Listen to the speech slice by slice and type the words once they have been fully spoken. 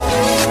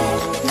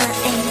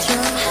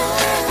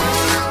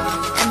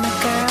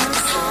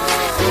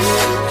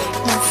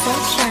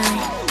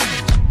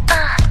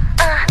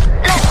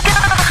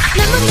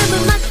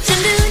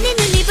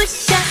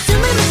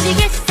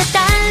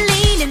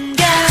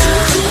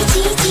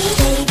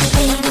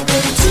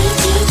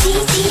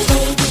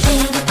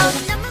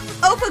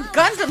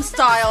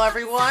style,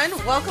 everyone.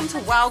 Welcome to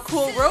Wow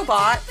Cool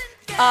Robot.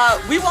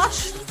 We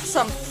watched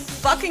some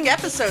fucking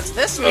episodes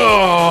this week.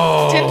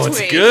 Oh,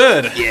 it's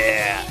good.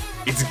 Yeah.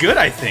 It's good,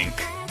 I think.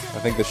 I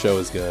think the show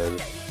is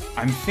good.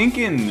 I'm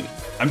thinking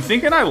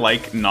I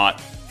like not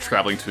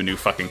traveling to a new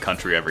fucking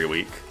country every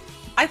week.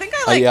 I think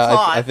I like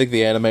plot. I think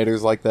the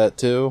animators like that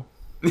too.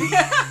 Things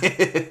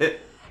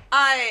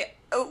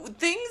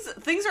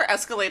are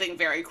escalating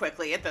very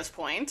quickly at this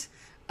point.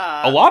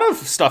 A lot of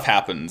stuff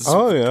happens.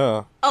 Oh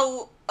yeah.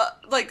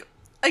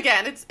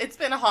 Again, it's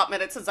been a hot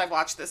minute since I've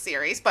watched this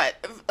series, but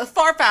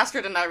far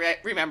faster than I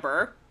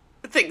remember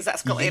things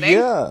escalating.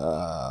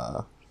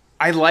 Yeah.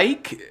 I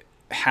like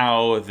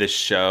how this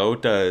show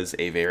does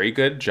a very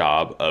good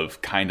job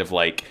of kind of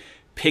like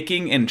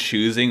picking and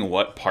choosing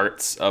what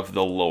parts of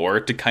the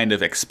lore to kind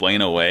of explain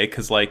away,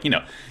 because like, you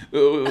know,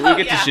 we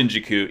get to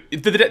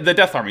Shinjuku, the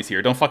Death Army's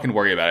here, don't fucking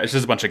worry about it, it's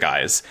just a bunch of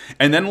guys,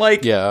 and then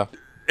like, yeah,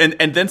 and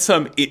then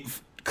some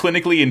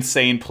clinically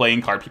insane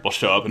playing card people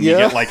show up, and we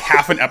get like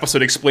half an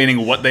episode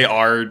explaining what they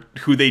are,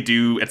 who they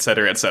do,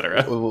 etc.,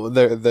 etc.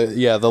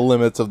 The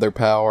limits of their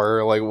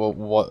power, like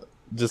what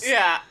just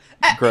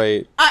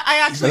great.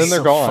 I actually, and then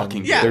they're gone.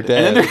 They're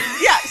dead.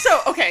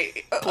 So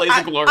okay, Blaze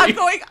of glory. I'm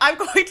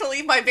going to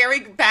leave my very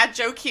bad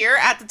joke here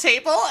at the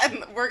table,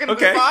 and we're going to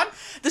move on.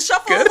 The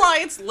Shuffle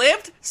Alliance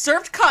lived,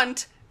 served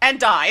cunt, and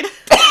died.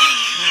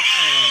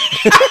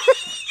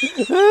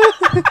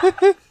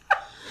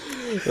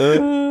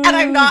 And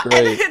I'm not,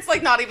 and it's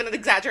like not even an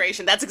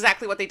exaggeration. That's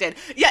exactly what they did.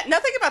 Yeah,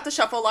 nothing about the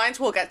Shuffle Alliance,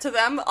 we'll get to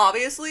them,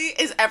 obviously,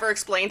 is ever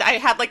explained. I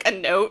had like a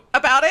note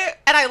about it,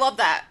 and I love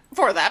that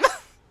for them.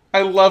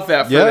 I love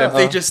that for them.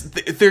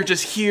 They're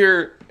just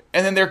here,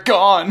 and then they're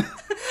gone.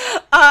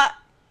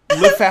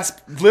 Live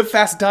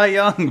fast, die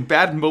young.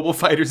 Bad mobile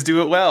fighters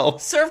do it well.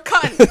 Serve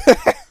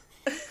cunt.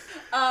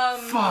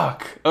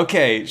 Fuck.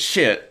 Okay,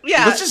 shit.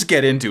 Yeah. Let's just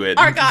get into it.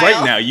 Argyle.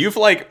 Right now. You've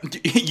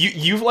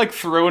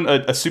thrown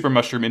a super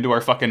mushroom into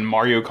our fucking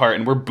Mario Kart,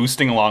 and we're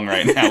boosting along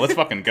right now. Let's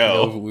fucking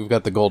go. We've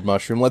got the gold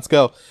mushroom. Let's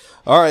go.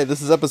 All right,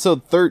 this is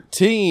episode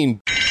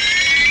 13.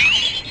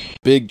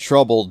 Big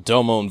Trouble,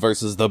 Domon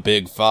versus the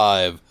Big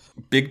Five.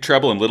 Big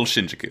Trouble in Little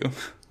Shinjuku.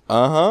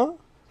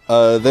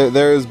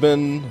 There has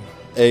been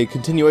a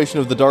continuation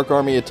of the Dark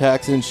Army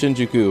attacks in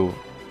Shinjuku.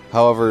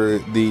 However,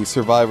 the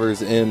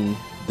survivors in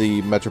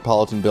the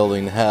Metropolitan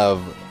Building have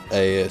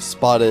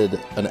spotted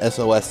an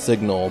SOS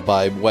signal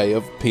by way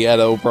of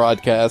piano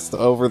broadcast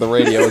over the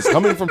radio. It's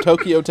coming from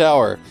Tokyo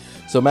Tower.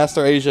 So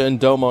Master Asia and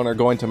Domon are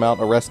going to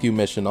mount a rescue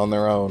mission on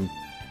their own.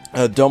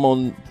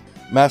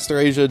 Master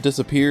Asia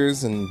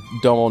disappears and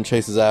Domon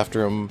chases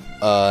after him.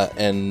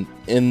 And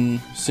in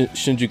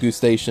Shinjuku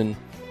Station,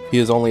 he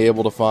is only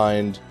able to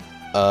find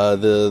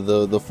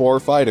the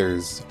four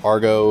fighters: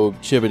 Argo,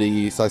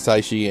 Chibity,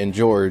 Sasaishi, and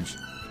George.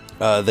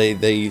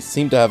 They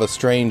seem to have a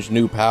strange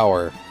new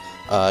power,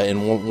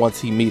 and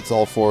once he meets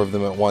all four of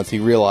them at once, he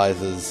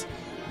realizes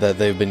that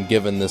they've been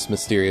given this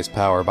mysterious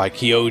power by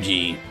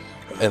Kyoji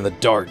and the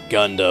Dark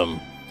Gundam.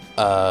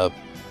 Let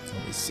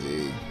me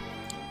see.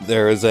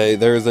 There is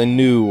a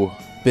new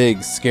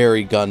big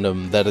scary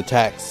Gundam that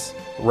attacks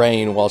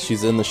Rain while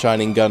she's in the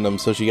Shining Gundam,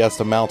 so she has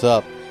to mount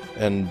up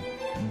and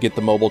get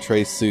the mobile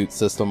trace suit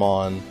system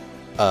on,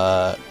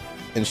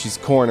 and she's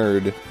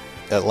cornered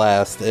at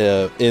last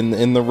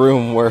in the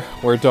room where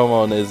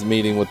Domon is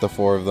meeting with the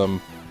four of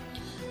them.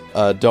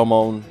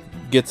 Domon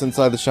gets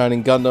inside the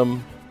Shining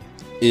Gundam,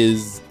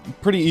 is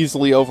pretty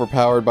easily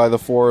overpowered by the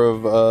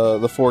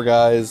four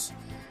guys.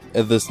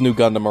 This new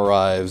Gundam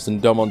arrives,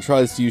 and Domon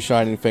tries to use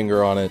Shining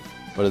Finger on it,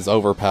 but is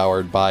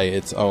overpowered by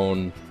its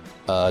own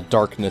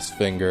Darkness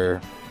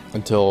Finger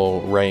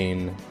until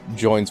Rain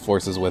joins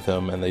forces with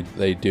him, and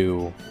they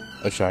do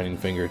a Shining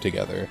Finger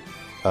together.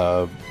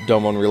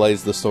 Domon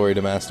relays the story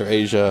to Master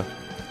Asia,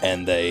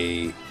 and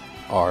they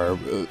are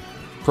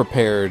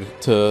prepared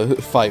to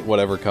fight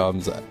whatever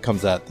comes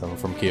at them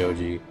from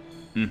Kyoji.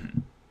 Mm-hmm.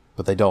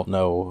 But they don't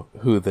know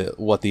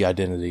what the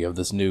identity of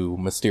this new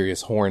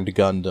mysterious horned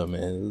Gundam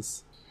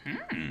is.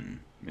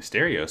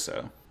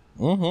 Mysterioso.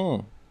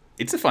 Mm-hmm.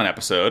 It's a fun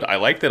episode. I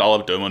like that all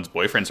of Domon's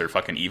boyfriends are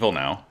fucking evil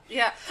now.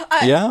 Yeah.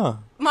 Yeah.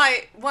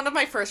 One of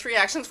my first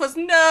reactions was,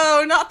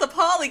 no, not the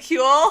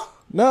polycule.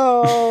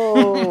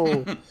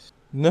 No.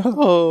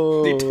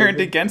 No. They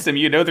turned against him.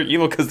 You know they're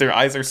evil because their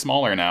eyes are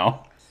smaller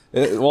now.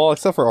 Well,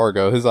 except for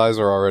Argo. His eyes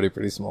are already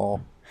pretty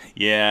small.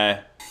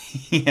 Yeah.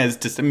 He has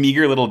just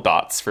meager little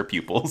dots for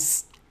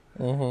pupils.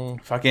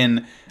 Mm-hmm.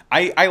 Fucking...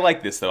 I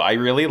like this, though. I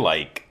really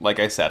like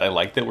I said, I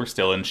like that we're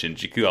still in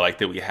Shinjuku. I like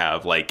that we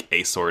have, like,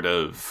 a sort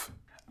of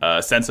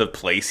sense of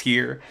place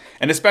here.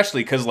 And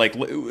especially because, like,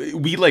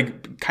 we,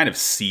 like, kind of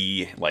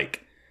see,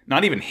 like,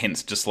 not even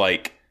hints, just,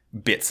 like,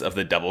 bits of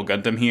the Double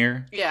Gundam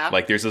here. Yeah.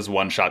 Like, there's this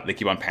one shot they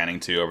keep on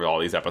panning to over all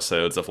these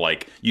episodes of,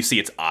 like, you see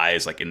its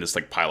eyes, like, in this,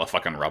 like, pile of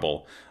fucking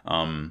rubble.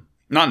 Not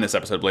in this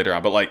episode, but later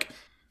on, but, like...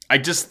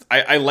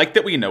 I like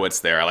that we know it's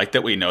there. I like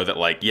that we know that,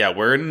 like, yeah,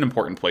 we're in an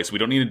important place. We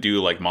don't need to do,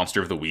 like,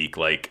 Monster of the Week.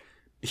 Like,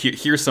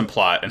 here's some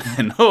plot, and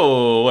then,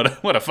 oh,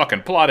 what a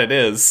fucking plot it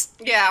is.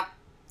 Yeah.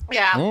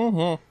 Yeah.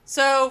 Mm-hmm.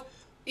 So,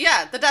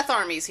 Yeah, the Death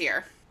Army's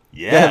here.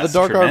 Yeah, the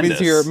Dark tremendous. Army's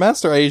here.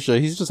 Master Asia,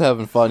 he's just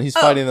having fun. He's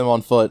fighting them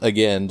on foot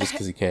again, just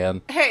because he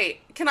can.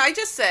 Hey, can I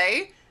just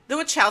say, the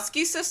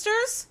Wachowski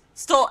sisters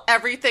stole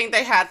everything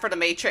they had for the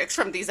Matrix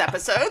from these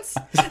episodes.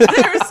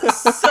 There's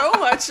so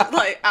much,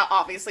 like,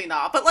 obviously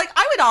not, but, like,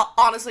 I would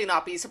honestly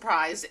not be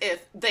surprised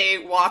if they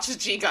watched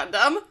G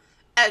Gundam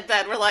and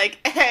then were like,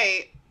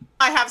 hey,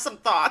 I have some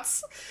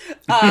thoughts.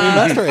 I mean,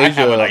 Master I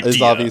have an Asia is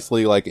idea.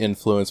 obviously, like,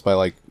 influenced by,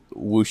 like,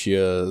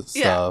 wuxia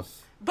stuff.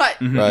 But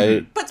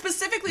Right? but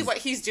specifically what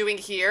he's doing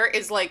here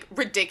is, like,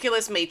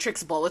 ridiculous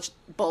Matrix bullet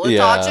Yeah.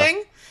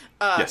 dodging.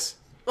 Yes.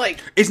 Like,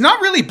 It's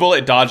not really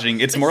bullet dodging.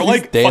 It's more He's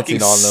like dancing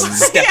fucking on them.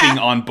 stepping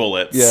Yeah. on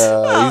bullets.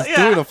 Yeah, he's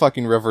yeah. doing a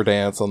fucking river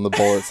dance on the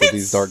bullets that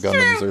these Dark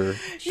Gundams true. are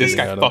This shooting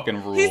guy at him.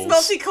 fucking rules. he's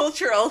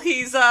multicultural.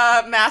 He's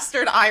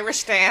mastered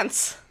Irish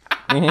dance.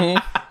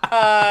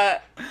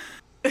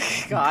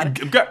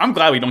 God. I'm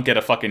glad we don't get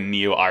a fucking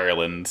Neo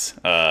Ireland.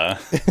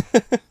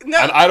 No,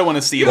 I don't want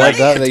to see Like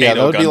like that, yeah,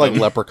 that would be like Gundam.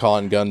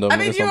 Leprechaun Gundam I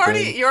mean, or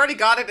something. you already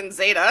got it in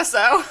Zeta,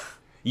 so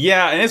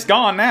Yeah, and it's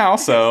gone now.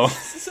 So,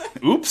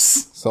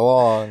 oops. So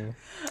long.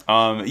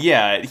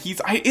 Yeah,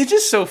 it's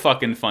just so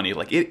fucking funny.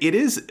 Like it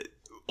is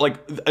like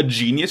a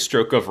genius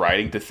stroke of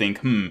writing to think,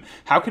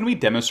 how can we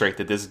demonstrate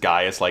that this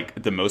guy is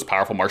like the most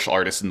powerful martial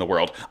artist in the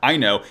world? I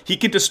know he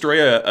can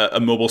destroy a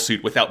mobile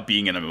suit without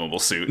being in a mobile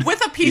suit.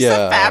 with a piece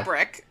Yeah. of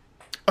fabric.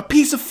 A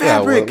piece of Yeah,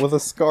 fabric. with a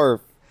scarf.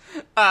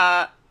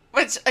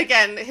 Which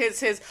again,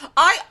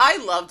 I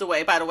love the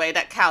way, by the way,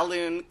 that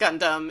Kowloon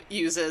Gundam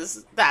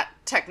uses that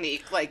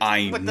technique, like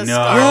I with the know.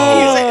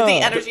 scarf, the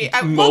energy.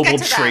 We'll Mobile get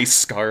to trace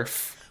that.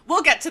 scarf.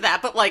 We'll get to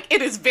that, but like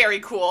it is very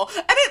cool.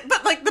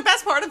 But like the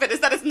best part of it is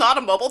that it's not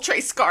a mobile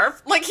trace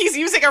scarf. Like he's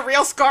using a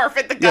real scarf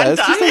in the Gundam. Yeah,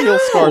 it's just a real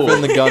scarf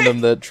in the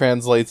Gundam that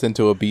translates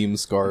into a beam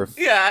scarf.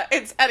 Yeah,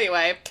 it's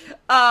anyway.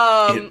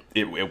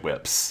 It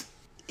whips.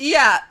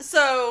 Yeah,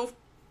 so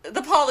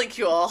the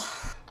polycule.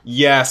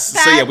 Yes.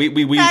 Bad, So yeah,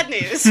 we bad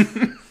news.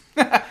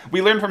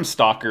 we learned from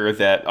Stalker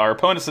that our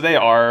opponents today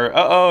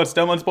are it's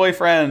Domon's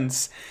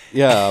boyfriends.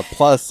 Yeah,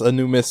 plus a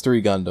new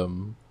mystery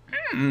Gundam.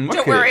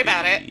 Don't worry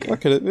about it. What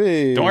could it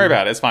be? Don't worry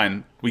about it. It's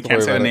fine. We can't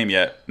worry say the about it. name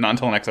yet. Not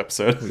until next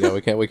episode. Yeah,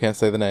 we can't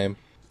say the name.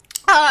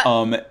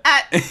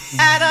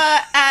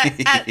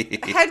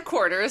 At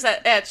headquarters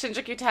at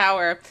Shinjuku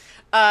Tower,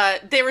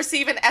 they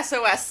receive an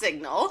SOS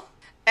signal,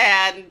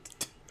 and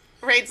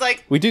Raid's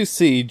like, We do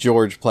see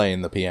George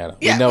playing the piano.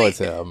 Yeah, we know we- it's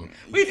him.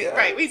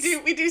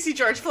 we do see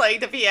George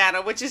playing the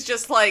piano, which is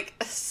just like,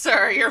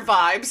 sir, your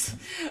vibes.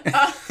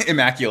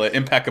 Immaculate,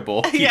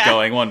 impeccable. Keep Yeah.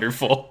 going,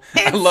 wonderful.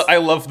 It's- I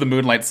love the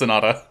Moonlight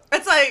Sonata.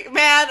 It's like,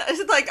 man,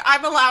 it's like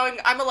I'm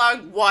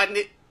allowing one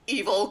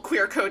evil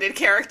queer coded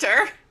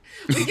character.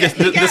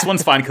 This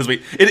one's fine because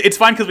it's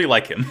fine because we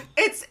like him.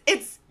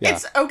 Yeah.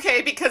 It's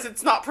okay because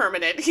it's not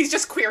permanent. He's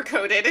just queer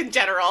coded in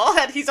general,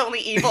 and he's only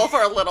evil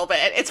for a little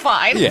bit. It's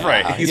fine. Yeah,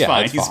 Right, he's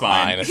fine, it's he's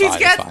fine. It's He fine,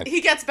 it's gets fine.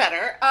 he gets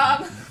better.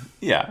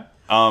 Yeah.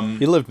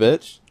 He lived,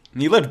 bitch.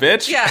 You lived,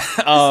 bitch. Yeah.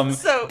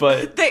 So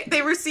but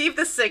they receive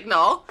the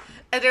signal,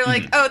 and they're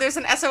like, "Oh, there's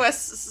an SOS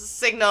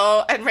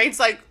signal." And Raid's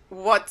like,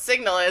 "What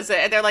signal is it?"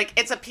 And they're like,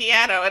 "It's a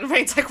piano." And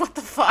Raid's like, "What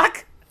the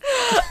fuck?"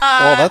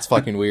 Oh, that's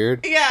fucking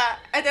weird. Yeah.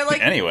 And they're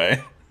like,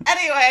 anyway,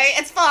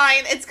 it's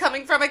fine. It's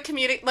coming from a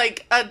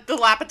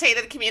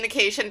dilapidated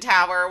communication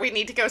tower. We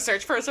need to go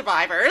search for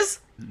survivors."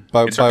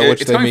 By It's which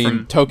they coming mean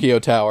from- Tokyo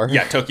Tower.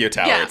 yeah, Tokyo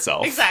Tower Yeah,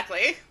 itself.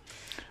 exactly.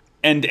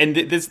 And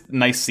this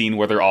nice scene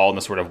where they're all in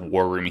the sort of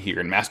war room here,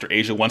 and Master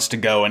Asia wants to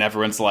go, and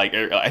everyone's like,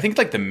 I think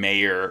like the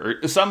mayor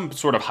or some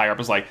sort of higher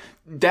up is like,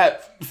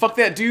 fuck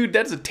that dude,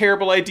 that's a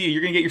terrible idea. You're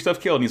gonna get yourself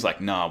killed. And he's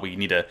like, no, we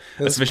need a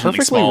This sufficiently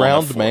perfectly small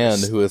round enough man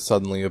force." who has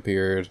suddenly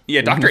appeared.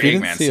 Yeah, Dr. If you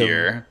didn't Eggman's see him-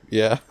 here.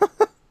 Yeah.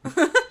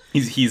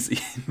 He's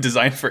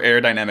designed for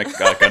aerodynamic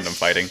Gundam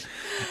fighting.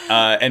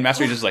 And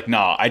Master Asia's like,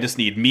 nah, I just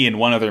need me and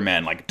one other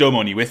man. Like,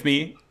 Domon, you with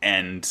me?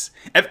 And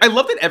I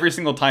love that every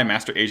single time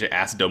Master Asia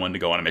asks Domon to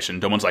go on a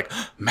mission, Domon's like,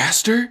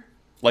 Master?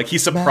 Like,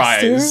 he's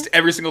surprised. Master?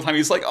 Every single time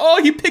he's like,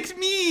 oh, he picked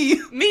me!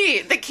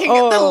 Me, the king,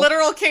 Oh. the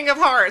literal king of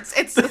hearts.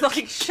 It's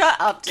like, shut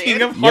up, dude.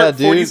 King of Yeah, Heart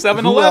dude.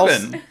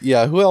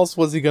 4711. Who else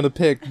was he gonna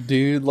pick,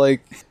 dude? Like,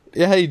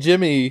 yeah, hey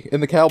Jimmy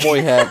in the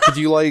cowboy hat. Could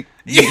you like,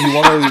 you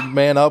want to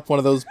man up one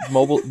of those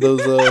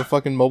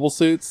fucking mobile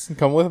suits and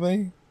come with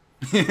me?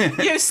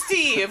 Yo,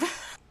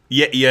 Steve.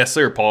 Yeah, yes,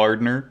 sir,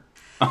 partner.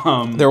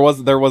 There was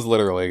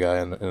literally a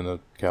guy in a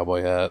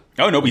cowboy hat.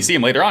 Oh, no, we see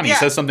him later on. He Yeah.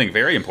 says something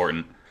very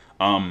important.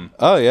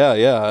 Oh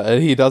yeah,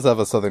 and he does have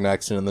a southern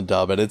accent in the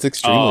dub, and it's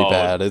extremely Oh.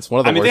 bad. It's one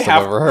of the worst they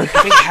I've ever heard.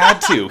 They had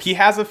to. He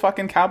has a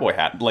fucking cowboy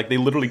hat. Like, they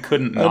literally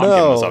couldn't not give him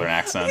know. a southern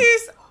accent.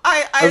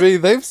 I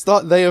mean,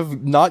 they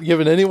have not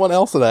given anyone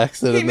else an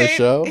accent in this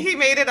show. He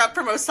made it up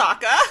from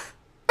Osaka.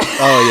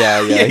 Oh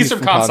yeah, Yeah, he's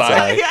from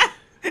Kansai.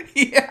 Yeah.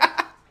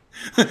 Yeah.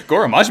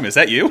 Goro Majima, is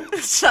that you?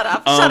 Shut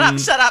up, shut up,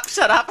 shut up,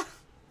 shut up.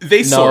 They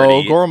No,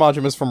 sortie. Goro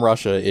Majima is from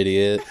Russia,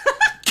 idiot.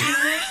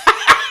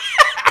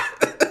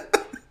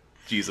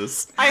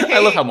 Jesus. I I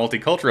love hate- how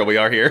multicultural we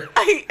are here.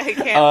 I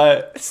can't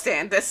Uh,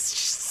 stand this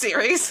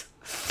series.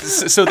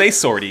 So they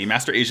sortie,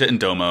 Master Asia and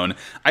Domon.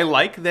 I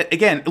like that,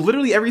 again,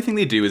 literally everything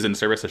they do is in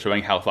service of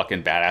showing how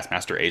fucking badass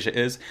Master Asia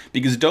is,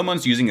 because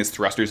Domon's using his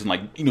thrusters and,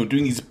 like, you know,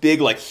 doing these big,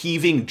 like,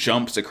 heaving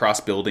jumps across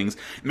buildings.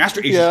 Master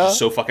Asia's just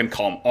so fucking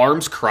calm.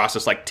 Arms crossed,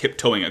 just, like,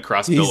 tiptoeing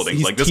across buildings.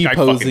 He's like, this guy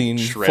fucking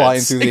shreds.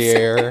 Flying through the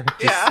air.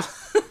 Yeah.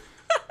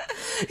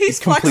 He's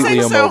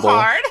flexing so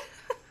hard.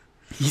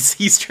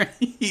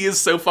 He is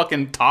so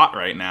fucking taut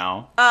right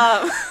now.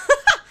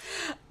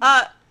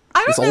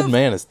 This old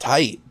man is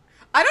tight.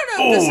 I don't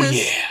know if this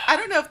is I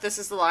don't know if this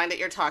is the line that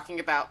you're talking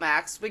about,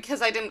 Max,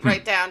 because I didn't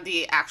write down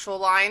the actual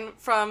line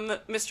from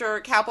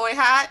Mr. Cowboy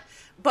Hat,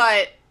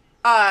 but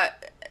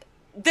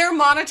they're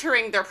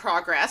monitoring their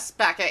progress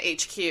back at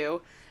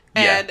HQ,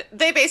 and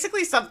they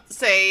basically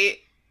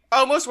say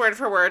almost word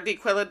for word the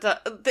equivalent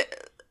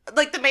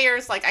like, the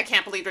mayor's like, I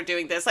can't believe they're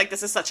doing this, like,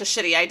 this is such a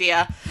shitty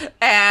idea,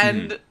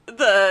 and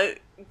the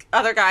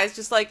other guy's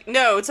just like,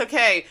 no, it's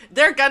okay,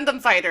 they're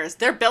Gundam fighters,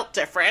 they're built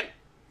different.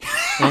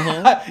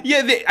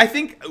 I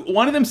think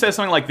one of them says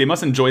something like, they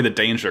must enjoy the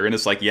danger, and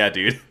it's like, yeah,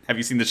 dude, have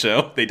you seen the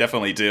show? They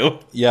definitely do.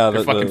 Yeah,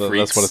 they're fucking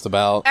freaks. That's what it's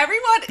about.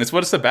 That's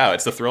what it's about.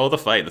 It's the thrill of the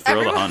fight, the thrill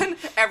of the hunt.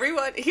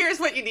 Everyone, here's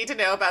what you need to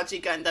know about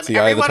G Gundam.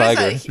 Everyone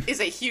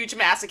is a huge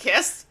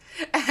masochist,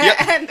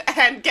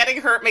 and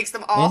getting hurt makes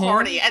them all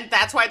horny, and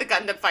that's why the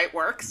Gundam fight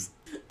works.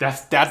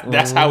 That's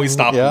how we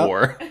stop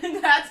war.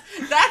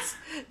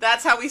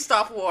 That's how we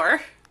stop war.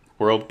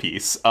 World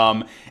peace.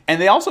 And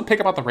they also pick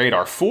up on the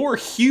radar 4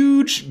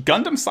 huge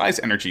Gundam-sized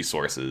energy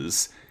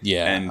sources.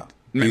 Yeah. And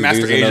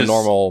Master Asia's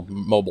normal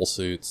mobile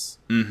suits.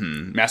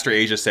 Mm-hmm. Master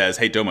Asia says,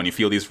 hey, Domon, you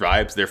feel these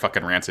vibes? They're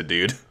fucking rancid,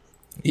 dude.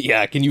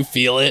 Yeah, can you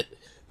feel it?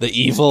 The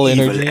evil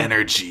energy? Evil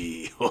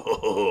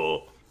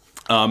energy.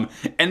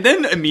 And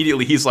then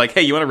immediately he's like,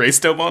 hey, you want to race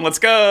Domon? Let's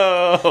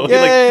go! Yay! He,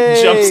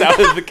 like, jumps out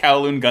of the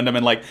Kowloon Gundam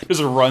and, like,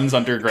 just runs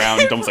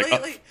underground. Domon's like,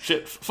 oh,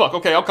 shit, fuck,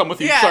 okay, I'll come with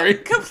you, sorry.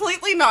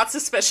 Completely not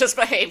suspicious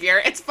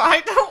behavior. It's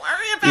fine, don't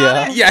worry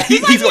about it. Yeah,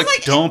 he's like,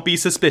 don't be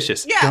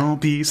suspicious. Yeah.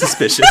 Don't be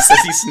suspicious, as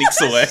he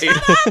sneaks away.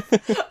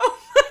 Oh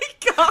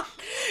my god.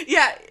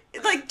 Yeah,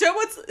 like,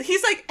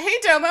 he's like, hey,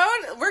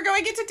 Domon, we're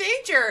going into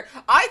danger.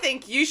 I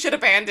think you should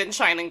abandon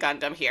Shining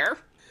Gundam here.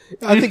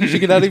 I think you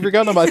should get out of your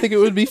Gundam. I think it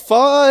would be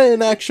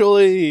fun,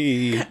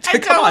 actually.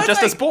 Come on,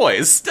 just as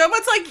boys.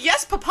 Domon's like,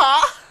 yes, Papa.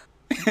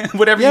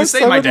 Whatever you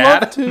say, my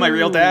dad. My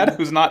real dad,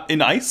 who's not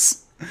in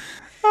ice.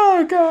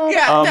 Oh, God.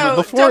 Yeah,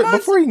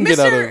 before you can get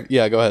out of...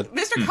 Yeah, go ahead.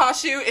 Mr.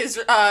 Kashu is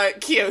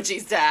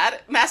Kyoji's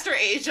dad. Master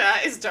Asia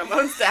is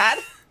Domon's dad.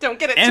 Don't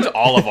get it And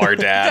all of our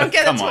dad. Don't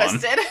get it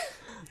twisted.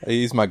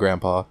 He's my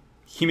grandpa.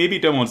 He may be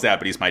Domon's dad,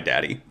 but he's my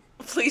daddy.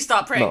 Please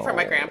stop praying for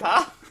my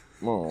grandpa.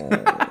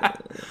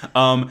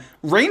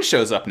 Rain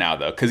shows up now,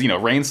 though, because, you know,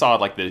 Rain saw,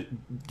 like, the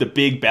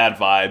big bad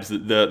vibes,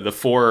 the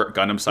 4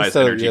 Gundam-sized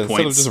energy points.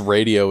 Instead of just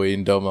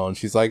radioing Domon,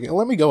 she's like,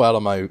 let me go out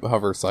on my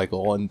hover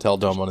cycle and tell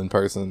Domon in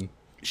person.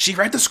 She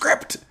read the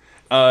script!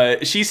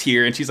 She's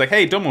here, and she's like,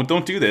 hey, Domon,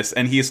 don't do this.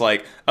 And he's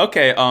like,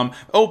 okay,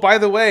 oh, by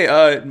the way,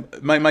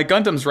 my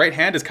Gundam's right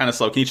hand is kind of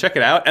slow. Can you check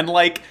it out? And,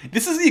 like,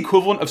 this is the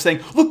equivalent of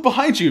saying, look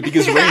behind you,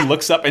 because Rain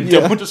looks up, and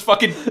Domon just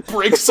fucking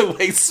breaks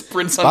away,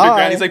 sprints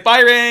underground. He's like,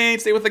 bye, Rain,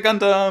 stay with the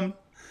Gundam.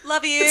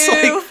 Love you. It's,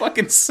 like,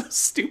 fucking so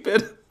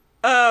stupid.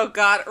 Oh,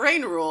 God,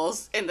 Rain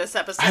rules in this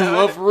episode. I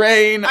love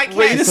Rain.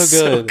 Rain is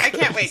so good. I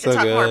can't wait to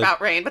talk more about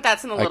Rain, but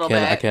that's in a little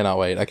bit. I cannot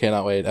wait.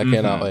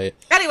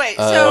 Anyway,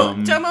 so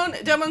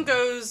Domon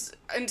goes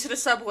into the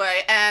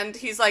subway, and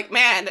he's like,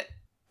 man...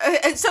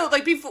 And so,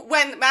 like,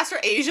 when Master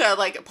Asia,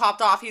 like,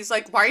 popped off, he's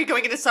like, why are you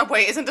going into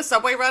subway? Isn't the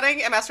subway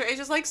running? And Master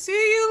Asia's like, see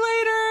you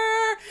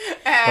later!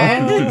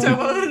 And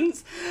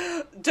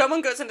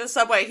Domon goes into the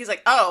subway. He's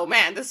like, oh,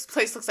 man, this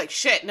place looks like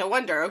shit. No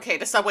wonder. Okay,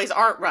 the subways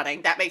aren't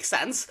running. That makes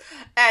sense.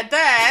 And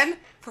then...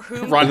 For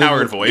whom? Ron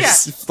Howard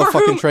voice. Yeah, the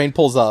fucking train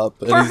pulls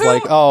up, and he's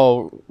like,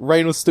 "Oh,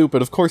 Rain was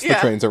stupid. Of course the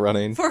trains are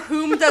running." For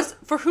whom does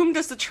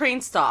the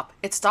train stop?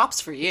 It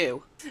stops for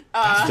you.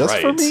 Just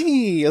for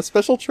me, a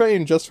special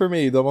train just for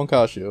me, Domon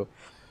Kashu.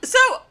 So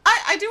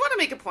I do want to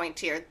make a point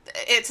here.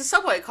 It's a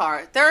subway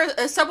car.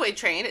 A subway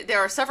train. There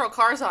are several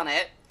cars on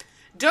it.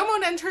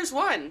 Domon enters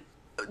one.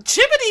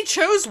 Chibity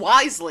chose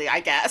wisely, I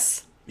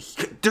guess.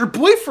 They're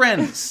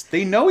boyfriends.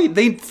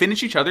 They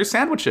finish each other's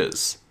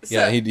sandwiches.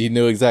 Yeah, he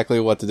knew exactly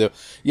what to do.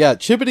 Yeah,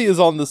 Chibity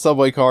is on the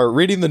subway car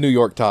reading the New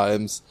York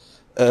Times.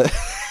 Is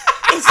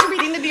he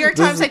reading the New York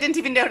Times? I didn't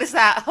even notice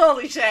that.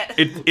 Holy shit.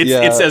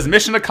 It says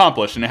mission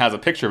accomplished, and it has a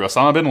picture of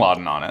Osama bin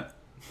Laden on it.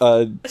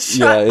 It's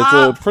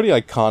a pretty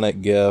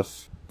iconic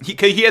GIF.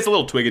 He has a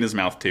little twig in his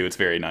mouth, too. It's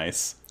very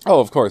nice.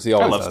 Oh, of course. He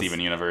always I love has. Steven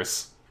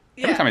Universe.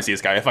 Yeah. Every time I see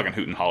this guy, I fucking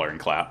hoot and holler and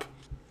clap.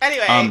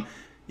 Anyway...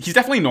 He's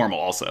definitely normal,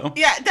 also.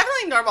 Yeah,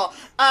 definitely normal.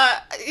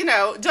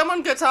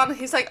 Domon gets on,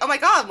 he's like, oh my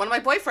god, one of my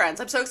boyfriends,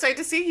 I'm so excited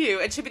to see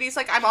you. And Chibity's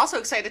like, I'm also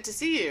excited to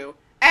see you.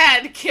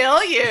 And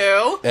kill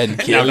you. And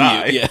kill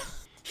you, yeah.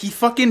 He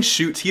fucking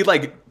shoots, he,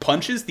 like,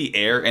 punches the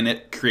air, and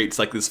it creates,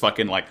 like, this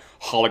fucking, like,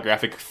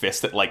 holographic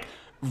fist that, like,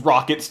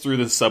 rockets through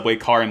the subway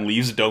car and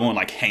leaves Domon,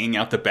 like, hanging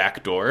out the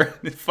back door.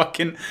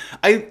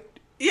 Again,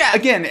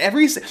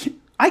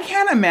 I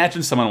can't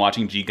imagine someone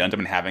watching G Gundam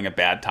and having a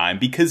bad time,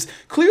 because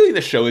clearly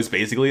the show is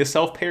basically a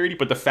self-parody,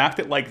 but the fact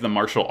that, like, the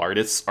martial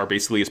artists are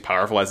basically as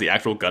powerful as the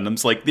actual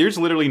Gundams, like, there's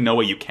literally no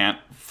way you can't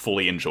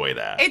fully enjoy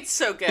that. It's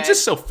so good. It's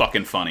just so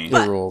fucking funny.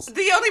 The rules.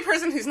 The only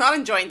person who's not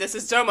enjoying this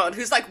is Domon,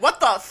 who's like,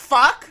 what the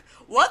fuck?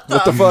 What the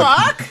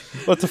fuck?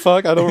 What the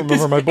fuck? I don't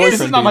remember my boyfriend.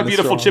 This is not my being this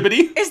beautiful strong.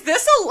 Chibbity. Is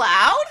this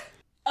allowed?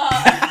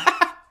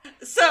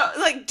 So,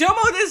 like,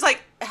 Domon is,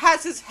 like,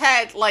 has his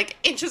head, like,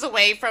 inches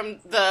away from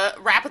the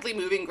rapidly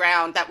moving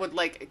ground that would,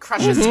 like,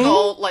 crush his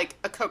skull like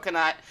a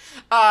coconut.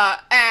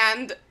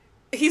 And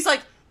he's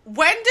like,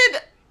 when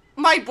did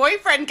my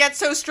boyfriend get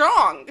so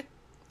strong?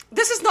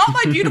 This is not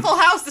my beautiful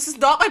house. This is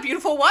not my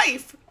beautiful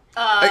wife.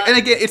 And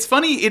again, it's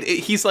funny,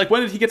 he's like,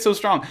 when did he get so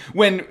strong?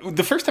 When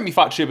the first time he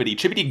fought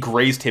Chibbity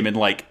grazed him and,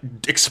 like,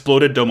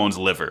 exploded Domon's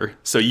liver.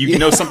 So you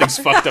know something's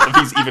fucked up if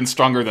he's even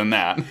stronger than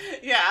that.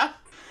 Yeah.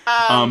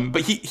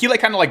 But he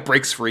like, kind of, like,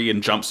 breaks free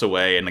and jumps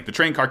away, and, like, the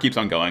train car keeps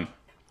on going.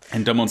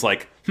 And Domon's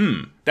like,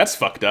 that's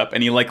fucked up.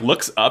 And he, like,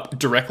 looks up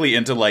directly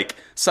into, like,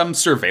 some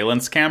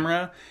surveillance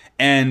camera.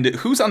 And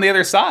who's on the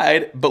other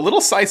side but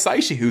little Sai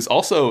Saishi, who's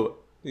also...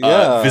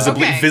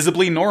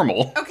 visibly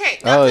normal. Okay.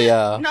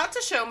 Not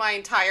to show my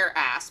entire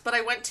ass, but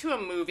I went to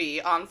a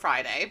movie on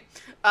Friday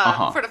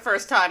for the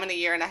first time in a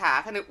year and a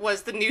half, and it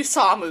was the new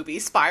Saw movie,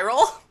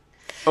 Spiral.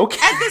 Okay.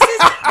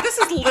 And this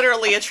is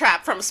literally a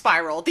trap from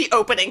Spiral, the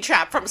opening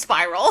trap from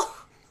Spiral.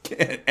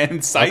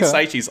 And Sai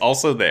Saishi's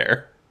also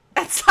there.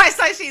 And Sai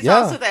Saishi's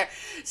also there.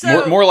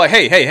 So more like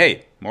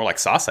hey, more like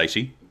Sa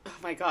Saishi. Oh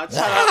my god,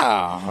 shut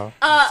up.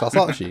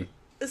 Sasashi.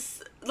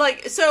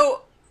 Like,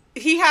 so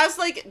he has,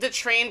 like, the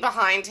train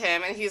behind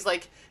him, and he's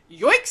like,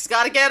 yoinks,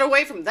 gotta get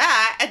away from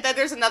that. And then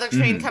there's another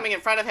train coming in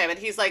front of him, and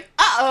he's like,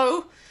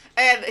 uh-oh.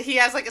 And he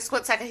has, like, a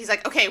split second. He's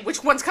like, okay,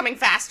 which one's coming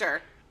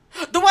faster?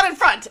 The one in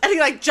front. And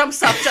he, like,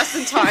 jumps up just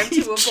in time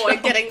to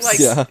avoid getting, like,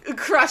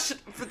 crushed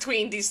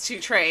between these two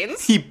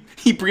trains.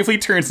 He briefly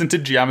turns into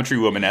Geometry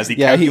Woman as he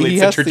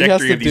calculates the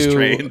trajectory of these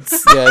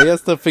trains. Yeah, he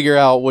has to figure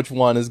out which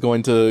one is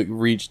going to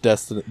reach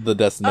the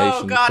destination.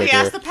 Oh god, quicker. he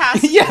has to pass.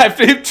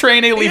 If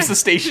train A leaves the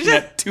station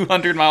at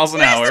 200 miles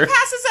an hour. He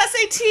has to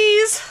pass his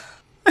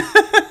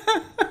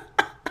SATs.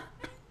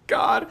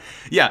 God.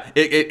 Yeah,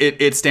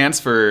 it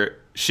stands for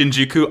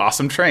Shinjuku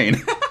Awesome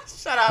Train.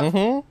 Shut up.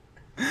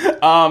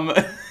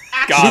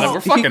 God,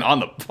 we're fucking on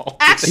the ball.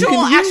 Actual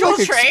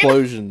like, train?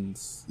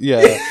 Explosions.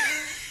 Yeah.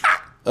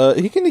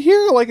 He can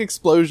hear, like,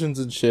 explosions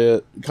and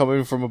shit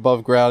coming from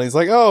above ground. He's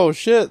like, oh,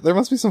 shit, there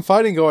must be some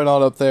fighting going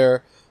on up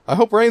there. I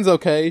hope Rain's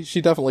okay. She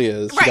definitely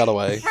is. She got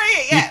away.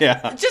 Right,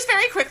 yeah. Just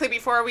very quickly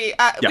before we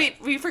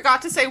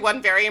forgot to say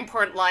one very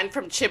important line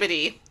from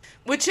Chibbity,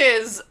 which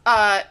is,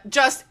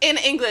 just in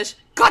English,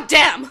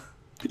 goddamn!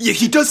 Yeah,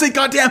 he does say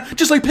goddamn,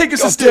 just like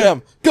Pegasus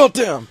did.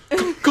 Goddamn!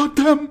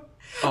 Goddamn!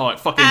 Oh,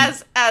 it fucking...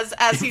 As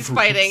he's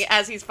fighting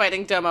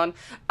Domon.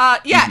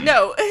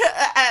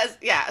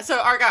 So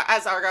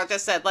Argo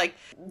just said, like,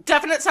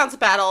 definite sounds of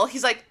battle.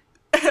 He's like,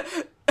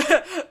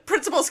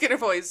 Principal Skinner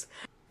voice,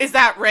 is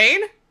that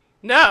Rain?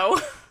 No.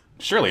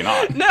 Surely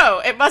not. No,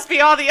 it must be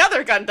all the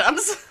other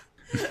Gundams.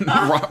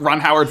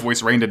 Ron Howard's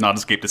voice, Rain, did not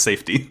escape to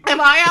safety.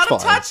 Am I out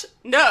of touch?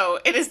 No,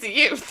 it is the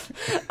youth.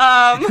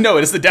 No,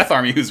 it is the Death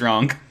Army who's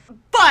wrong.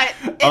 But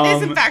it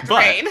is in fact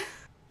Rain.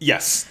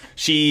 Yes.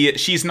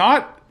 She's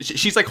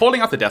like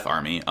holding out the Death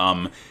Army.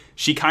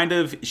 She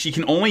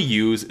can only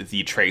use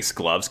the trace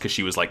gloves because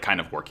she was like kind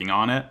of working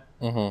on it.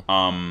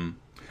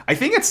 I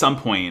think at some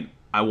point,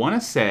 I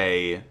want to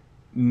say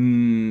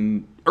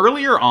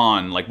earlier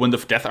on, like when the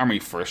Death Army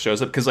first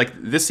shows up, because like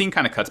this scene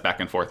kind of cuts back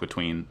and forth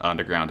between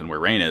Underground and where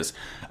Rain is.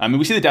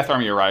 We see the Death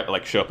Army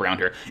show up around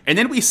her, and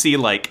then we see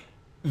like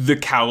the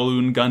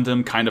Kowloon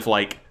Gundam kind of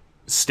like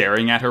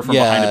staring at her from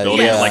behind a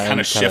building and like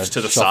kind of shifts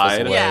to the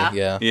side.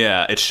 Away.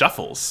 Yeah, it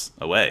shuffles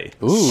away.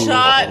 Ooh.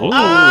 Shut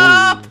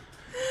up!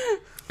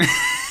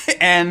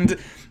 And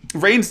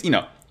Rain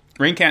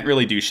can't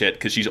really do shit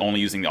because she's only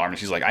using the armor.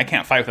 She's like, I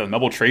can't fight with a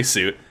mobile trace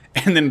suit.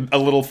 And then a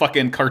little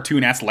fucking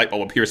cartoon-ass light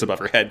bulb appears above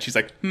her head. She's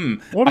like, I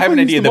have an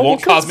idea that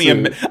won't cause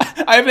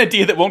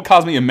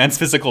me immense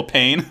physical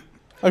pain.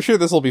 I'm sure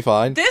this will be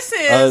fine. This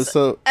is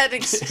an Rain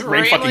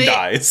extremely... fucking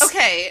dies.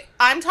 Okay,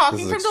 I'm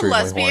talking from the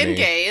lesbian horny.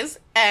 gaze,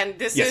 and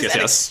this is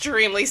an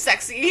extremely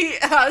sexy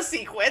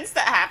sequence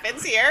that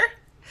happens here.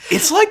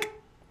 It's like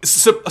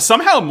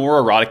somehow more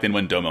erotic than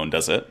when Domon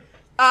does it.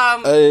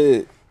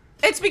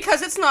 It's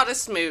because it's not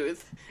as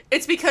smooth.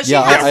 It's because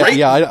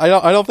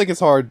I don't think it's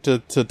hard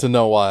to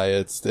know why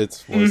it's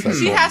more sexual.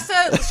 She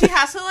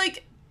has to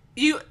like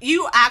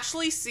you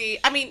actually see.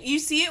 I mean, you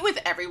see it with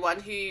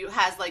everyone who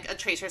has like a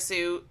tracer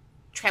suit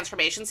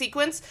transformation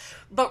sequence,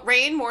 but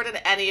Rain, more than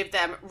any of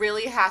them,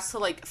 really has to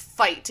like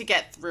fight to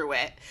get through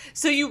it.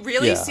 So you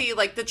really see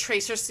like the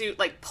tracer suit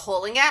like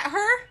pulling at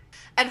her,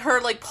 and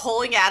her like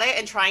pulling at it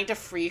and trying to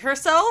free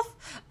herself.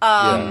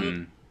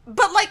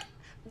 But like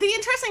the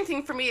interesting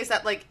thing for me is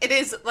that like it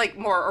is like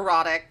more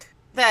erotic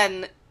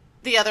than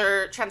the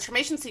other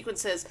transformation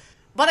sequences,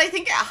 but I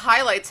think it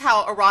highlights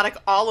how erotic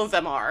all of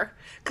them are.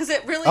 Because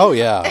it really... Oh,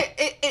 yeah.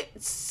 It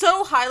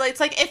so highlights,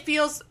 like, it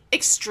feels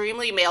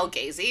extremely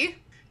male-gazy.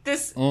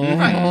 This...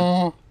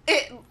 Mm-hmm.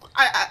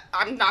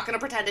 I'm not going to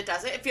pretend it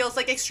doesn't. It feels,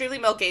 like, extremely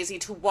male-gazy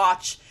to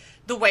watch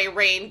the way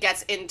Rain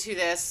gets into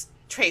this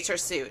tracer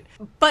suit.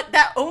 But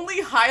that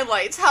only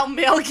highlights how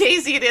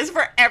male-gazy it is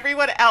for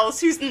everyone else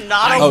who's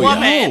not a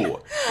woman.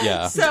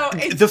 Yeah. So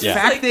it's The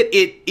fact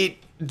that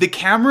the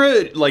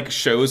camera like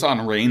shows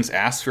on Rain's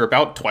ass for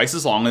about twice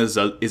as long as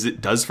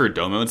it does for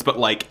Domon's, but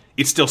like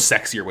it's still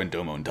sexier when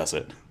Domon does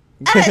it.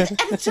 and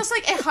it's just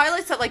like it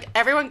highlights that like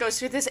everyone goes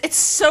through this. It's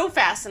so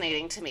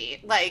fascinating to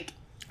me. Like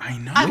I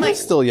know. I'm like,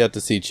 Still yet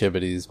to see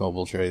Chibity's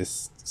mobile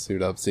trace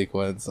suit up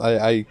sequence.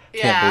 I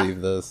can't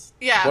believe this.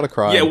 Yeah. What a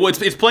crime. Yeah, well,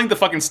 it's playing the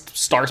fucking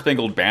Star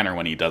Spangled Banner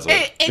when he does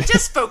it. it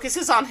just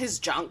focuses on his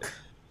junk.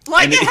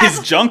 Like And it his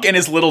has, junk and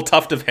his little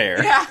tuft of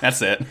hair. Yeah.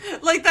 That's it.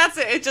 like that's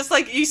it. It's just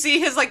like you see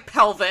his like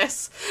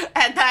pelvis,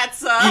 and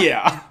that's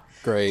Yeah.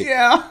 Great.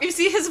 Yeah. you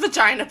see his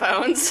vagina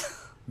bones.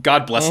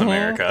 God bless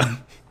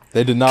America.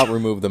 They did not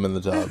remove them in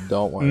the tub.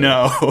 Don't worry.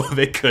 No,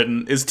 they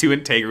couldn't. It's too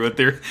integral with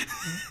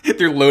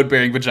their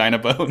load-bearing vagina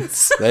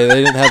bones. They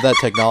didn't have that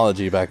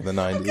technology back in the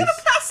 90s.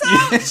 Pass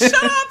out.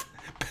 Shut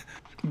up.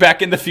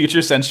 Back in the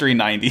future century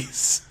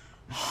 90s.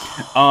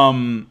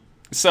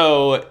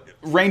 So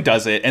Rain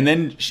does it, and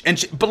then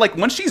but like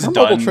once she's Her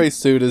done, mobile trace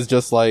suit is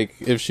just like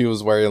if she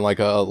was wearing like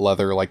a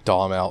leather like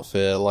Dom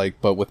outfit, like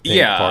but with pink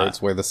Yeah.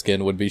 parts where the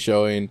skin would be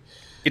showing.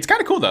 it's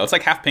kind of cool though. It's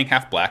like half pink,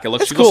 half black. It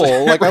looks It's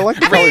cool. Like I like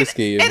the color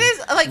scheme. It is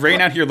like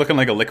Rain out here looking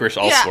like a licorice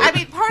all yeah. sport. I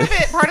mean, part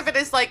of it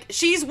is like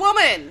she's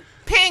woman,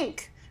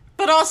 pink,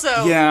 but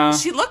also Yeah.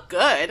 she looked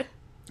good.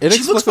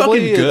 Inexplicably,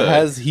 fucking good. it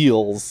has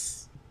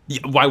heels. Yeah,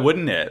 why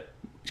wouldn't it?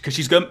 Because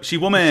she's woman. She's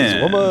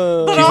woman.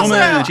 But She's also,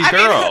 woman. She's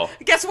girl.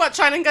 Guess what?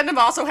 Shining Gundam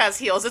also has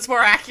heels. It's more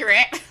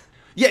accurate.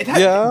 Yeah,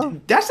 Yeah.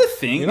 That's the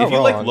thing. You're not If you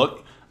like wrong.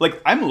 look,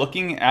 like I'm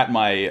looking at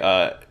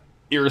my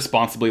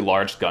irresponsibly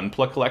large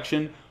Gunpla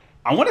collection.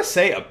 I want to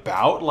say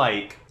about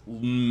like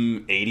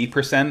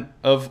 80%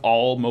 of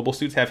all mobile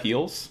suits have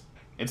heels.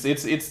 It's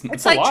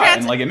a like lot,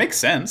 and like it makes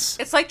sense.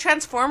 It's like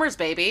Transformers,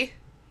 baby.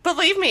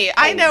 Believe me,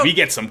 I know. We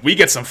get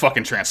some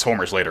fucking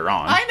Transformers later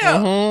on. I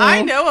know.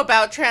 I know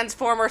about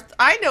Transformer.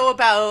 I know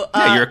about.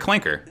 Yeah, you're a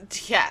clanker.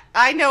 Yeah,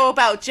 I know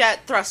about jet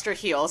thruster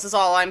heels. Is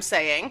all I'm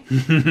saying.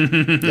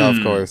 Yeah,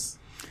 of course.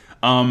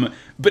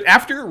 But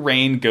after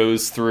Rain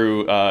goes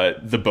through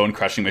the bone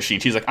crushing machine,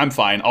 she's like, "I'm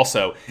fine."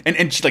 Also,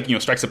 and she like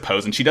strikes a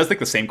pose, and she does like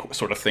the same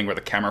sort of thing where the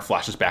camera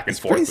flashes back and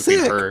forth pretty between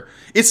sick. her.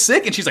 It's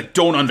sick, and she's like,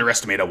 "Don't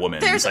underestimate a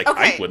woman." He's like,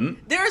 "I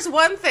wouldn't." There's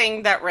one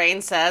thing that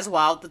Rain says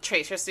while the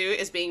tracer suit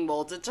is being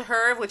molded to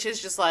her, which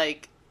is just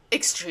like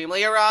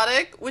extremely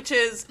erotic. Which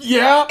is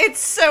Yeah, it's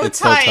so It's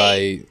tight. so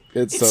tight.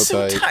 It's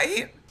so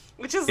tight.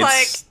 Which is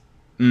It's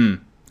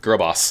girl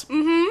boss.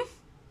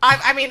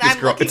 I mean, I'm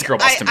girl- looking. it's girl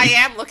boss to me. I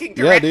am looking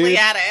directly dude.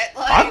 at it.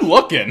 Like, I'm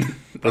looking.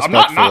 I'm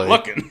not Respectfully.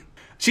 looking.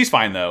 She's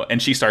fine though,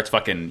 and she starts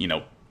fucking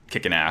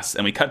kicking ass.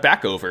 And we cut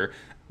back over.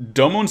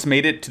 Domon's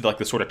made it to like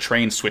the sort of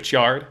train switch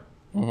yard.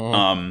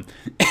 And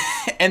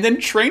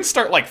then trains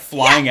start like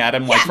flying at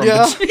him like from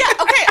Yeah. the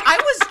yeah. Okay, I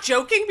was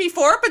joking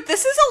before, but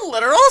this is a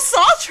literal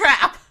saw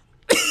trap.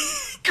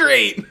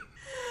 great.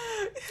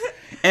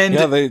 And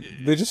Yeah, they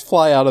just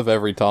fly out of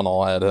every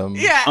tunnel at him.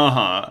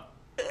 Yeah.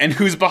 And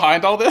who's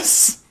behind all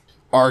this?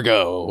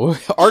 Argo.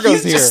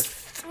 Argo's He's here. just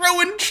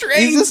throwing trains.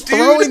 He's just dude.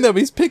 throwing them.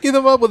 He's picking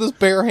them up with his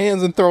bare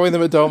hands and throwing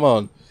them at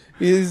Domon.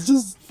 He's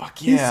just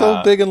He's so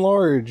yeah. big and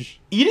large.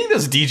 Eating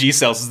those DG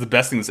cells is the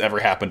best thing that's ever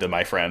happened to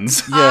my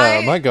friends.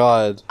 Yeah, my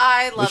god.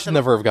 I We love should them.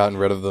 never have gotten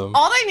rid of them.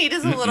 All they need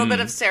is a little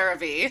bit of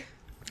CeraVe,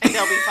 and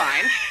they'll be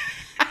fine.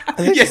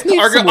 They Yeah, just need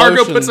some Argo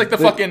lotion. puts like the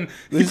They- fucking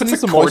They he just puts need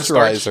a some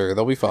cornstarch. moisturizer.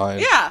 They'll be fine.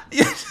 Yeah.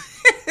 That's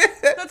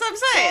what I'm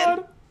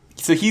saying.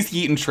 So he's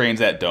eating trains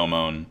at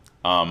Domon.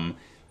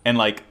 And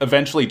like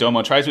eventually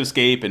Domon tries to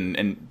escape and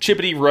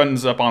Chibity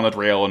runs up on the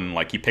rail and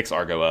like he picks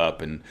Argo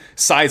up, and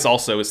Sais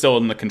also is still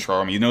in the control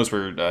room. He knows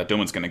where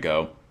Domon's gonna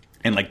go.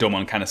 And like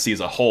Domon kind of sees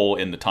a hole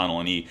in the tunnel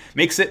and he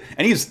makes it,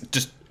 and he's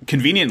just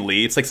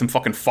conveniently, it's like some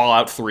fucking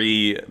Fallout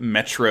 3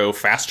 Metro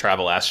fast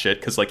travel ass shit,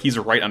 because like he's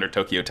right under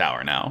Tokyo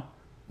Tower now.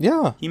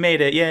 Yeah. He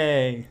made it,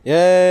 yay.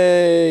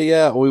 Yay!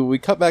 Yeah, we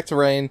cut back to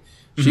Rain.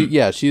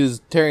 She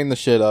was tearing the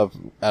shit up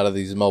out of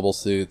these mobile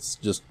suits,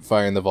 just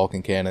firing the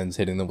Vulcan cannons,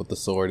 hitting them with the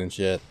sword and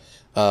shit.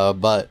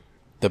 But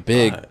the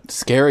big,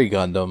 scary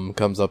Gundam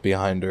comes up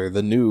behind her,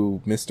 the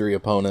new mystery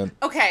opponent.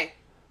 Okay,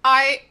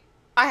 I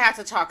have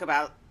to talk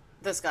about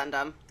this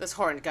Gundam, this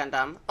Horned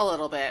Gundam, a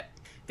little bit.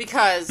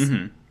 Because,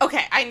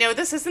 okay, I know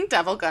this isn't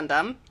Devil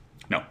Gundam.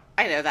 No.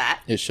 I know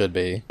that. It should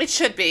be. It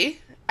should be.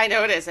 I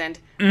know it isn't.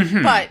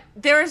 But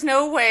there is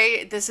no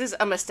way this is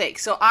a mistake.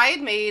 So I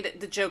had made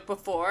the joke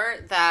before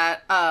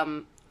that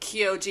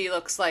Kyoji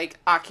looks like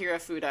Akira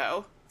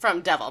Fudo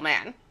from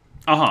Devilman.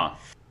 Uh-huh.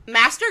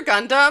 Master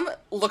Gundam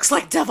looks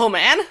like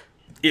Devilman.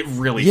 It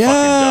really Yeah,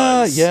 fucking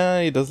does.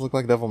 yeah, he does look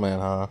like Devilman,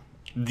 huh?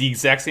 The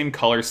exact same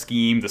color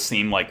scheme, the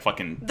same like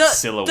fucking The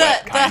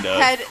silhouette kind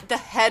of. The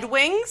head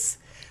wings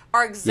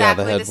are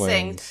exactly head the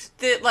same. wings.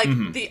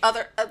 The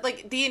other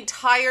the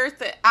entire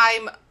thing.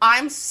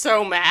 I'm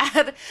so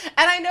mad, and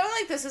I know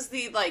this is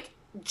the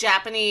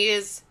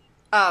Japanese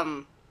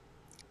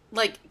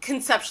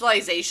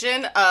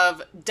conceptualization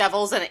of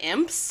devils and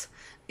imps.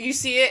 You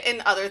see it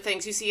in other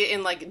things. You see it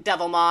in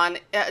Devilmon,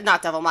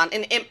 not Devilmon,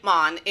 in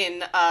Impmon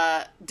in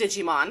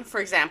Digimon, for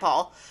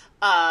example,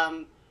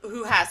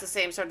 who has the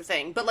same sort of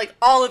thing. But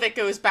all of it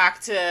goes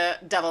back to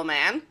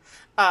Devilman.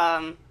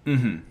 And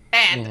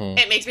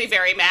it makes me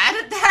very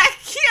mad that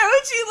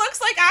Kyoji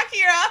looks like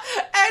Akira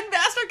and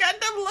Master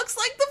Gundam looks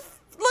like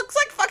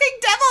fucking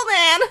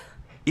Devilman.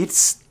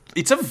 It's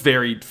a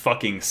very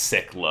fucking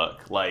sick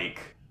look.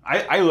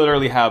 I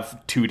literally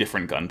have 2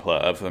 different Gunpla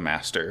of the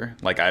Master.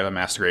 I have a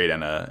Master Grade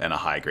and a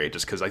High Grade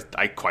just because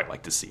I quite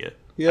like to see it.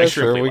 Yeah,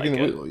 sure. We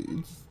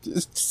can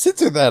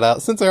censor that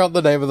out. Censor out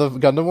the name of the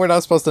Gundam. We're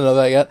not supposed to know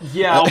that yet.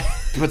 Yeah, I'll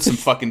put some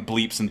fucking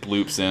bleeps and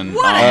bloops in.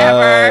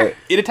 Whatever.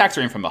 It attacks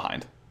Rain from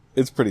behind.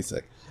 It's pretty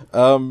sick.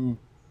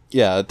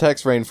 Yeah,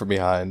 attacks Rain from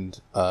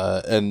behind.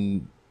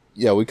 And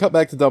yeah, we cut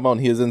back to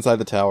Domon. He is inside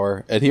the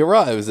tower, and he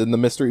arrives in the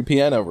mystery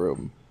piano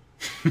room.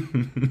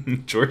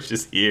 George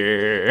is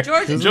here.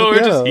 George is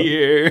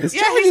here. He's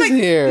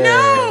here.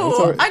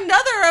 No,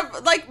 another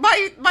of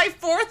my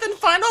 4th and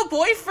final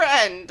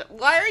boyfriend.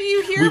 Why are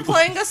you here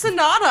playing a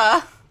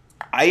sonata?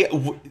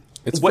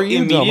 It's for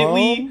you,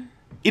 Domon.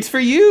 It's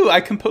for you.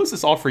 I composed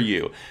this all for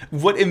you.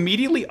 What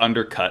immediately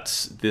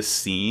undercuts this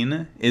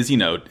scene is,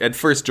 at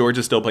first George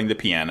is still playing the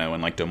piano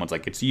and Domon's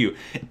like, it's you.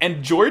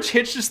 And George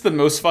hits just the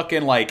most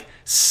fucking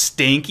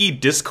stanky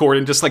discord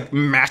and just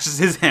mashes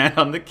his hand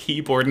on the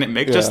keyboard and it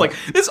makes just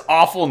this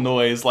awful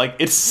noise.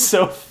 It's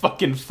so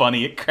fucking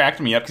funny. It cracked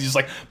me up because he's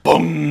just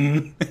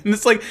boom. And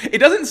it's it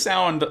doesn't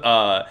sound,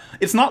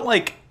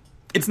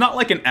 it's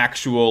not an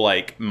actual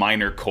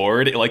minor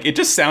chord. It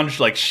just sounds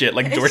like shit.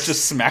 George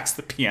just smacks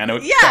the piano.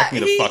 It cracked me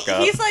the fuck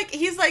up.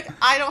 He's like,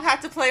 I don't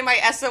have to play my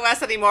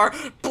SOS anymore.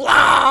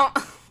 Blah.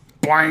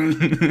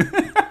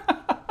 Boing.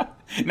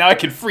 Now I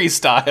can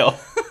freestyle.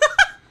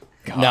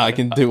 Now I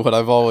can do what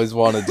I've always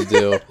wanted to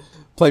do: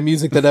 play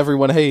music that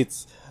everyone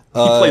hates. He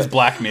plays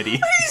black MIDI.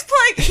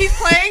 He's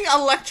playing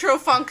electro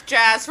funk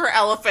jazz for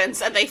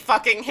elephants, and they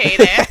fucking hate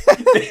it.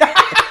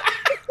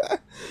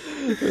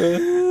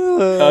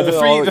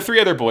 The 3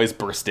 other boys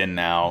burst in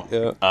now.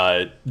 Yeah.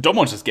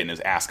 Domon's just getting his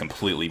ass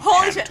completely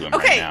handed to him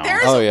right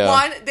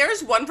now.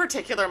 There's one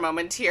particular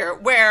moment here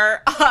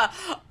where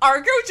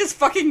Argo just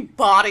fucking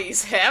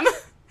bodies him.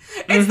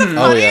 It's the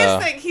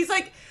funniest thing. He's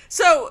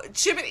so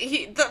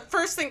Chibity. The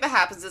first thing that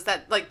happens is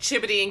that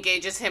Chibity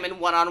engages him in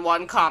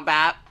one-on-one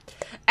combat,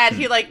 and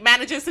he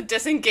manages to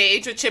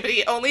disengage with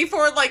Chibity only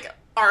for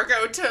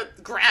Argo to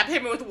grab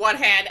him with one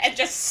hand and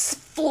just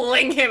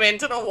fling him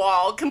into the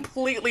wall,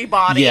 completely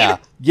bodied.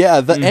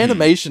 Yeah, the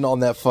animation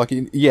on that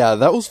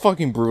that was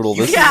fucking brutal.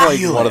 This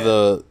is one of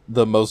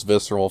the most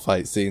visceral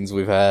fight scenes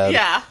we've had.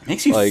 Yeah.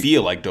 Makes you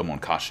feel like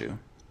Domon Kashu.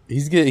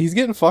 He's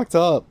getting fucked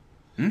up.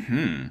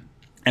 Mm-hmm.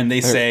 And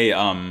they say,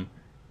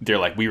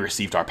 they're we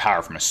received our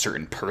power from a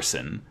certain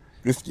person.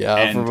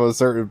 Yeah, from a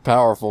certain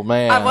powerful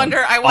man.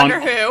 I wonder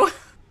who.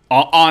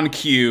 On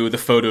cue, the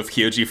photo of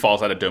Kyoji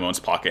falls out of Domon's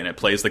pocket and it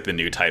plays the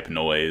new type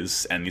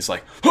noise, and he's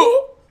like,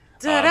 oh!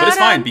 But it's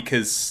fine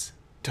because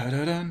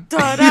da-da-dun.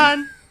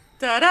 Da-dun.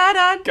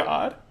 Da-da-dun.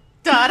 God.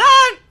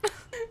 Da-dun.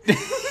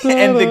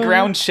 And the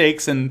ground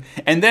shakes, and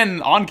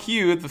then on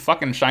cue, the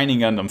fucking Shining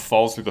Gundam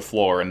falls through the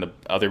floor, and the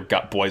other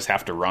boys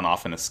have to run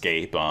off and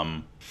escape.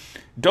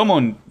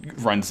 Domon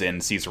runs in,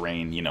 sees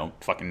Rain,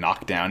 fucking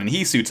knocked down, and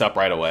he suits up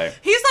right away.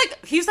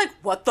 He's like,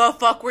 what the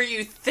fuck were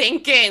you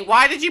thinking?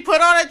 Why did you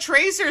put on a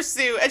tracer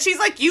suit? And she's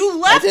like, you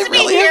left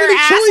me here,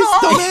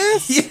 asshole!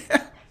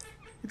 Yeah.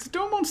 It's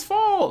Domon's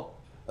fault.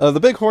 The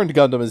big horned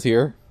Gundam is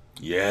here.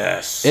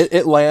 Yes.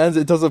 It lands.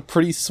 It does a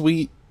pretty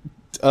sweet,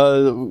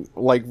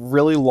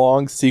 really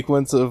long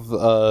sequence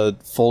of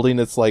folding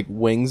its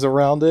wings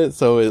around it,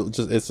 so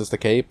it's just a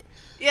cape.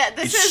 Yeah,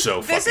 this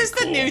is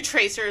the cool. new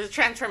Tracer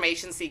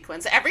transformation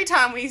sequence. Every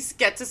time we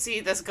get to see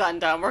this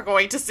Gundam, we're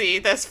going to see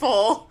this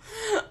full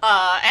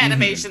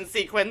animation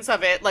sequence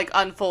of it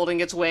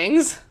unfolding its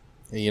wings.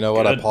 You know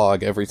what? I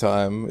pog every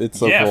time. It's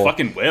so cool. Yeah,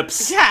 fucking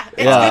whips. Yeah,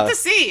 it's good to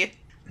see.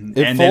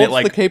 It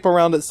folds the cape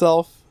around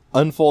itself,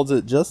 unfolds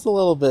it just a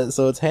little bit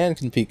so its hand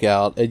can peek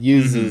out. It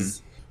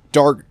uses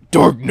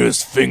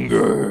Darkness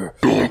Finger.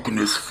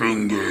 Darkness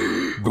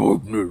Finger.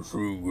 Darkness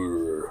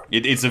Finger.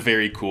 It's a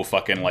very cool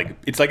fucking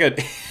it's like a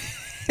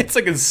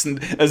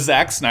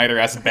Zack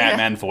Snyder-esque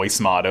Batman voice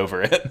mod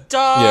over it.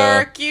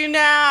 Dark you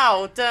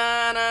now. Okay,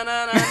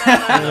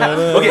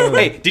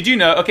 hey, did you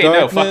know? Okay,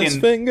 Darkness no,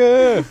 fucking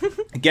Finger.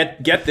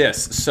 Get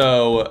this.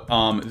 So,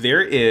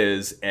 there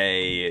is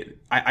I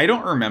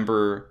don't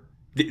remember.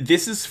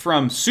 This is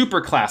from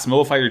Superclass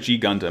Mobile Fighter G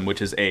Gundam,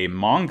 which is a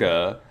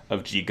manga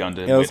of G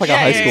Gundam. Yeah, it's like a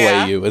high school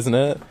AU, isn't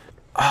it?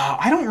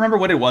 I don't remember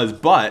what it was,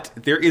 but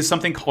there is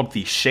something called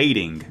the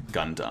Shading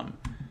Gundam,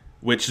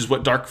 which is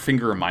what Dark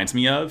Finger reminds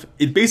me of.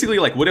 It basically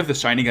what if the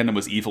Shining Gundam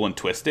was evil and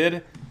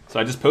twisted? So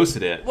I just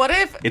posted it. What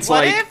if? It's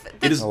what like if?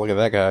 it is. Oh, look at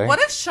that guy. What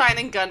if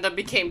Shining Gundam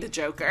became the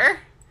Joker?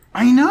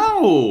 I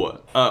know.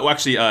 Well,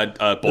 actually, Bolt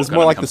It's Gundam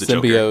more like the becomes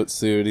Joker. symbiote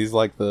suit. He's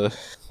like the...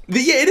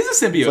 Yeah, it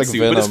is a symbiote like suit,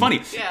 but it's Venom.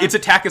 funny. Yeah. Its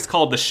attack is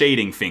called the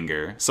Shading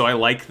Finger. So I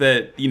like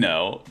that.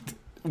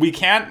 We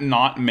can't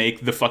not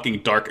make the fucking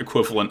dark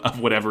equivalent of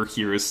whatever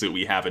hero suit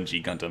we have in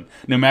G Gundam,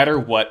 no matter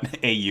what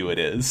AU it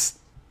is.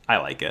 I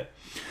like it.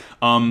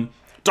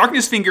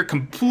 Darkness Finger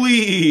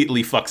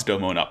completely fucks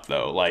Domon up,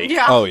 though. Like,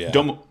 Yeah. Oh, yeah.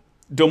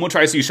 Domo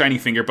tries to use Shining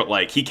Finger, but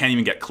like he can't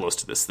even get close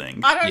to this thing.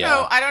 I don't Yeah.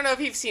 know. I don't know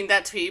if you've seen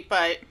that tweet,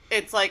 but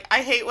it's like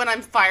I hate when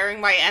I'm firing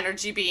my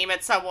energy beam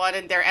at someone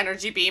and their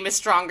energy beam is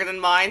stronger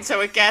than mine,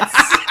 so it gets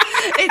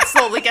it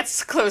slowly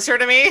gets closer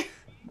to me.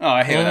 Oh,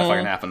 I hate when that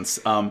fucking happens.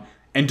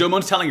 And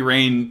Domon's telling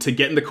Rain to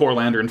get in the core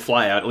lander and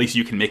fly out. At least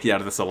you can make it out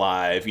of this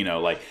alive.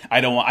 Like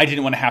I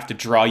didn't want to have to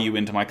draw you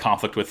into my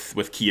conflict with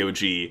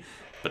Kyoji.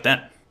 But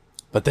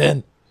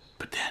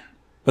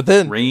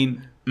then,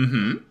 Rain.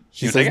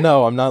 She You says, take it?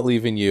 "No, I'm not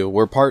leaving you.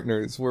 We're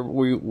partners.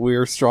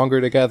 We're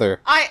stronger together."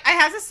 I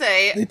have to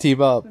say They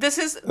team up. this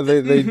is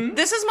They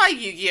this is my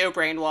Yu-Gi-Oh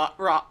brain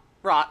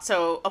rot.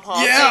 So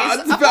apologies. Yeah,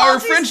 it's the power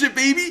of friendship,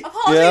 baby.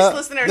 Apologies, Yeah,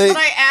 listeners, they- but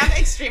I am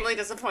extremely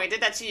disappointed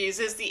that she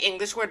uses the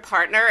English word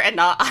partner and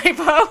not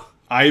Aibo.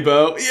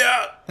 Aibo,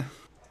 yeah.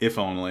 If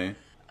only.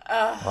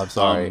 I'm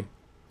sorry.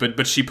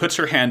 But she puts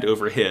her hand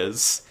over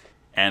his,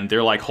 and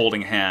they're like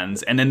holding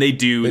hands, and then they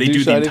do the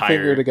Shining entire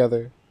Finger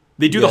together.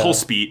 They do the Yeah. whole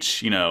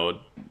speech,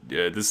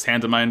 this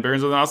hand of mine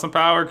burns with an awesome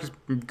power,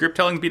 grip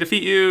telling me to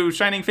defeat you,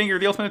 Shining Finger,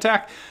 the ultimate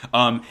attack.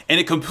 And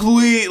it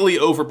completely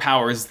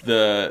overpowers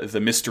the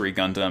Mystery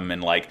Gundam,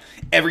 and like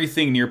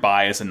everything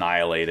nearby is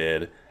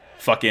annihilated.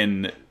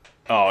 Fucking,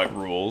 oh, it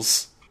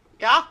rules.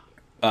 Yeah.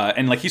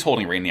 And like he's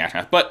holding Rain in the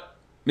aftermath, but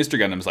Mr.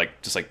 Gundam's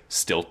like just like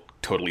still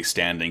totally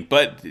standing.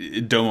 But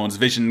Domon's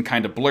vision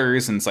kind of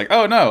blurs, and it's like,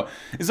 oh no,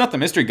 it's not the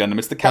Mystery Gundam,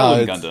 it's the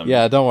Kowloon Gundam.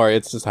 Yeah, don't worry.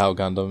 It's just how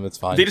Gundam. It's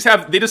fine. They just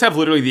have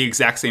literally the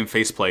exact same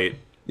faceplate.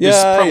 Yeah,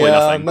 There's probably yeah,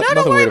 nothing. no- No, don't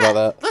nothing worry weird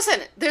about that.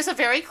 Listen, there's a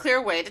very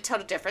clear way to tell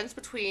the difference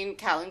between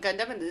Kowloon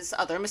Gundam and this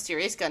other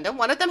mysterious Gundam.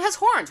 One of them has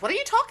horns. What are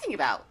you talking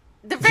about?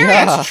 They're very,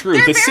 Yeah. That's true.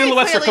 they're The very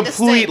silhouettes are clearly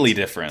completely distinct.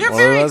 different. They're One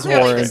very has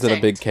clearly horns and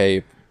a big distinct.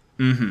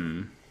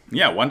 cape.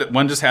 Yeah,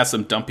 one just has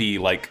some dumpy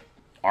like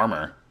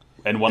armor,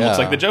 and one looks Yeah.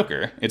 like the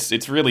Joker.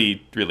 It's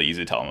really really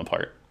easy to tell them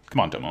apart. Come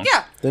on, Domon.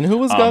 Yeah. Then who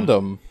was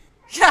Gundam?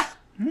 Yeah.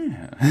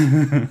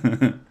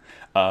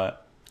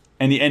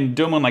 And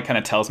Domon like kind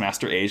of tells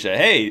Master Asia,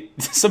 "Hey,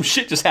 some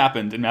shit just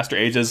happened." And Master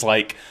Asia's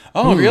like,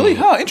 "Oh, really?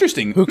 Huh?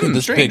 Interesting. Who can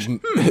this strange."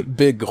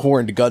 big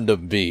horned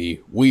Gundam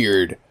be?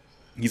 Weird.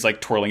 He's like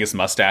twirling his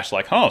mustache,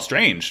 like, "Oh,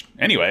 strange."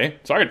 Anyway,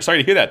 sorry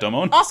to hear that,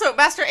 Domon. Also,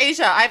 Master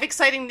Asia, I have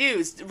exciting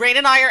news. Rain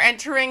and I are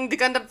entering the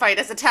Gundam fight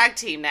as a tag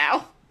team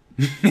now.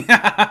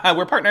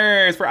 We're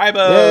partners. We're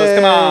Ibos. Yay.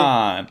 Come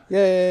on.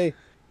 Yay!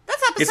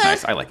 That's episode. It's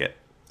nice. I like it.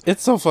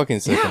 It's so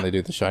fucking sick Yeah. when they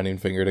do the Shining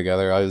Finger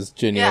together. I was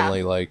genuinely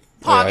Yeah. like,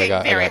 Pogging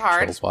I very got hard.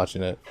 troubles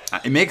watching it.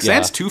 It makes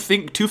Yeah. sense. Two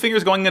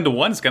fingers going into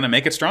one is going to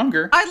make it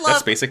stronger. I That's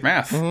love- basic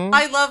math.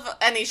 I love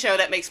any show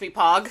that makes me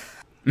pog.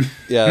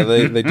 Yeah,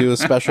 they do a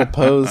special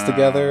pose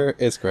together.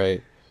 It's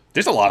great.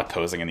 There's a lot of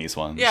posing in these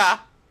ones. Yeah.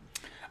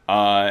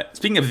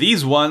 Speaking of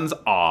these ones,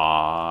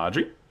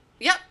 Audrey.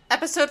 Yep.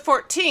 Episode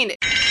 14.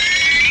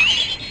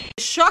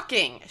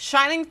 Shocking.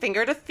 Shining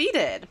Finger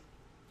defeated.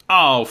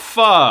 Oh,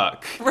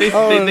 fuck. They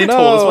Oh,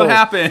 told us what no.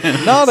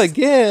 happened. Not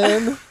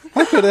again.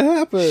 How could it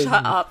happen?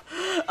 Shut up.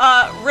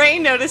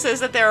 Rain notices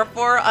that there are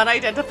 4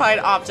 unidentified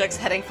objects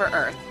heading for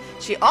Earth.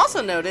 She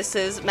also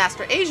notices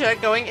Master Asia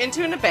going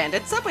into an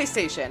abandoned subway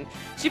station.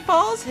 She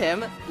follows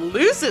him,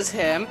 loses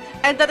him,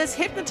 and then is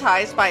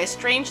hypnotized by a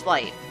strange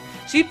light.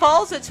 She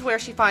follows it to where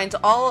she finds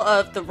all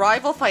of the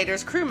rival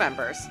fighters' crew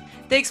members.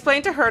 They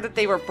explain to her that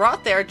they were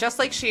brought there just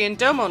like she and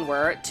Domon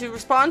were to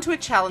respond to a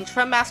challenge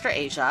from Master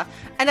Asia,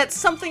 and that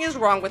something is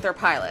wrong with their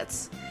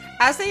pilots.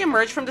 As they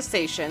emerge from the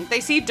station, they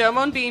see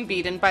Domon being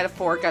beaten by the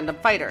 4 Gundam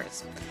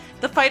fighters.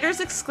 The fighters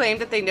exclaim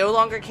that they no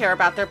longer care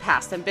about their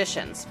past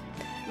ambitions.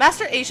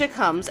 Master Asia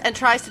comes and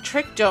tries to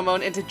trick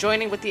Domon into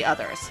joining with the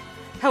others.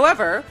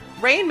 However,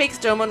 Rain makes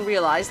Domon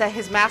realize that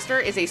his master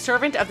is a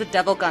servant of the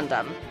Devil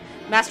Gundam.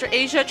 Master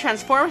Asia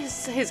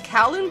transforms his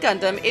Kowloon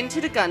Gundam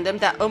into the Gundam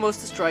that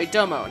almost destroyed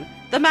Domon,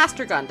 the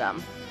Master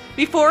Gundam.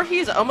 Before he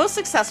is almost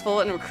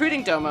successful in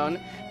recruiting Domon,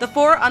 the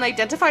 4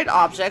 unidentified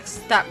objects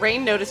that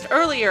Rain noticed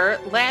earlier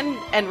land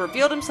and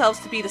reveal themselves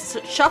to be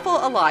the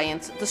Shuffle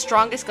Alliance, the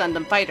strongest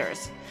Gundam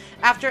fighters.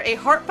 After a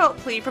heartfelt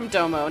plea from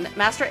Domon,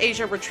 Master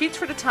Asia retreats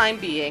for the time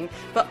being,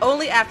 but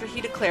only after he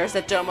declares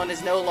that Domon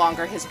is no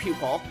longer his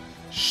pupil.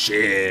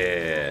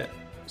 Shit.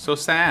 So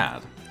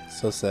sad.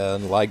 So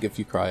sad. Like if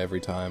you cry every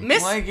time.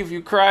 Miss Like if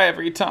you cry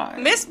every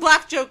time. Miss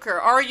Black Joker,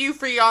 are you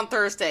free on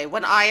Thursday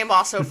when I am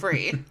also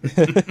free?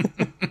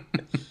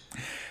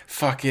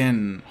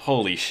 Fucking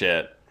holy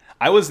shit.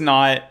 I was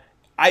not.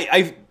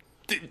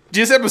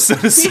 This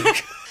episode is so good.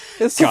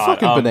 It's so God,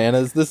 fucking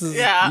bananas. This is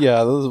Yeah.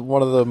 this is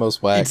one of the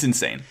most whack. It's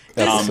insane.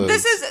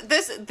 episodes.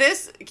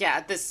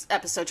 This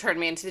episode turned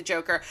me into the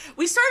Joker.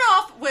 We start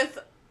off with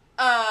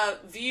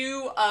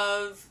view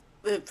of,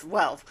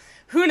 well,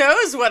 who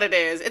knows what it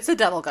is? It's a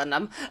Double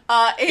Gundam.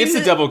 It's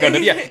a Double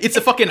Gundam. Yeah, it's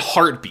a fucking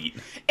heartbeat.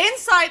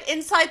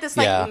 Inside this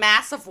like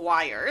mass of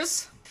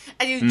wires,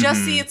 and you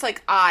just see its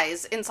like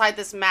eyes inside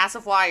this mass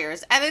of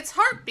wires, and its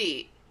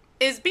heartbeat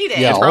is beating.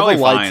 Yeah, It's all probably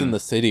the lights fine. in the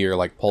city are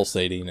like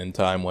pulsating in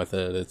time with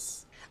it.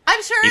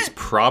 I'm sure It's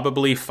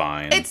probably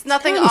fine. it's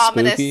nothing kinda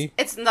ominous. spooky.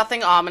 It's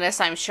nothing ominous,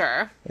 I'm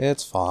sure.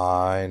 It's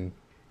fine.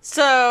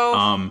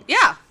 So,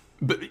 yeah.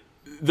 But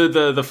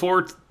the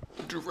four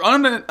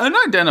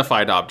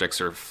unidentified objects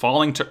are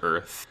falling to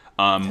Earth.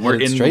 We're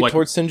Headed in straight like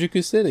towards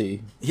Shinjuku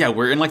City. yeah,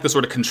 we're in like the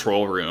sort of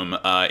control room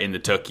in the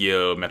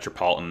Tokyo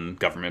Metropolitan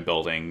Government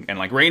Building, and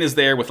like Rain is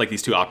there with like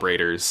these two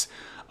operators.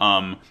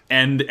 And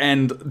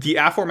the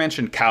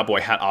aforementioned cowboy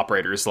hat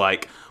operators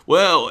like,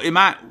 well, it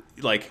might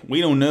like we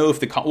don't know if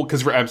the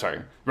because I'm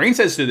sorry, Rain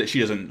says that she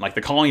doesn't like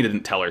the colony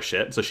didn't tell her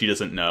shit, so she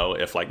doesn't know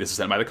if like this is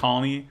sent by the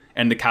colony.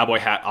 And the cowboy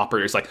hat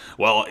operator's like,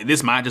 well,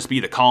 this might just be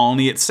the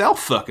colony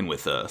itself fucking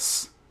with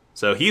us.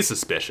 So he's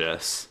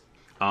suspicious.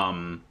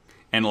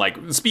 And like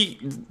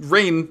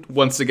Rain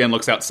once again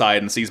looks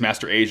outside and sees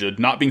Master Asia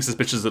not being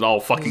suspicious at all,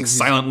 fucking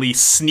silently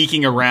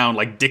sneaking around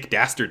like Dick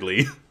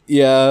Dastardly.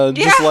 Yeah,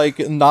 just Yeah. like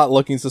not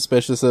looking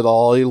suspicious at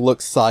all. He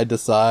looks side to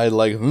side,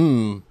 like,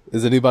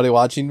 is anybody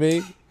watching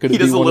me? Could He it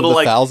be does a one of little, the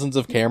like- thousands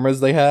of cameras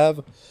they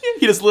have?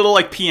 He does little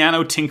like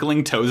piano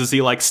tinkling toes as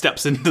he like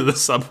steps into the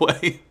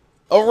subway.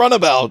 A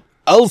runabout!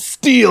 I'll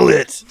steal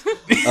it!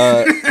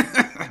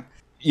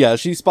 Yeah,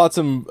 she spots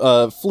him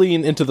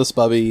fleeing into the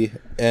spubby,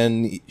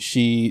 and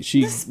she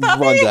spubby?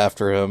 runs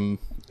after him,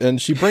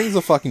 and she brings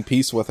a fucking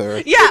piece with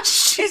her. Yeah.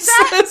 She Is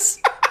that says,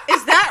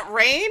 is that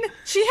Rain?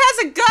 She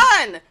has a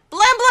gun.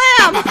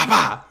 Blam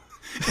blam.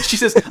 she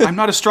says, I'm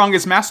not as strong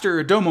as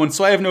Master Domon,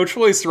 so I have no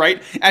choice,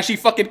 right? As she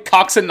fucking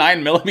cocks a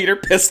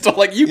 9mm pistol,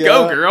 like, you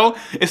go, Yeah. girl.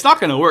 It's not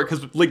gonna work,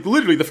 because, like,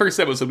 literally the first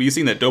episode, we've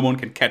seen that Domon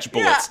can catch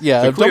bullets.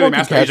 Yeah, so if clearly Domon can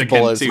Master catch Asia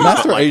bullets, too,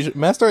 but,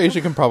 Master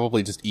Asia can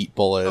probably just eat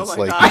bullets. Oh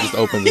my Like, God. he just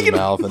opens his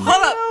mouth and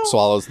Hold up.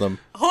 swallows them.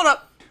 Hold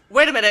up.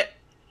 Wait a minute.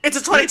 It's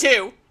a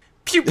 22.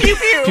 Pew pew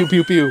pew. Pew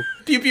pew pew.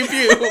 pew, pew,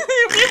 pew. pew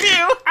pew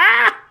pew.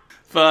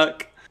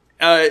 Fuck.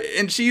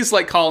 And she's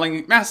like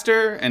calling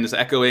Master and is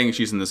echoing.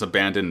 She's in this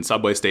abandoned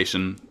subway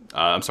station.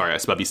 I'm sorry, a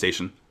spubby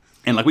station.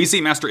 And like we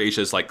see Master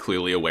Asia's like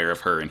clearly aware of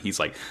her, and he's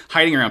like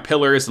hiding around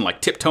pillars and like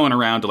tiptoeing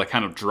around to like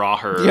kind of draw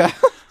her. Yeah.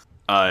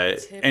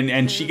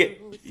 And he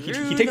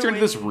takes her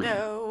into this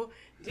room.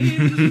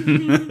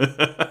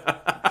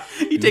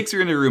 He takes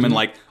her in the room and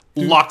like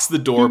locks the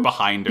door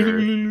behind her.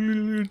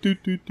 And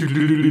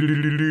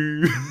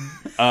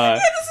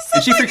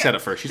she freaks out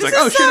at first. She's like,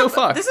 "Oh shit, oh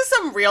fuck!" This is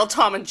some real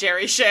Tom and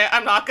Jerry shit.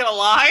 I'm not gonna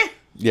lie.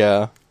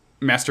 Yeah.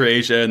 Master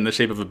Asia in the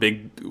shape of a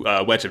big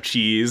wedge of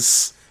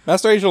cheese.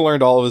 Master Asia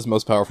learned all of his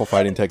most powerful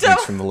fighting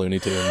techniques from the Looney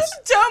Tunes.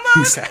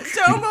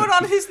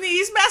 Domon on his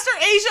knees. Master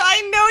Asia,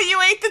 I know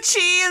you ate the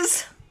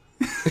cheese.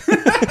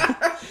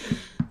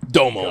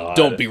 Domo,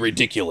 don't be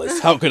ridiculous.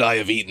 How could I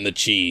have eaten the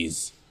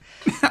cheese?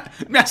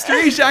 Master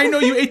Asia, I know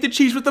you ate the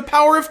cheese with the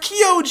power of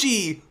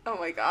Kyoji! Oh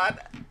my god.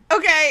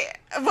 Okay,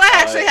 what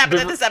actually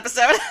happened in this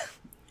episode?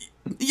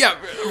 Yeah,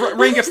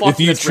 Rain gets lost If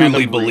in you this truly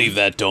random room. believe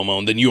that,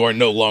 Domon, then you are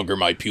no longer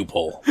my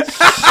pupil.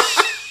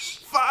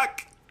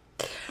 Fuck!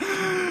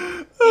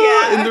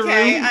 Yeah, in the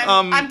okay.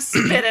 room, I'm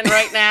spitting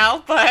right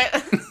now,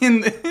 but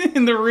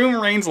In the room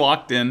Rain's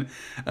locked in.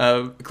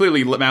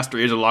 Clearly, Master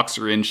Asia locks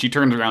her in. She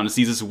turns around and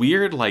sees this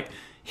weird, like,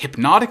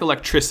 hypnotic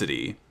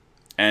electricity.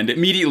 And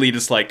immediately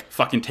just, like,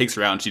 fucking takes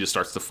her out and she just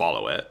starts to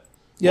follow it.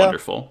 Yeah.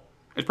 Wonderful.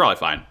 It's probably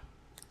fine.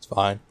 It's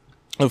fine.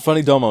 A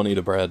funny Domon eat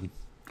a bread.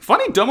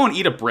 Funny, Domon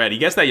eat a bread. He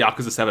gets that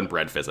Yakuza 7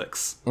 bread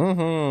physics.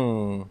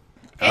 Mm-hmm. in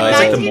it's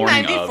like the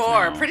morning of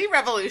 1994, now. pretty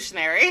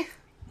revolutionary.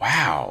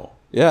 Wow.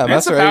 Yeah,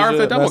 That's Master the power Asia. of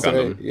the Double Master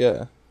Gundam.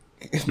 Yeah.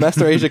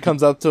 Master Asia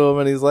comes up to him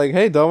and he's like,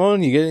 "Hey,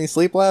 Domon, you get any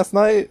sleep last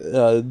night?"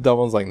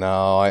 Domon's like,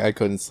 "No, I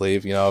couldn't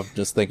sleep. You know, I'm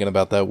just thinking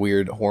about that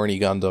weird horny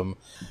Gundam.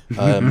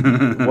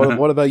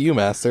 What about you,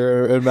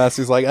 Master?" And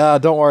Master's like,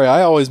 "Don't worry.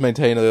 I always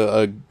maintain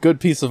a good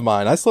peace of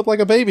mind. I slept like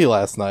a baby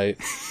last night."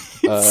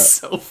 It's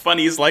so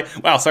funny. He's like,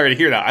 wow, sorry to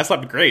hear that. I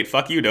slept great.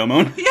 Fuck you,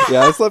 Domon.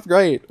 Yeah, I slept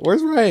great.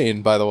 Where's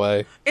Rain, by the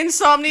way?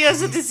 Insomnia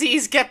is a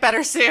disease. Get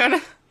better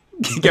soon.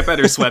 Get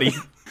better, sweaty.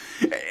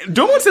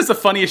 Domon says the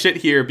funniest shit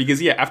here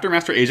because, yeah, after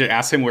Master Asia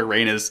asks him where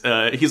Rain is,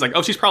 he's like,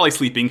 oh, she's probably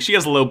sleeping. She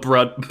has low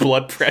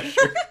blood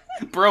pressure.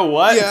 Bro,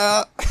 what?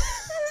 Yeah.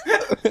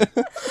 What are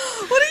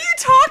you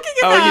talking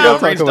about? Oh, you know, Don't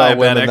talk Rain's about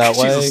women diabetic. that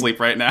She's way. asleep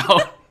right now.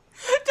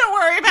 Don't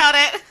worry about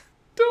it.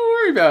 Don't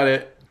worry about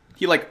it.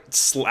 He, like,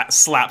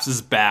 slaps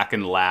his back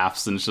and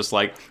laughs, and it's just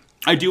like,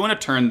 I do want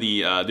to turn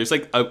the, there's,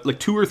 like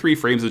 2 or 3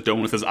 frames of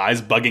Domon with his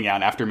eyes bugging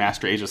out after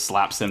Master Asia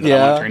slaps him that I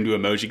Yeah. want to turn to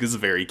emoji because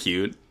it's very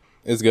cute.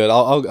 It's good.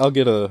 I'll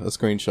get a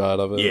screenshot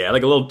of it. Yeah,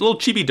 like a little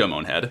chibi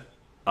Domon head.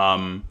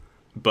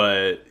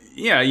 But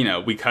yeah, you know,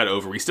 we cut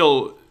over. We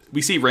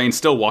see Rain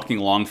still walking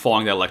along,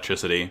 following that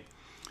electricity.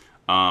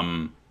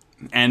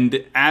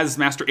 And as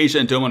Master Asia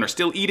and Domon are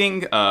still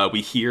eating,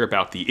 we hear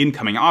about the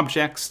incoming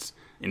objects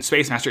in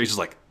space. Master Asia's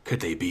like, could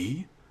they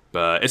be?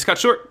 But it's cut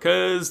short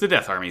because the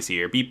Death Army's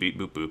here. Beep, beep,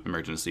 boop, boop.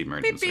 Emergency,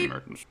 emergency, Beep, beep.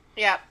 emergency.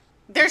 Yeah.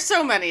 There's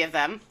so many of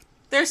them.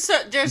 There's So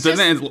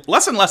then it's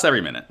less and less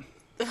every minute.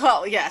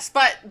 well, yes,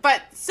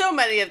 but so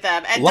many of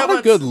them. And A lot of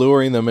Domon's- good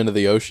luring them into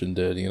the ocean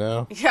did, you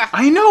know? Yeah.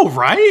 I know,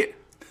 right?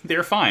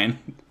 They're fine.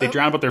 They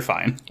drown, but they're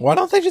fine. Why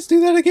don't they just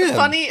do that again?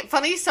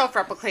 Funny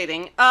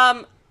self-replicating.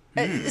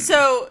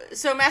 So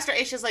Master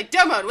Asia's like,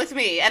 Domon, with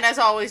me. And as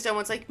always,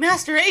 Domon's like,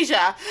 Master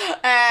Asia.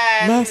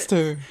 And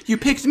Master. You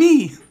picked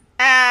me.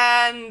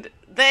 And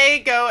they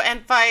go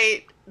and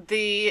fight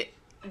the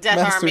Death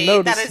Master Army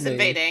that noticed is me.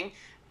 invading.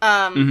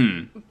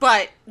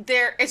 But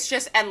it's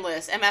just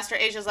endless. And Master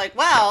Asia's like,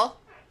 well,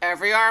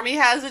 every army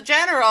has a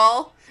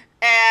general.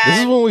 And This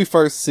is when we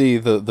first see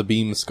the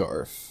beam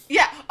scarf.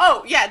 yeah.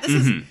 Oh, yeah. This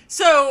is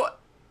so,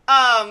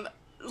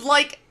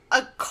 like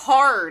a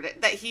card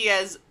that he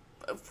has,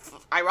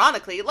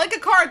 ironically, like a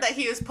card that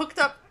he has hooked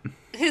up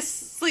his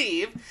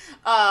sleeve.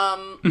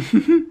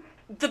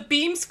 The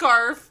beam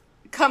scarf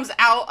comes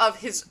out of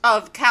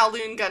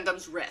Kowloon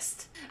Gundam's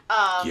wrist.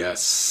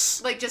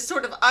 Yes. Like just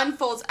sort of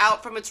unfolds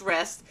out from its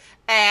wrist,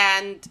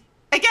 and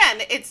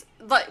again, it's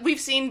like we've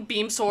seen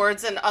beam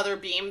swords and other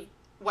beam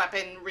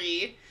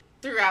weaponry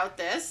throughout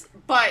this,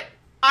 but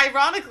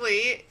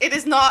ironically, it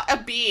is not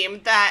a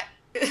beam that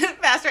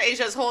Master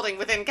Asia is holding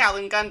within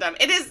Kowloon Gundam.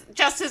 It is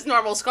just his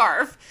normal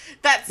scarf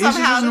that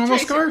somehow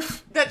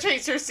the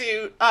tracer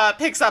suit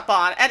picks up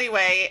on.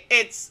 Anyway,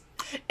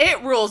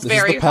 it rules This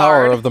very is the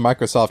power hard. of the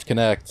Microsoft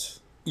Kinect.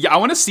 Yeah, I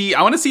want to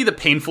see the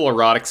painful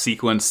erotic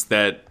sequence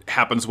that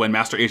happens when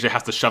Master Asia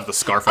has to shove the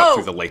scarf up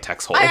through the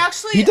latex hole.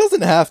 He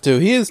doesn't have to.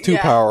 He is too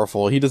Yeah.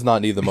 powerful. He does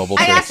not need the mobile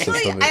trace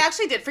system. I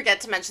actually did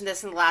forget to mention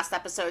this in the last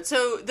episode.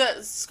 So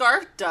the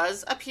scarf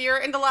does appear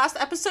in the last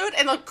episode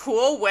in a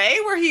cool way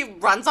where he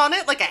runs on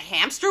it like a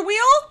hamster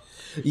wheel.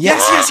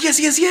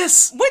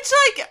 Yes. Which,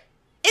 like,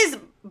 is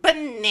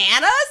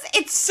bananas.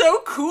 It's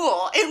so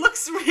cool. It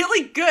looks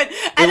really good.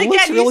 And It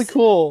looks really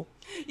cool.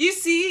 You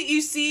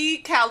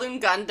see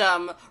Kowloon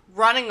Gundam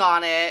running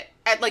on it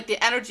at like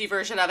the energy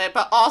version of it,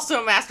 but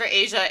also Master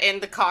Asia in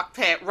the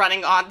cockpit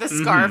running on the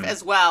scarf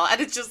as well. And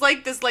it's just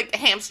like this like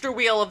hamster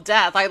wheel of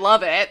death. I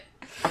love it.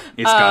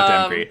 It's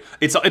goddamn great.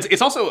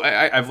 It's also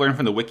I've learned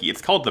from the wiki.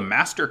 It's called the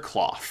Master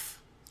Cloth.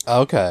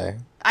 Okay.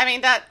 I mean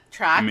that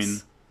tracks. I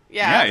mean,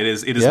 yeah, it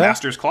is Yeah.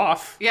 Master's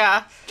Cloth.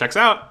 Yeah. Checks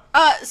out.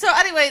 So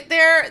anyway,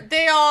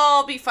 they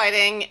all be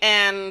fighting,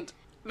 and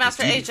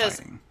Master do be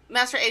Asia's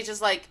fighting.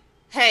 like,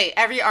 hey,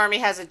 every army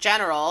has a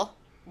general.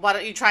 Why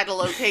don't you try to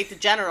locate the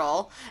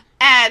general?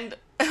 And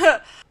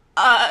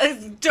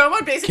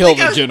Domon basically Kill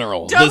the goes,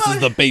 general. Domon, This is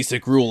the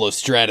basic rule of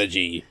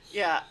strategy.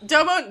 Yeah,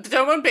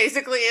 Domon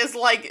basically is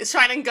like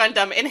Shining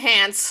Gundam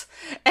enhance,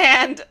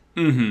 and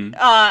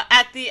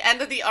at the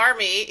end of the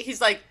army,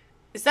 he's like,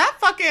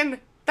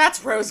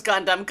 that's Rose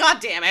Gundam, god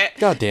damn it.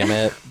 God damn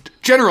it.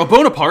 General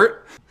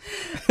Bonaparte.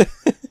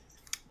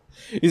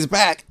 He's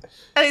back.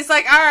 And he's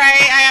like,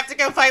 alright, I have to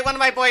go fight one of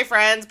my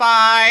boyfriends,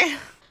 bye.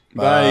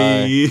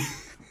 Bye.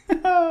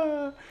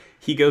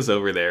 He goes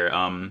over there.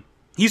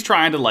 He's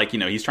trying to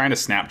he's trying to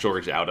snap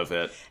George out of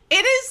it.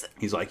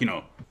 He's like,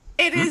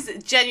 It is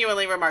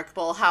genuinely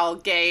remarkable how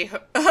gay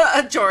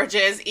George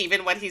is,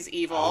 even when he's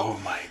evil.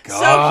 Oh my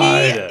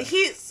god.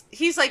 So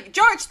he's like,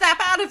 George, snap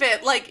out of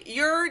it. Like,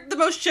 you're the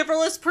most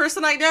chivalrous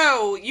person I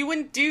know. You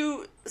wouldn't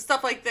do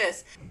stuff like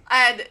this.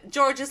 And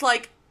George is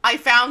like, I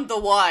found the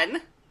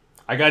one.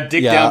 I got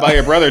dicked down by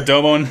your brother,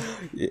 Domon.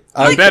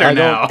 I'm better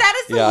now. That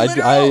is the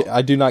literal...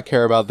 I do not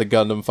care about the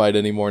Gundam fight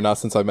anymore, not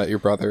since I met your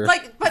brother.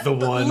 But The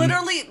one.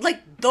 literally,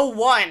 the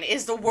one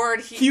is the word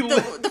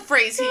the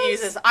phrase he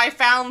uses. I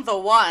found the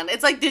one.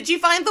 It's like, did you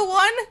find the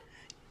one?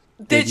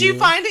 Did you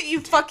find it, you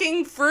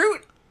fucking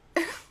fruit?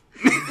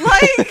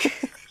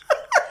 Like,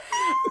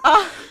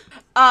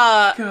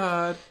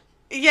 God.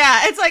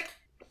 yeah, it's like,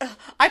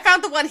 I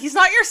found the one. He's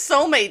not your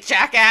soulmate,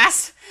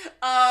 jackass.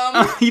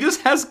 He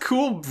just has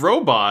cool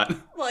robot.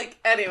 Like,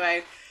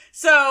 anyway.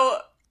 So,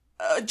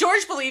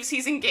 George believes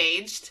he's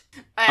engaged,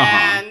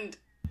 and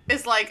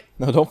is like...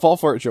 No, don't fall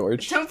for it,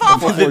 George. Don't fall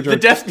for it. The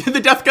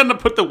Death Gundam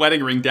put the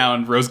wedding ring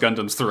down Rose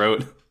Gundam's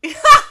throat.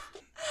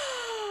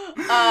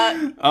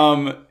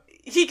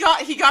 He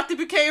got the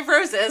bouquet of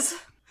roses.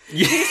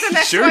 Yeah, He's the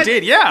next sure one.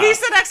 did, yeah. He's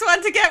the next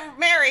one to get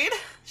married.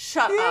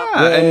 Shut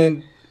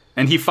up.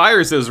 And he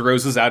fires those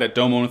roses out at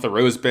Domon with the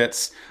rose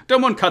bits.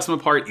 Domon cuts them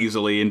apart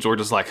easily, and George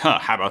is like, how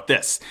about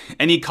this?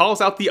 And he calls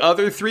out the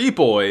other three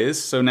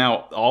boys. So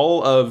now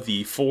all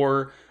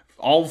four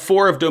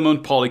of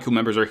Domon's Polycule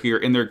members are here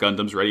in their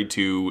Gundams ready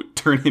to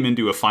turn him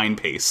into a fine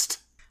paste.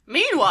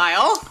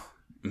 Meanwhile,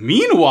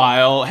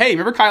 hey,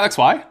 remember Kyle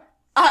XY?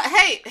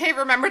 hey,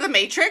 remember the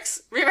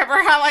Matrix? Remember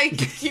how I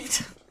keep...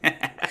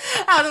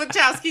 how the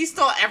Wachowski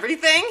stole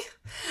everything?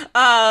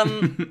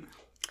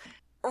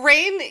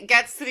 Rain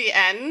gets to the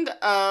end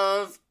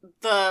of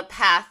the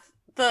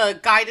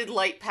guided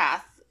light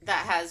path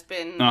that has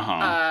been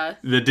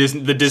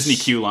the Disney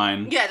Q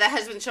line. Yeah, that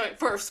has been showing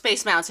for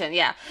Space Mountain.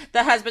 Yeah,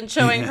 that has been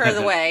showing her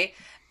the way.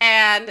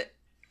 And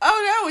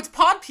oh no, it's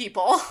Pod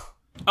People.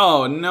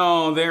 Oh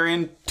no, they're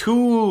in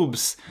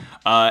tubes.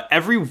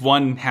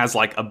 Everyone has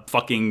like a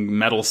fucking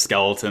metal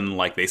skeleton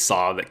like they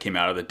saw that came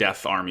out of the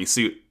Death Army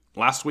suit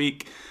last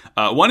week.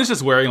 One is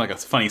just wearing like a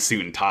funny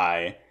suit and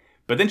tie.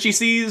 But then she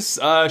sees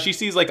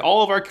like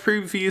all of our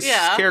previous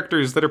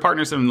characters that are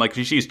partners, and like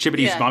she sees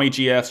Chippity's mommy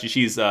GF, she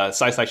sees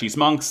Sai Sai's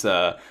monks,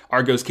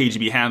 Argo's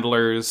KGB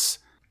handlers.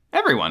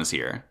 Everyone's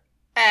here.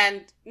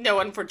 And no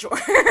one for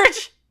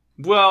George.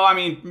 Well, I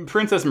mean,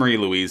 Princess Marie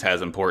Louise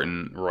has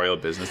important royal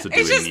business to do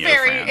in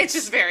Neo-France. It's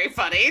just very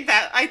funny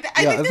that I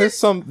think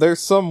there's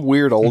some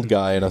weird old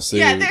guy in a suit.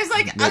 Yeah, there's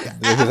like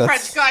a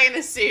French guy in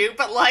a suit,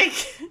 but like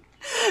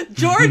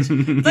George,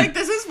 like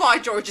this is why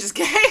George is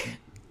gay.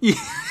 Yeah.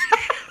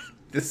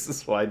 This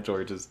is why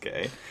George is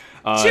gay.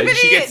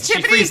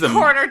 Chippity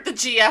cornered the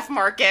GF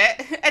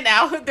market, and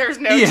now there's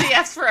no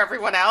GFs for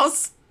everyone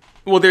else.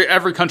 Well,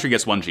 every country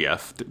gets one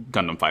GF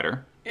Gundam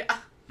fighter. Yeah.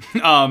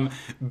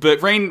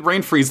 But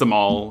Rain frees them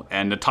all,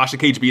 and Natasha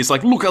KGB is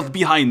like, "Look out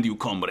behind you,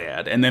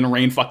 comrade!" And then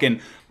Rain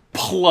fucking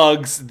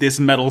plugs this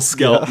metal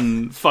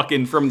skeleton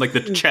fucking from like the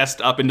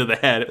chest up into the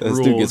head. This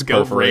dude gets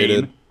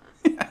perforated.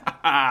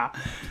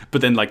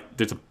 But then like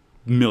there's a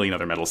million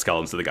other metal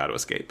skeletons that they got to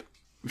escape.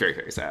 Very,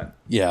 very sad.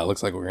 Yeah, it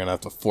looks like we're gonna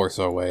have to force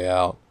our way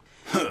out.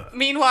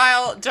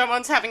 Meanwhile,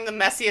 Domon's having the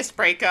messiest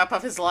breakup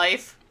of his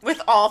life with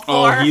all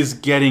four. Oh, he's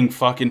getting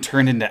fucking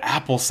turned into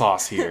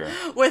applesauce here.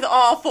 With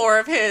all four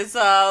of his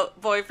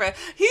boyfriends.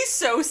 He's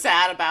so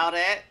sad about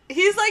it.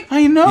 He's like,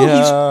 I know.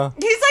 Yeah.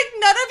 He's like,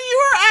 none of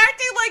you are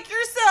acting like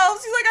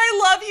yourselves. He's like,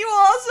 I love you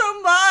all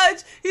so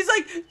much. He's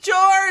like,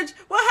 George,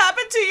 what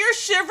happened to your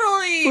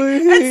chivalry?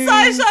 Please.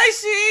 And Sai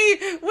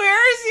Shi,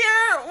 where's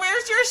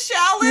your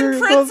Shaolin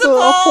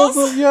principles?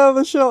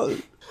 The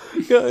Shaolin.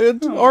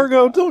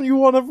 Argo, don't you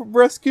want to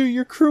rescue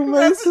your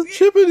crewmates? And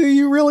Chippity,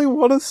 you really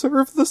want to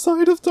serve the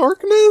side of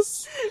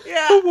darkness?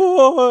 Yeah. Come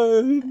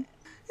on.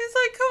 He's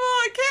like, come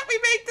on, can't we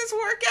make this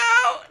work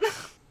out?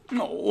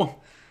 No.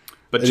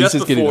 But And just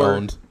he's getting before,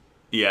 owned.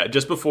 yeah,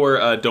 just before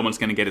Domon's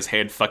gonna get his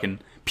head fucking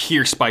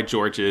pierced by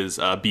George's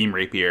beam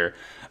rapier,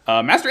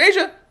 Master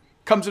Asia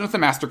comes in with the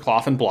Master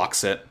Cloth and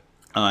blocks it,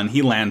 and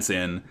he lands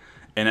in,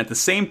 and at the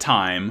same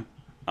time,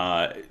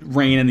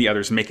 Rain and the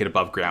others make it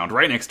above ground,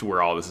 right next to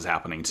where all this is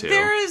happening too.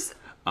 There's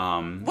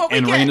and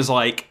Rain is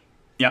like,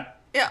 yeah.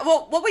 Yeah,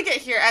 well, what we get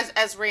here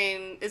as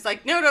Rain is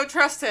like, no, don't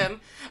trust him,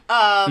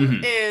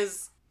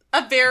 is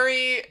a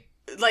very,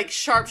 like,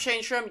 sharp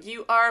change from,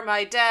 you are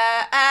my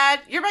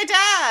dad, you're my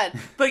dad,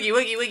 boogie,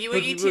 woogie, woogie,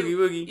 woogie, Boogie,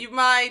 woogie. you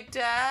my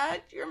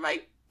dad, you're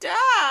my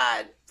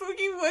dad,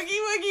 boogie, woogie,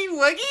 woogie,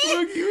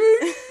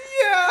 woogie.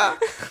 Yeah.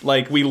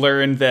 Like, we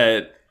learned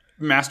that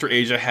Master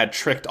Asia had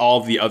tricked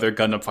all of the other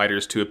Gundam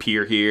fighters to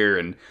appear here,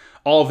 and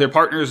all of their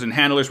partners and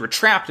handlers were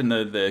trapped, and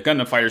the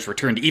Gundam fighters were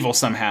turned evil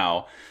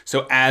somehow.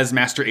 So as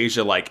Master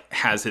Asia, like,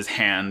 has his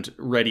hand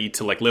ready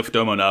to, like, lift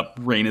Domon up,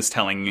 Rain is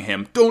telling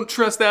him, don't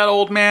trust that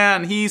old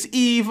man, he's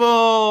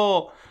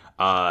evil!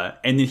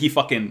 And then he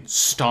fucking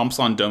stomps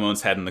on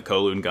Domon's head in the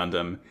Kowloon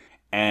Gundam,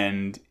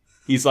 and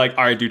he's like,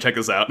 alright, dude, check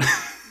this out.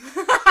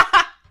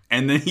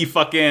 And then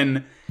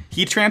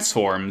he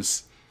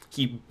transforms,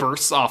 he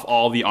bursts off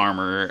all the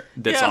armor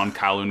that's on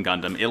Kowloon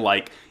Gundam. It,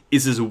 like,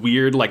 is this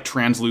weird, like,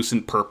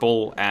 translucent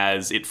purple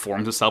as it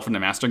forms itself into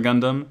Master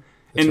Gundam.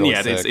 It's and really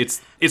yeah, sick.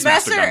 it's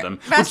Master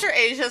Gundam. Master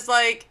Asia's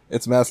like...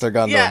 It's Master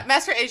Gundam. Yeah,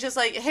 Master Asia's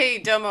like, hey,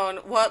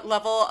 Domon, what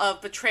level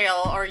of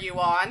betrayal are you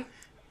on?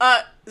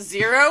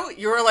 0?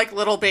 You're like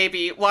little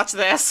baby. Watch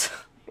this.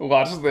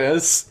 Watch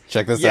this.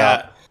 Check this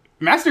out.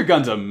 Master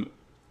Gundam.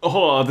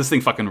 Oh, this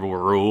thing fucking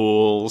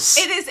rules.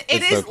 It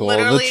It's is so cool.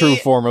 literally... The true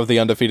form of the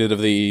undefeated of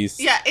the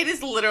East. Yeah, it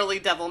is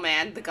literally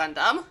Devilman, the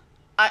Gundam.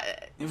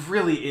 It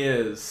really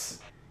is.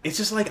 It's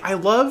just like, I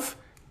love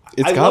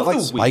like the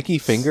spiky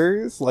wings.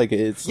 fingers. Like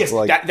it's Yes,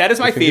 like that is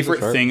my the fingers are favorite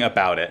sharp. thing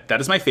about it.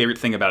 That is my favorite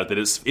thing about it. That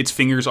its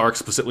fingers are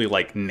explicitly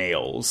like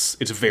nails.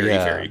 It's very,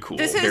 very cool.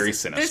 Very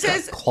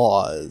sinister.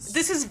 Claws.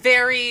 This is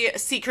very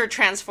Secret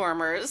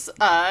Transformers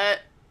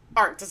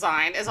art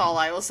design, is all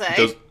I will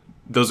say.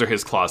 Those are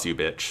his claws, you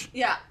bitch.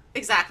 Yeah,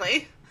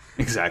 exactly.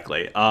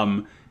 Exactly.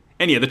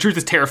 And yeah, the truth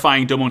is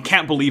terrifying. Domon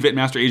can't believe it.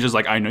 Master Asia's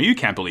like, I know you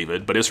can't believe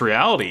it, but it's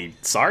reality.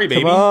 Sorry,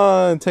 baby. Come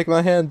on, take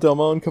my hand,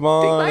 Domon. Come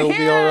on, it'll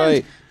be all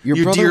right. Your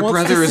brother dear wants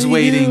brother to is see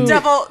waiting. you.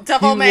 Devil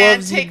He man,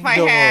 loves you, take my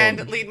Domon.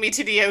 hand, lead me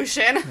to the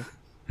ocean.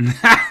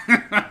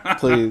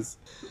 Please.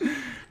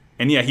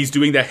 And yeah, he's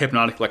doing that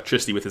hypnotic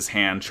electricity with his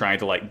hand, trying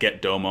to like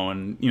get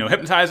Domon,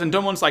 hypnotized. And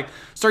Domon's like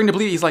starting to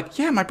bleed. He's like,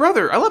 yeah, my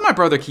brother. I love my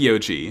brother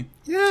Kyoji.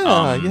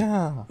 Yeah,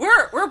 yeah.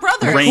 We're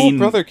brothers. Rain- Cool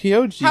brother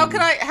Kyoji. How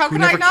could I never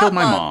not killed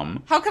my love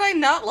mom. How could I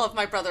not love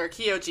my brother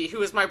Kyoji,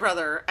 who is my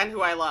brother and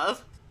who I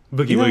love?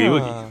 Boogie, Yeah. woogie,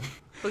 woogie.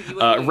 Boogie,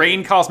 woogie.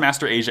 Rain calls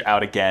Master Asia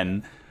out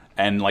again,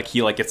 and like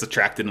he like gets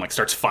attracted and like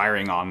starts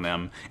firing on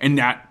them, and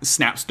that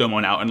snaps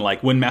Domon out. And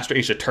like when Master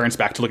Asia turns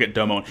back to look at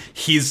Domon,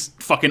 his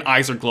fucking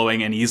eyes are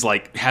glowing, and he's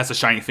like has a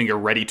shining finger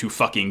ready to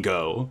fucking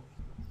go.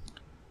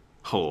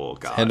 Oh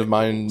god, Hand of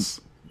mine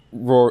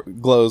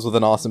glows with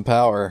an awesome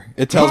power.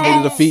 It tells me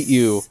to defeat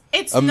you,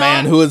 It's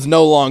man who is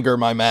no longer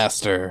my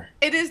master.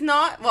 It is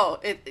not.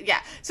 Well,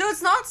 yeah. So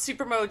it's not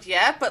super mode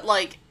yet, but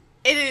like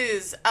it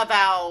is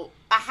about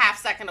a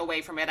half second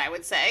away from it, I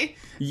would say.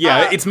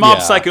 Yeah, it's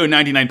Mob Psycho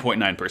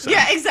 99.9%.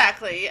 Yeah,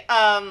 exactly.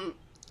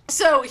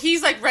 So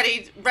he's like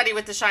ready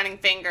with the shining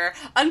finger.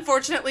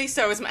 Unfortunately,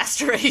 so is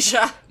Master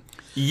Asia.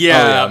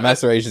 Yeah.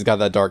 Master Asia's got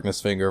that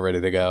darkness finger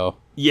ready to go.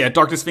 Yeah,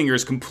 Darkness Finger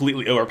is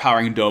completely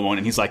overpowering Domon,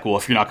 and he's like, well,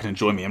 if you're not going to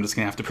join me, I'm just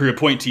going to have to prove a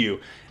point to you.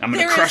 I'm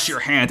going to crush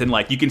your hand, and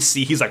like you can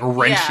see he's like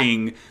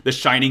wrenching the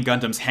Shining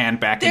Gundam's hand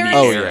back in the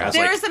air.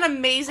 There's an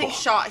amazing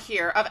shot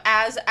here of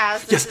as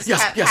this is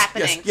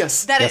happening.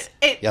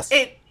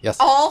 It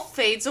all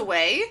fades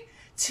away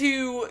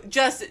to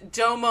just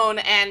Domon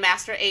and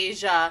Master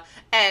Asia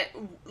at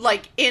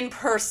like in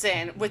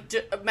person with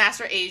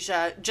Master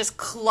Asia just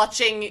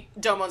clutching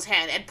Domon's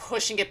hand and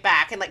pushing it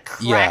back and like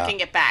cracking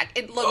it back.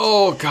 It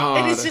looks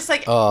and it's just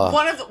like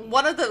one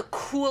of the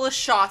coolest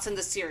shots in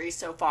the series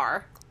so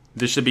far.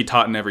 This should be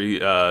taught in every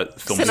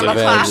film cinema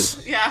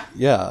class.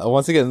 Yeah.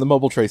 Once again, the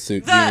mobile trace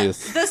suit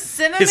genius. The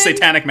cinnamon, His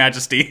Satanic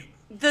Majesty.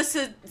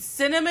 The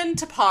cinnamon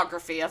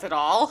topography of it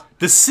all.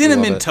 The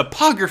cinnamon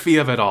topography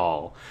of it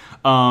all.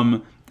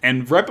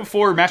 And right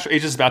before Master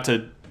Asia is about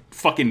to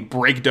fucking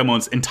break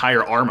Domon's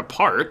entire arm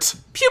apart.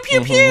 Pew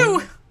pew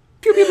pew.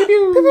 Pew pew pew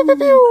pew. Pew, pew,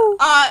 pew.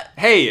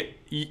 Hey,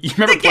 you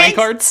remember playing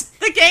cards?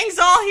 The gang's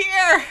all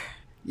here.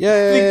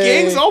 Yay! The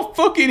gang's all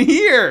fucking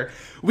here.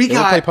 We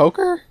got play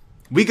poker.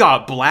 We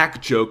got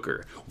Black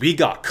Joker. We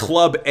got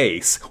Club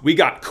Ace. We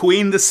got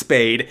Queen the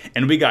Spade,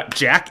 and we got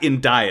Jack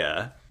and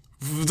Dia.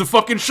 The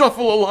fucking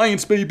Shuffle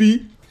Alliance,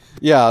 baby.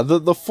 Yeah,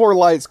 the four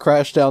lights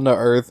crash down to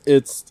Earth.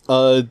 It's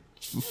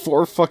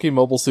four fucking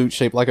mobile suits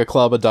shaped like a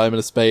club, a diamond,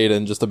 a spade,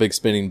 and just a big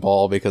spinning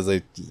ball because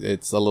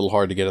it's a little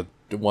hard to get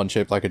one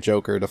shaped like a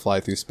Joker to fly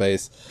through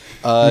space.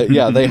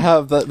 Yeah, they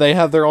have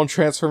their own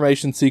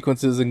transformation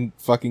sequences in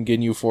fucking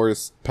Ginyu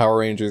Force, Power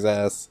Rangers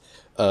ass,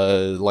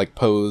 like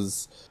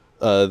pose.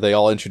 They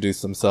all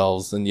introduce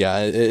themselves, and yeah,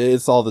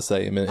 it's all the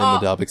same in the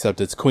dub,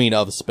 except it's Queen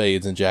of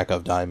Spades and Jack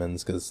of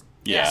Diamonds, because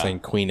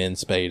saying Queen in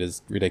Spade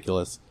is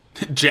ridiculous.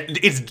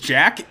 It's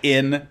Jack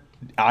in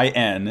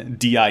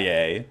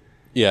INDIA.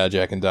 Yeah,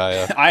 Jack and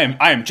Dia. I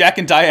am Jack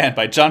and Diane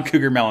by John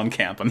Cougar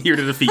Mellencamp. I'm here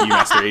to defeat you,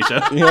 Master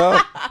Asia.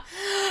 Yeah.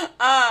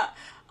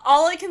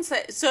 All I can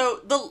say,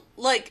 so the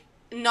like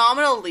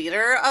nominal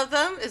leader of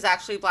them is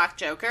actually Black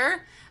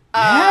Joker.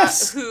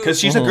 Yes, because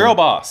she's a girl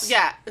boss.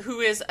 Yeah, who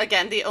is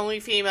again the only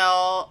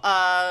female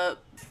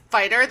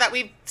fighter that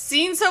we've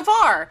seen so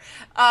far.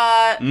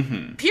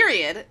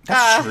 Period.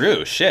 That's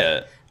true.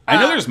 Shit. I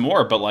know there's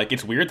more, but like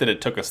it's weird that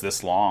it took us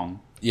this long.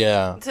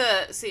 Yeah.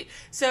 To see.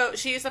 So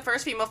she is the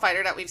first female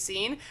fighter that we've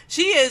seen.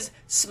 She is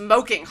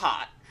smoking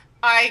hot.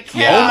 Oh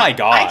my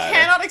god. I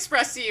cannot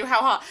express to you how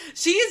hot.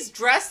 She is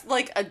dressed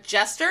like a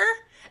jester,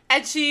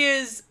 and she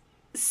is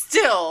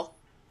still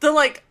the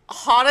like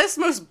hottest,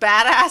 most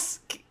badass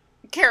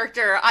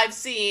character I've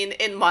seen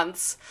in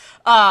months.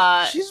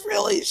 She's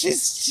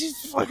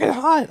fucking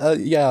hot.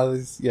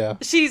 Yeah.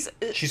 She's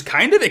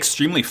kind of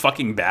extremely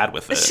fucking bad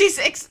with it.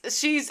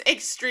 She's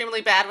extremely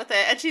bad with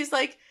it, and she's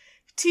like,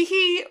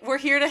 Teehee, we're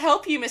here to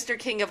help you, Mr.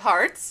 King of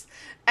Hearts.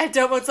 And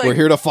Domon's like, we're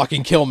here to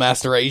fucking kill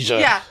Master Asia.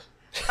 Yeah.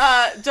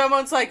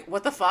 Domon's like,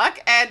 what the fuck?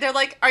 And they're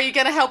like, are you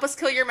gonna help us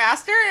kill your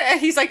master? And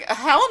he's like,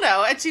 hell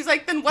no. And she's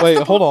like, then what's Wait,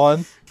 hold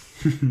on.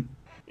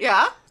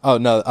 Yeah? Oh,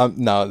 no,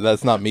 no,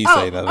 that's not me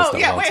saying that. That's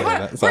yeah, wait,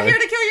 we're here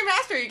to kill your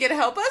master. Are you gonna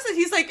help us? And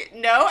he's like,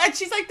 no. And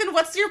she's like, then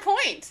what's your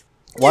point?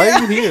 Why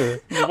are you here?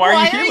 Why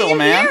are you here, little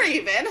man? Here,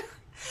 even?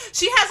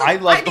 She has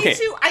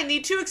I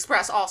need to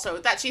express also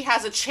that she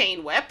has a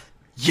chain whip.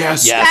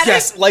 Yes.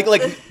 Yes.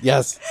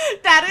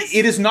 That is.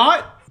 It is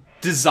not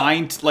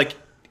designed like.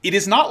 It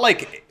is not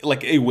like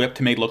a whip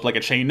to make it look like a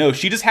chain. No,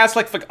 she just has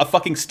like a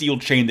fucking steel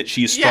chain that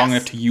she is strong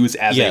enough to use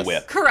as a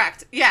whip.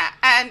 Correct. Yeah,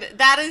 and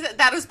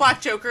that is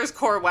Black Joker's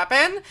core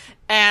weapon.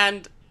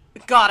 And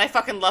God, I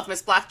fucking love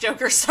Miss Black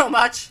Joker so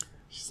much.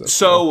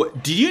 So,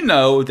 do you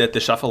know that the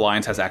Shuffle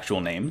Alliance has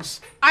actual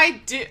names?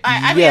 I do.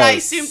 I mean, I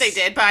assumed they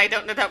did, but I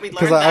don't know that we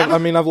learned them. I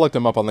mean, I've looked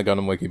them up on the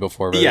Gundam Wiki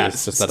before, but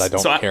it's just that I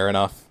don't care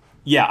enough.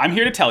 Yeah, I'm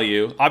here to tell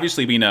you.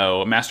 Obviously, we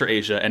know Master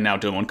Asia and now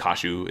Domon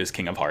Kashu is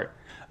King of Heart.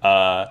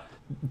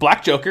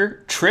 Black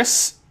Joker,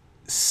 Trish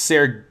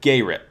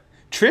Sergeyev.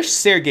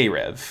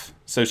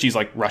 So she's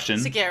like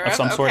Russian of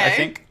some sort, I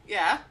think.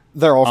 Yeah.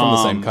 They're all from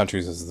the same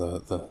countries as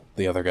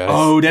the other guys.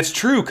 Oh, that's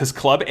true, because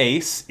Club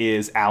Ace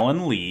is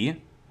Alan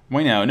Lee.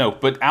 Wait, no,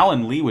 but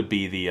Alan Lee would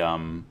be the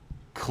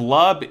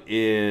Club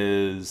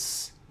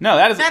is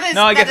I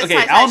guess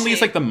okay. Alan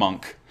Lee's like the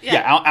monk.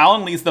 Yeah,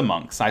 Alan Lee's the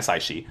monk. Sai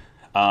Shi.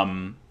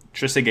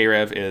 Trish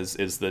Sergeyev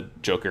is the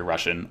Joker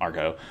Russian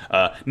Argo.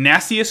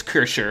 Nastius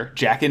Kircher,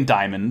 Jack and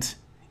Diamond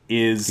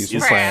is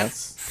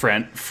France.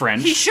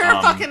 French. He sure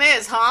fucking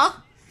is, huh?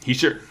 He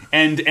sure.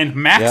 And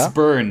Max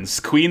Burns,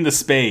 Queen the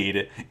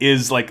Spade,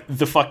 is like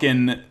the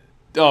fucking.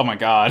 Oh my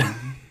god,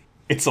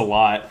 it's a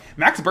lot.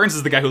 Max Burns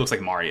is the guy who looks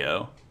like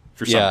Mario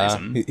for some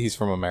reason. He's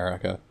from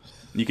America.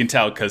 You can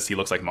tell because he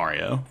looks like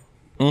Mario.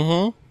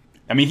 Mm-hmm.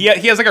 I mean, he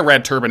has like a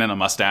red turban and a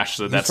mustache,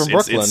 so that's from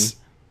Brooklyn.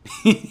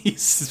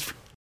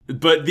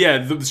 But yeah,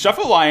 the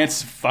Shuffle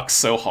Alliance fucks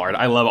so hard.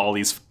 I love all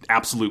these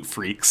absolute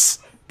freaks.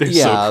 They're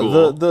so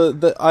cool.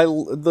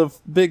 The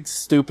big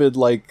stupid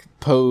like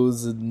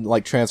pose and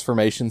like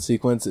transformation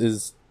sequence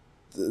is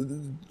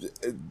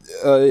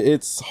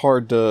it's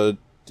hard to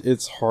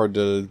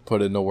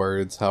put into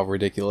words how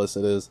ridiculous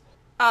it is.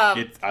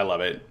 I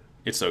love it.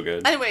 It's so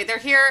good. Anyway, they're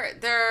here,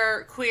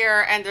 they're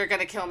queer, and they're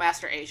gonna kill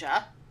Master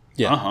Asia.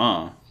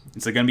 Yeah.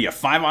 It's gonna be a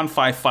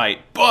 5-on-5 fight,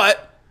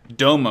 but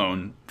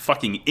Domon,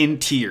 fucking in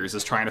tears,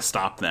 is trying to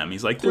stop them.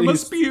 He's like, there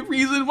must be a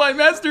reason why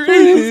Master Asia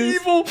is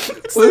evil.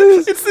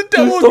 It's the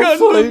Devil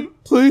Gundam.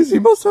 Please, he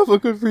must have a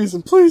good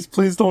reason.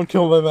 Please don't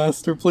kill my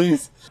master,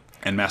 please.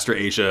 And Master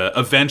Asia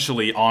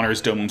eventually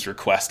honors Domon's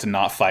request to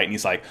not fight, and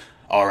he's like,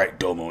 all right,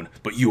 Domon,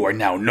 but you are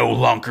now no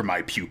longer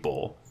my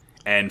pupil.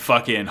 And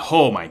fucking,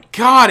 oh my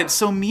god, it's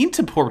so mean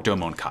to poor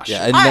Domon Kashi.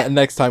 Yeah, and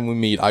next time we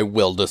meet, I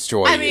will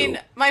destroy you. I mean,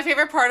 my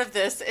favorite part of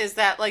this is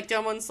that, like,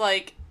 Domon's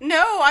like,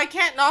 no, I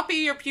can't not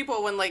be your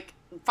pupil, when, like,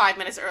 5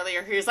 minutes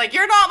earlier, he was like,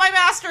 you're not my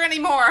master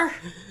anymore.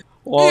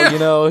 Well, you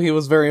know, he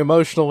was very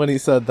emotional when he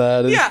said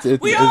that.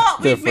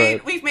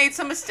 We've made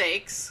some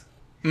mistakes.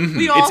 Mm-hmm.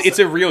 It's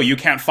a real "you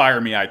can't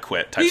fire me, I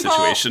quit" type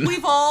situation.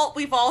 We've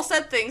all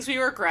said things we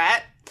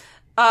regret.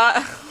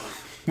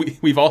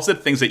 We've all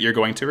said things that you're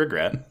going to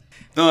regret.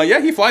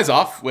 He flies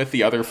off with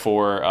the other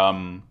 4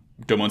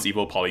 Domon's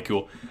evil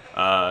polycool.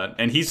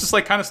 And he's just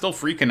like kind of still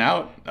freaking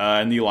out.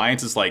 And the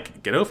Alliance is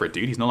like, get over it,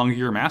 dude. He's no longer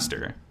your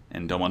master.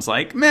 And Domon's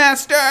like,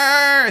 master!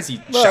 As he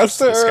shouts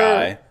to the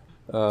sky.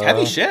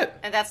 Heavy shit.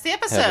 And that's the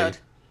episode. Heavy.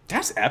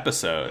 That's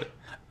episode.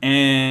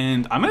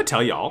 And I'm going to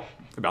tell y'all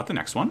about the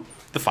next one.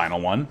 The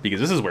final one. Because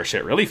this is where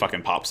shit really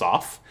fucking pops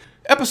off.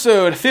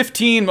 Episode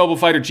 15, Mobile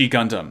Fighter G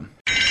Gundam.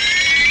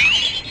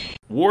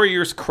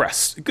 Warrior's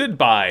Crest.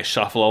 Goodbye,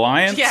 Shuffle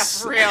Alliance. Yeah,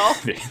 for real.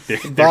 they're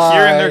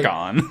here and they're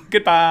gone.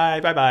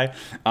 Goodbye. Bye-bye.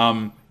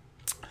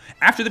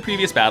 After the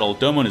previous battle,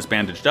 Domon is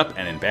bandaged up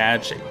and in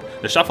bad shape.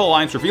 The Shuffle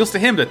Alliance reveals to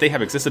him that they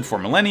have existed for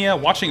millennia,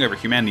 watching over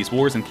humanity's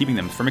wars and keeping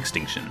them from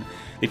extinction.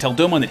 They tell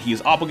Domon that he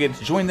is obligated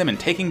to join them in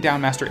taking down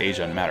Master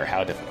Asia, no matter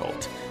how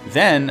difficult.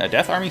 Then, a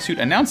Death Army suit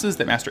announces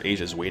that Master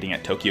Asia is waiting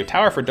at Tokyo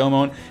Tower for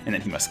Domon, and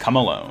that he must come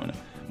alone.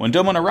 When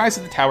Domon arrives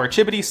at the tower,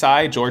 Chibity,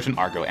 Sai, George, and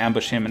Argo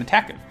ambush him and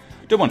attack him.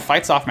 Domon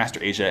fights off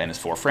Master Asia and his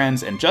 4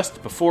 friends, and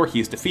just before he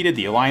is defeated,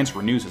 the Alliance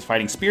renews his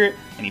fighting spirit,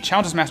 and he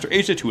challenges Master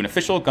Asia to an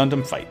official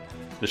Gundam fight.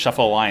 The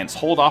Shuffle Alliance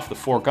hold off the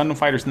 4 Gundam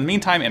fighters in the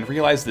meantime and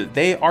realize that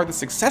they are the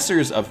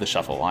successors of the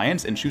Shuffle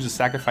Alliance and choose to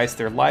sacrifice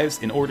their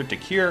lives in order to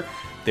cure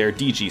their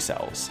DG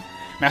cells.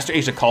 Master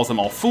Asia calls them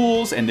all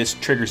fools, and this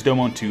triggers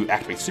Domon to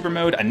activate super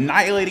mode,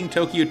 annihilating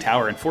Tokyo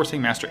Tower and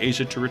forcing Master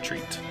Asia to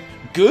retreat.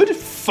 Good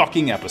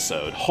fucking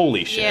episode.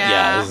 Holy shit.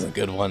 Yeah, this is a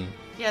good one.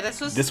 Yeah,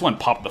 this one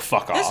popped the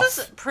fuck off. This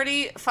was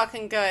pretty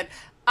fucking good.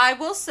 I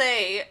will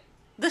say,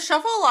 the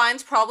Shuffle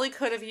Alliance probably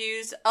could have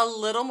used a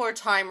little more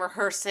time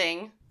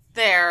rehearsing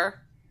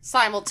their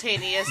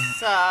simultaneous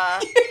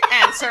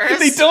answers.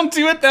 They don't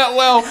do it that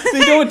well.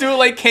 They don't do it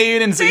like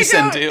Kane and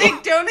Zisen do. They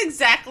don't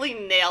exactly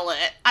nail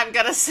it, I'm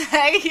gonna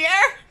say here.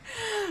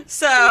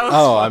 So.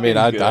 Oh, I mean,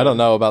 I don't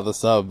know about the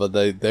sub, but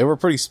they were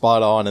pretty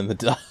spot on in the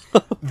dub.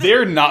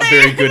 They're not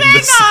very good in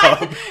the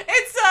sub.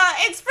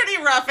 It's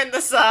pretty rough in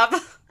the sub.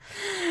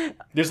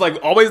 There's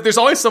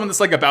always someone that's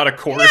like about a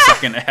quarter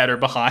second ahead or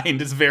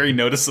behind. It's very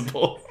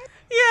noticeable.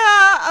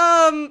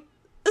 Yeah,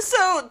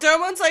 so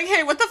Domon's like,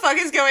 hey, what the fuck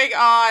is going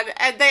on?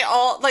 And they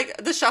all, like,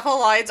 the Shuffle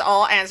Alliance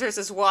all answers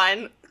as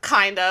one,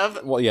 kind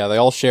of. Well, yeah, they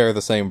all share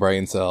the same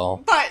brain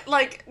cell. But,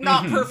 like,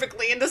 not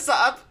perfectly in the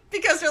sub.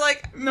 Because they're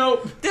like,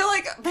 nope. They're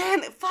like,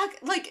 man, fuck,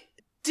 like,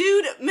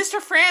 dude, Mr.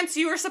 France,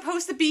 you were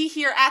supposed to be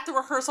here at the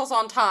rehearsals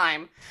on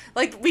time.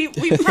 Like, we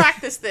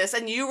practiced this,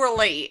 and you were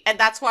late, and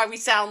that's why we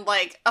sound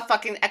like a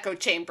fucking echo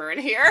chamber in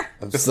here.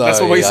 That's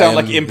what we sound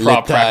like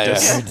improv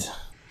practice.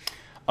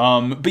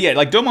 But yeah,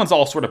 like, Domon's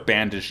all sort of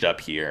bandaged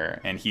up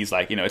here, and he's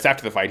like, it's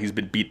after the fight, he's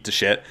been beat to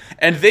shit,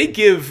 and they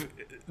give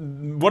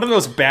one of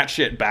those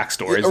batshit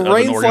backstories of an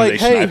organization like,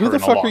 hey, I've who heard the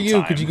in a fuck long are you?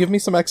 time. Could you give me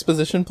some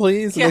exposition,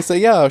 please? And they say,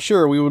 yeah,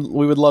 sure, we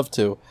would love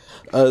to.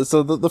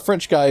 So the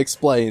French guy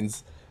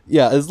explains,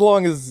 yeah, as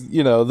long as,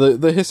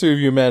 the history of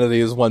humanity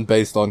is one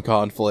based on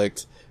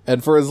conflict,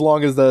 and for as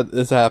long as that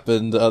has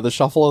happened, the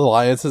Shuffle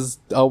Alliance has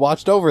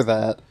watched over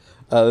that.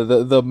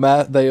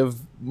 They have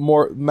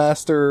more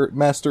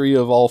mastery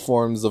of all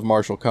forms of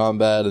martial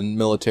combat and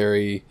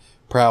military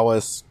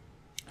prowess,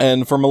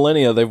 and for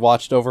millennia they've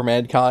watched over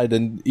mankind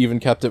and even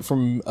kept it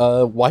from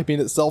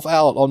wiping itself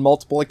out on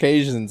multiple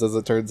occasions, as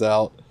it turns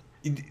out.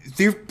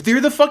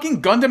 They're the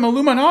fucking Gundam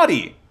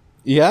Illuminati.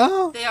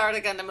 Yeah? They are the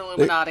Gundam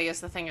Illuminati,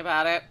 is the thing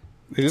about it.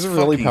 These are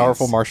really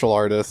powerful martial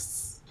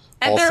artists.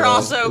 And they're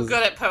also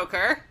good at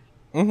poker.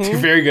 Mm-hmm. They're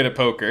very good at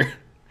poker.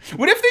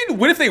 What if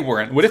they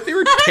weren't? What if they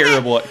were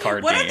terrible at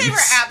card games? What if they were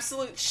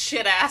absolute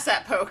shit ass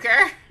at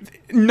poker?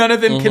 None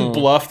of them can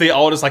bluff. They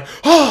all just like,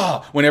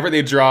 whenever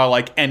they draw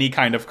like any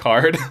kind of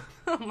card.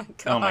 Oh my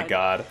god. Oh my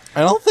god.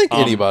 I don't think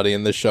anybody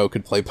in this show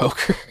could play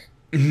poker.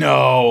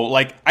 No,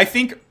 like, I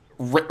think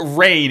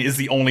Rain is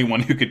the only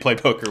one who could play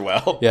poker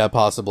well. Yeah,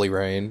 possibly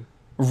Rain.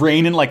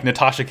 Rain and, like,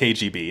 Natasha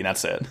KGB, and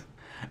that's it.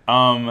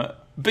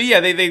 But yeah,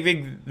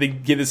 they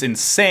give this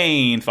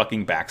insane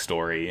fucking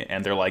backstory,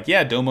 and they're like,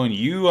 yeah, Domon,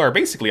 you are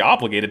basically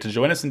obligated to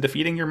join us in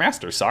defeating your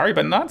master. Sorry,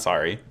 but not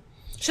sorry.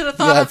 Should have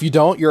thought if you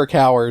don't, you're a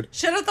coward.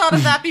 Should have thought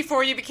of that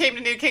before you became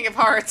the new King of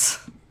Hearts.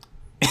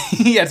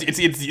 Yeah,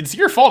 it's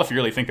your fault if you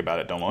really think about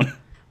it, Domon.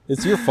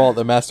 It's your fault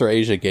that Master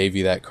Asia gave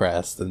you that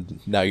crest, and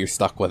now you're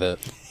stuck with it.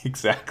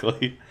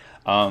 Exactly.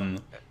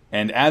 And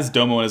as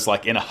Domon is,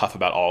 like, in a huff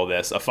about all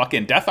this, a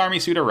fucking Death Army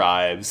suit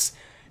arrives,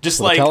 just,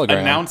 With a like, telegram.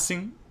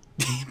 announcing...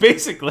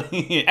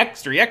 Basically,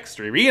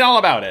 extra, read all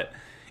about it.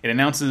 It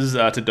announces to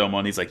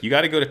Domon, he's like, you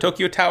gotta go to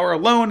Tokyo Tower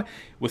alone.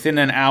 Within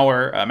an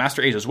hour,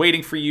 Master Asia's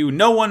waiting for you.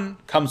 No one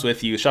comes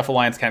with you. Shuffle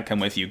Alliance can't come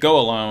with you. Go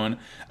alone.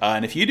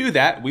 And if you do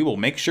that, we will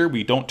make sure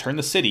we don't turn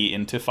the city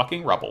into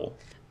fucking rubble.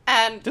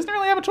 And Doesn't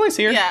really have a choice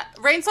here. yeah,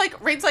 Rain's like,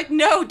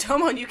 no,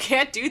 Domon, you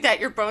can't do that.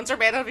 Your bones are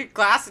made out of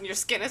glass and your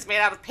skin is made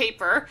out of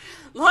paper.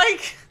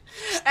 Like,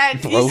 and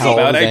Blows he's How all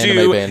about his I anime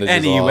do bandages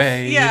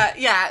anyway?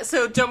 yeah.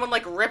 So Domon,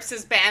 like, rips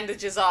his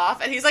bandages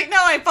off, and he's like, no,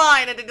 I'm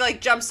fine. And then he,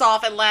 like, jumps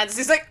off and lands.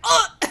 He's like,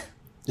 ugh!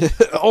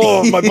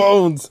 Oh, my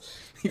bones!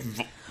 The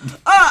bone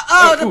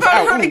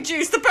ow, hurting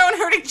juice, the bone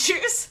hurting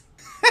juice.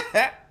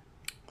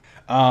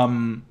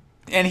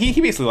 And he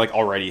basically, like,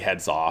 already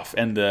heads off.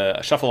 And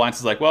the Shuffle Alliance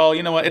is like, well,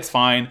 you know what? It's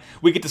fine.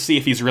 We get to see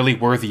if he's really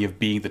worthy of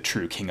being the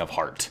true King of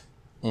Heart.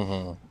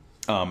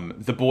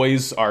 The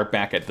boys are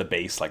back at the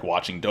base, like,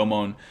 watching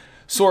Domon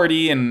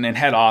sortie and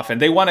head off, and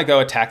they want to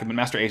go attack him, but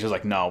Master Asia's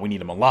like, no, we need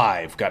him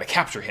alive, gotta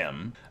capture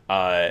him.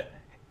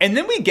 And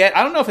then we get,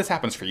 I don't know if this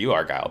happens for you,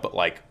 Argyle, but,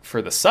 like,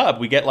 for the sub,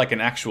 we get, like, an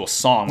actual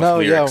song with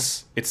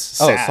lyrics. Yeah. It's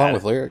sad. Oh, a song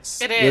with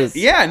lyrics. It is.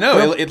 Yeah,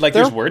 no,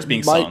 there's words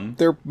being sung.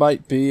 There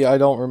might be. I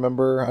don't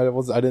remember. I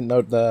didn't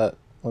note that.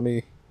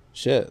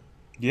 Shit.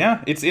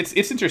 Yeah, it's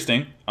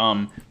interesting.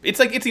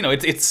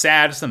 It's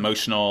sad, it's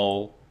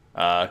emotional,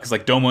 because,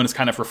 like, Domon is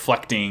kind of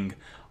reflecting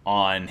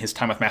on his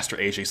time with Master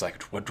Asia. He's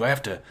like, what do I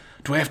have to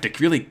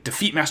really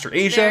defeat Master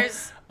Asia?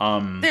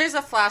 There's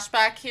a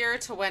flashback here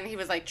to when he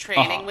was, like,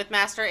 training with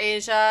Master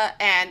Asia,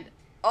 and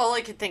all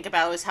I could think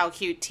about was how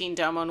cute Teen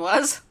Domon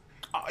was.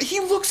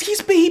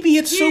 He's baby,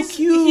 it's so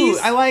cute. He's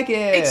I like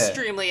it.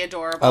 Extremely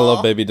adorable. I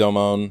love Baby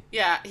Domon.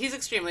 Yeah, he's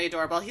extremely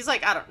adorable. He's,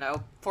 like, I don't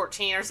know,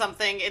 14 or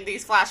something in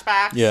these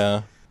flashbacks.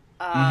 Yeah.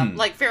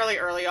 Like, fairly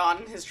early on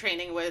in his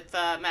training with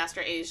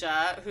Master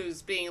Asia,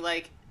 who's being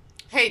like,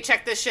 hey,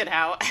 check this shit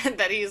out. And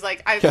then he's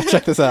like,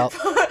 Check this out.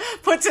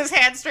 puts his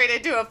hand straight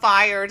into a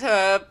fire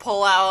to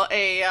pull out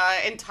a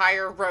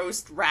entire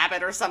roast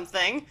rabbit or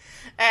something.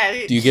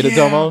 And Do you get it,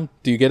 Domon?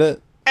 Do you get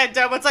it? And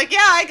Domon's like, yeah,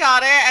 I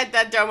got it. And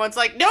then Domon's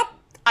like, nope,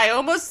 I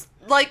almost,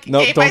 like,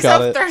 Nope, gave don't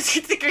got myself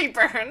it. 30-degree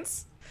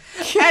burns.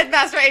 And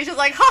Master Asia's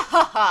like, ha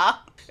ha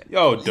ha.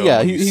 Oh, Domon,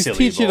 Yeah, you he's silly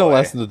teaching boy. a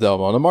lesson to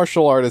Domon. A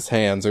martial artist's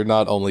hands are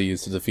not only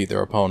used to defeat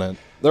their opponent,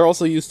 they're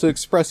also used to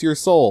express your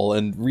soul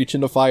and reach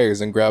into fires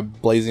and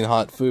grab blazing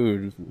hot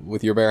food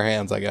with your bare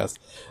hands, I guess.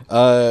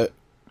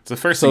 It's the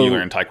first thing you So-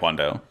 learn in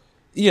Taekwondo.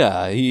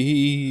 Yeah,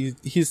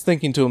 he's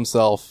thinking to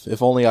himself,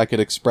 if only I could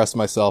express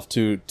myself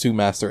to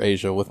Master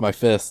Asia with my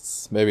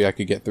fists, maybe I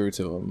could get through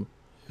to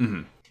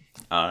him.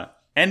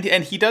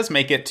 And he does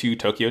make it to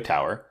Tokyo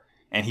Tower,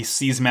 and he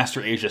sees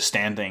Master Asia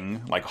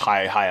standing, like,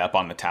 high up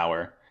on the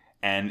tower.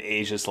 And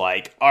Asia's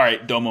like, all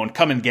right, Domon,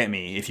 come and get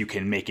me if you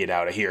can make it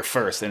out of here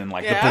first. And then,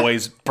 like, the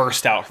boys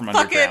burst out from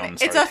underground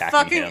and start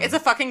attacking him. It's a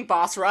fucking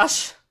boss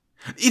rush.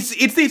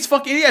 It's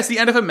fucking, yeah, it's the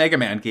end of a Mega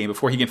Man game.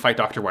 Before he can fight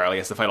Dr. Wily, he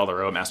has to fight all the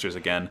Robot Masters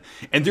again.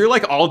 And they're,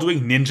 like, all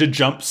doing ninja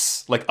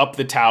jumps, like, up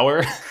the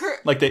tower.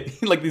 like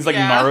these, like,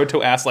 Yeah.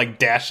 Naruto-ass, like,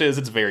 dashes.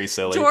 It's very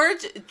silly.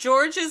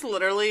 George is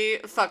literally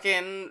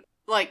fucking,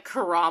 like,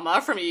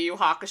 Kurama from Yu Yu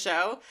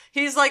Hakusho.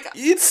 He's like,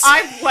 It's-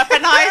 I've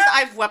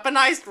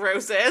weaponized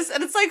roses,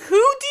 and it's like, who do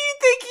you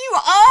think you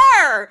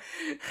are?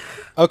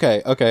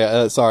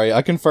 Okay, sorry,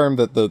 I confirmed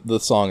that the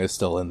song is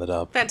still in the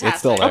dub. Fantastic. It's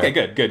still there.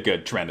 Okay,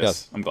 good. Tremendous.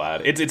 Yes. I'm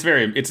glad.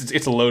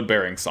 It's a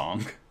load-bearing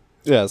song.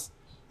 Yes.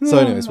 So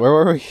anyways, where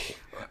were we?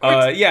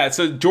 Yeah,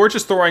 so George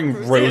is throwing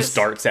Who's rose this?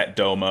 darts at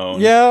Domon.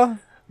 Yeah,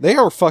 they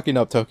are fucking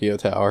up Tokyo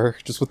Tower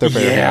just with their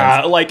bare hands.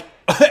 Yeah, like,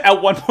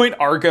 at one point,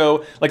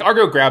 Argo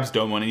grabs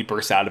Domon and he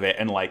bursts out of it,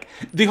 and, like,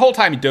 the whole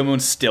time,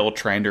 Domon's still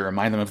trying to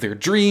remind them of their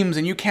dreams,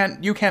 and you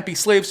can't be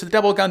slaves to the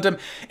Double Gundam,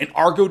 and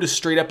Argo just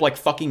straight up, like,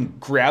 fucking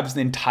grabs an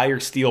entire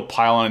steel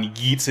pylon and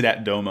yeets it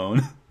at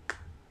Domon.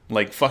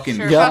 Like, fucking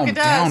Sure calm fucking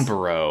does. down,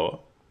 bro.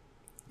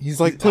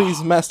 He's like,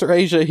 please, Master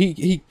Asia,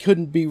 he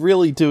couldn't be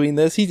really doing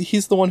this.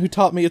 He's the one who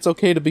taught me it's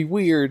okay to be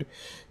weird.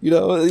 You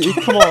know,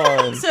 come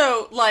on.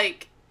 So,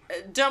 like,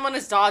 Domon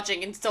is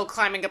dodging and still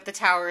climbing up the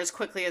tower as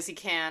quickly as he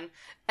can.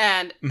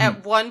 And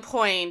at one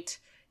point,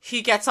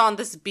 he gets on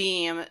this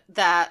beam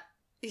that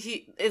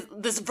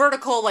this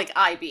vertical, like,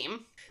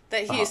 I-beam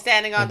that he is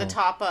standing on the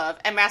top of.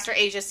 And Master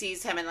Asia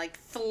sees him and, like,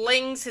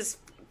 flings his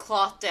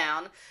cloth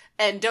down.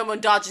 and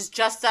Domon dodges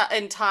just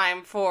in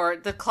time for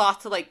the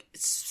cloth to, like,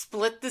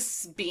 split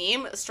this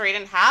beam straight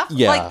in half.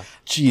 Yeah, like,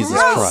 Jesus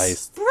bro,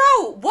 Christ.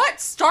 Bro, what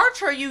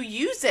starch are you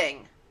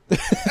using?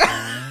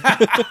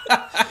 That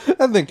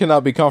thing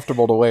cannot be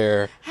comfortable to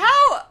wear.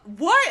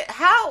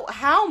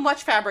 How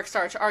much fabric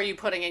starch are you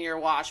putting in your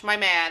wash? My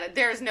man,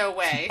 there's no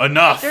way.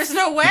 Enough. There's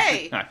no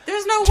way.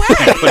 There's no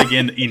way. But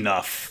again,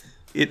 enough.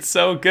 It's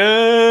so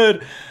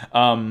good.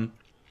 And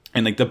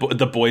like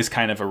the boys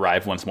kind of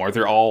arrive once more.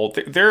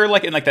 They're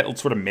like in like that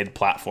sort of mid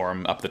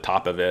platform up the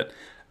top of it,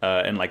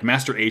 and like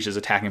Master Asia's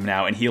attacking him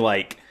now, and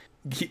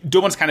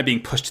Domon's kind of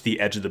being pushed to the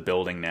edge of the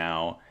building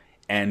now.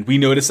 And we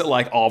notice that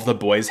like all of the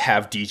boys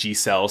have DG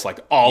cells like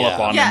all up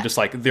on them, just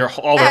like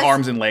all their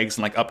arms and legs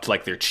and like up to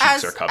like their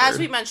cheeks are covered. As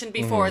we mentioned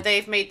before,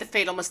 they've made the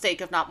fatal mistake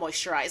of not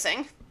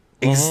moisturizing.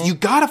 You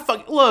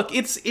gotta look.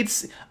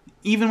 It's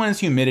even when it's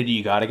humidity,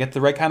 you gotta get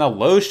the right kind of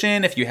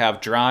lotion. If you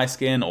have dry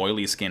skin,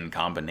 oily skin,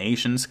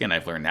 combination skin,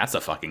 I've learned that's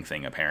a fucking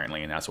thing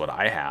apparently, and that's what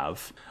I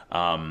have.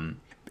 And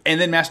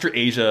then Master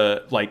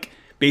Asia like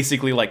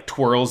basically like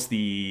twirls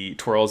the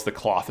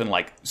cloth and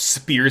like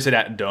spears it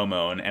at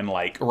Domon, and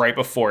like right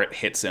before it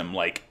hits him,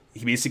 like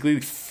he basically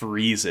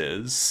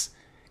freezes.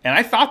 And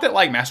I thought that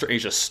like Master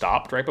Asia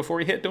stopped right before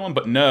he hit Domon,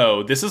 but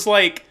no, this is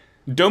like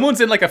Domon's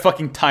in like a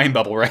fucking time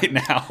bubble right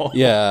now.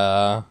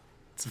 Yeah.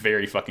 It's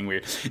very fucking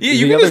weird. Yeah,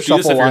 you can just do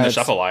this if you're in the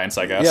Shuffle Alliance,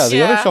 I guess. Yeah,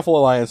 the other Shuffle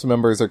Alliance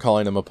members are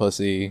calling him a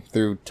pussy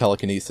through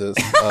telekinesis.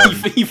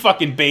 You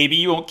fucking baby,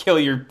 you won't kill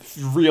your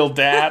real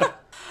dad.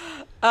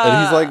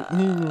 And he's like,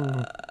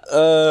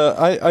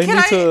 I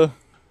need to...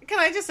 Can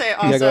I just say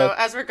also,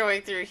 as we're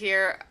going through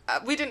here,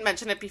 we didn't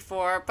mention it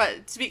before,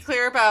 but to be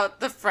clear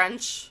about the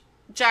French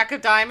Jack of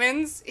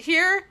Diamonds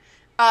here,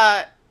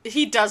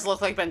 he does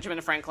look like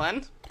Benjamin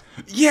Franklin.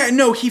 Yeah,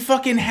 no, he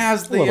fucking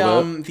has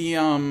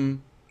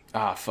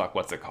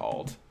what's it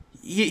called?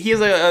 He has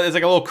it's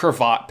like a little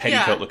cravat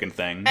petticoat looking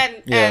thing.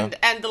 And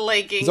the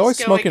leggings. He's always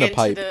going smoking a into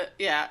pipe.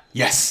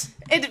 Yes.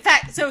 In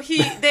fact, so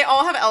they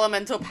all have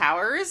elemental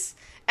powers,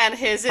 and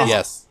his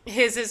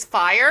is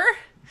fire.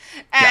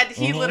 And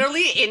he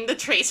literally, in the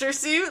tracer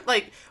suit,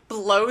 like,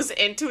 blows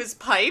into his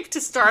pipe to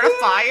start a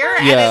fire,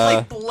 and it,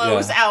 like,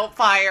 blows out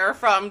fire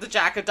from the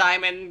Jack of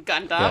Diamond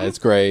Gundam. Yeah, it's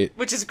great.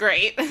 Which is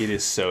great. It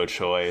is so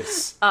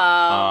choice.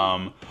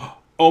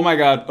 Oh my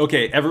god.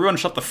 Okay, everyone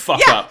shut the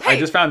fuck up. Hey. I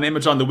just found an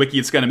image on the wiki.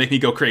 It's gonna make me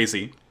go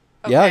crazy.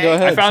 Okay. Yeah, go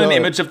ahead. I found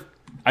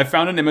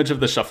an image of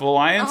the Shuffle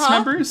Alliance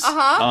members.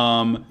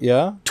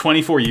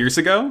 24 years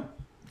ago.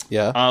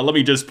 Yeah. Let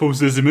me just post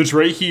this image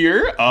right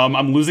here.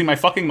 I'm losing my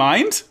fucking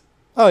mind.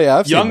 Oh yeah,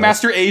 I've seen Young that.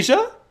 Master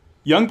Asia,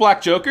 Young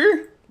Black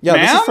Joker. Yeah,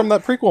 Ma'am? this is from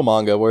that prequel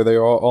manga where they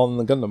were all in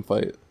the Gundam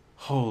fight.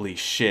 Holy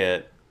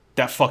shit,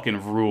 that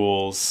fucking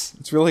rules.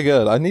 It's really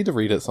good. I need to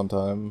read it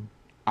sometime.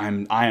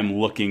 I am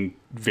looking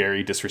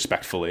very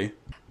disrespectfully.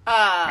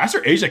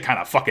 Master Asia kind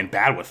of fucking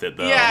bad with it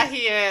though. Yeah,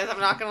 he is.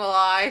 I'm not gonna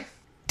lie.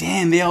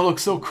 Damn, they all look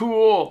so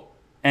cool.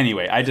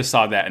 Anyway, I just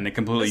saw that and it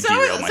completely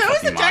derailed my fucking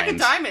mind. So is the Jack of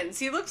Diamonds.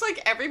 He looks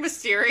like every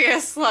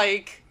mysterious,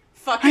 like,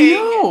 fucking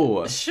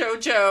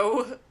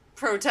shoujo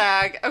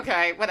protag.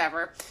 Okay,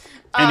 whatever.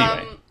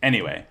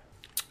 Anyway.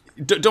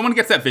 Domon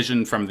gets that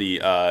vision from the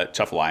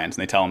Shuffle Alliance,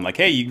 and they tell him, like,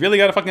 hey, you really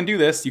gotta fucking do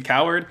this, you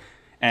coward.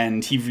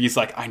 And he's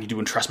like, I need to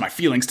entrust my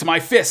feelings to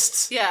my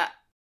fists. Yeah.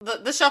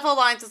 The Shuffle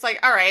Alliance is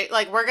like, all right,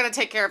 like, we're gonna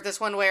take care of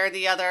this one way or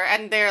the other.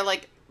 And they're,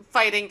 like,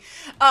 fighting.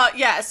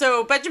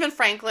 So Benjamin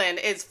Franklin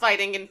is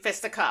fighting in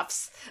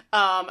fisticuffs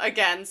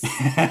against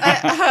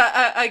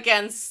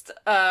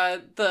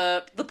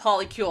the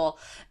Polycule.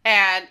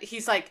 And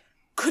he's like,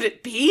 could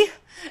it be?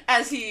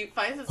 As he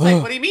fights, it's like,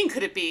 what do you mean,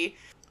 could it be?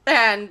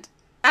 And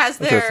as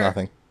they're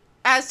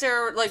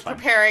like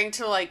preparing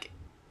to like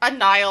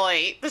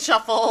annihilate the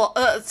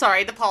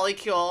the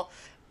Polycule,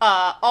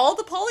 all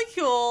the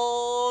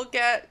Polycule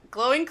get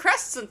glowing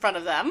crests in front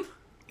of them.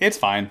 It's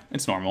fine.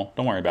 It's normal.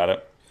 Don't worry about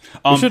it.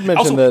 We should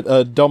mention that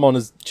Domon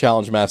has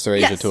challenged Master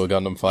Asia to a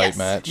Gundam fight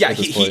match. Yeah,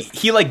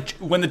 he like,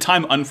 when the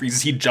time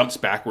unfreezes, he jumps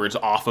backwards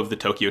off of the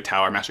Tokyo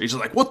Tower. Master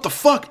Asia's like, what the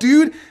fuck,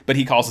 dude? But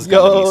he calls his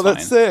Gundam, he's that's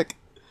fine. sick.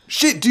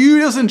 Shit,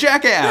 dude, that's a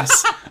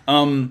jackass.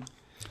 And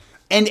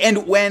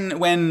when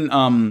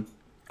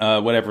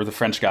whatever, the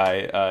French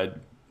guy,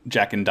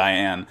 Jack and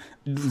Diane,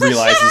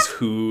 realizes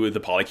who the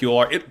Polycule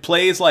are, it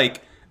plays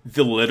like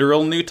the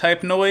literal new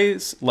type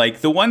noise.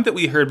 Like the one that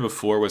we heard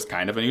before was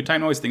kind of a new type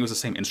noise. I think it was the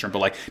same instrument, but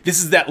like this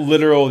is that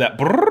literal, that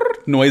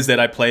brrr noise that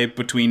I play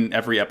between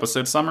every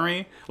episode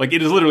summary. Like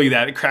it is literally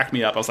that. It cracked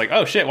me up. I was like,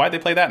 oh shit, why'd they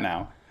play that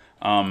now?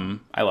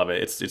 I love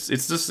it. It's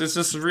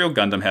just real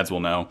Gundam heads will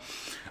know.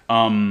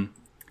 And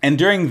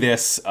during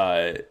this,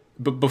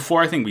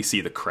 before I think we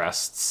see the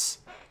crests,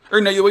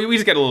 or no, we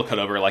just get a little cut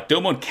over. Like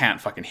Domon can't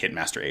fucking hit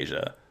Master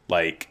Asia.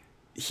 Like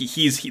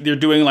they're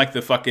doing like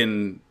the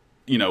fucking,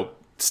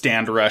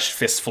 stand rush,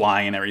 fist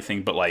flying and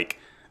everything, but like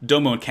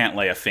Domon can't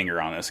lay a finger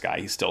on this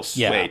guy. He's still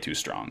way too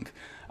strong.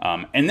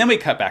 And then we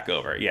cut back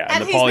over. Yeah,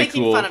 and the he's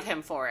making fun of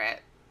him for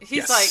it.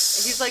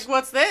 He's like,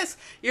 what's this?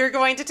 You're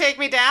going to take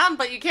me down,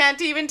 but you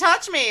can't even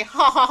touch me.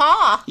 Ha ha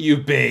ha. You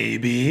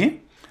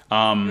baby.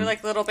 You're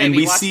like, little baby, and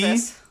we watch see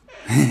this.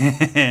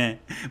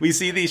 we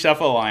see the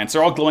Shuffle Alliance.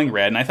 They're all glowing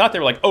red, and I thought they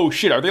were like, oh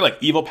shit, are they like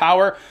evil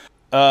power?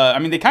 I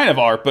mean, they kind of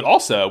are, but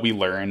also we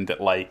learned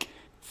that like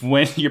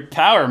when your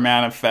power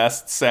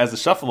manifests as a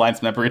Shuffle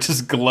Alliance member, it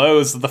just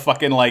glows the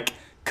fucking like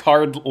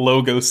card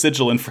logo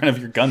sigil in front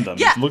of your Gundam.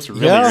 Yeah. It looks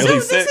really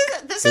sick.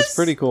 This is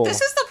pretty cool. This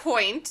is the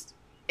point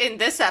in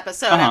this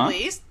episode, at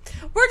least,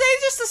 where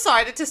they just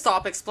decided to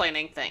stop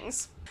explaining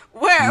things.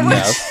 Which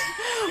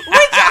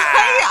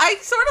I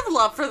sort of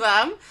love for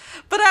them,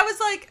 but I was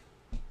like,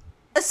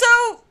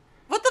 so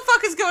what the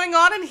fuck is going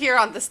on in here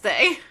on this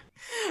day?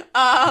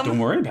 Don't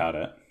worry about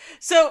it.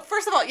 So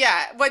first of all,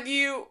 yeah, when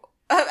you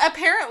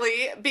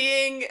apparently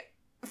being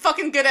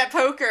fucking good at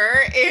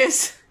poker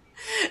is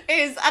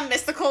a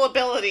mystical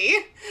ability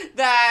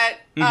that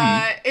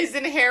is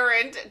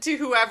inherent to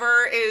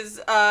whoever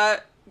is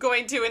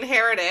going to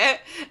inherit it,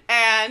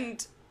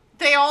 and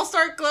they all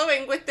start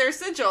glowing with their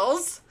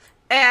sigils,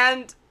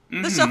 and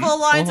the Shuffle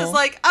Alliance is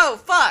like, oh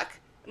fuck,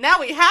 now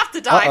we have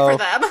to die for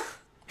them.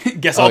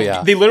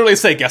 They literally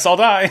say, guess I'll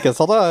die. Guess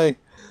I'll die.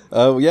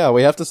 Yeah,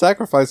 we have to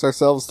sacrifice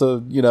ourselves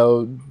to,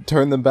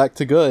 turn them back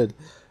to good.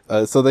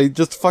 So they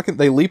just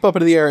they leap up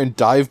into the air and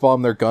dive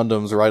bomb their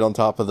Gundams right on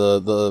top of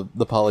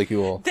the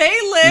polycule. They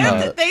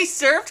lived, they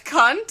served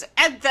cunt,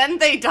 and then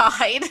they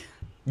died.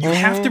 You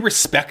have to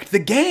respect the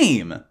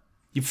game.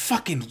 You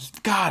fucking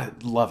gotta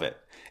love it.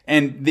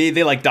 And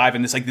they like dive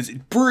in this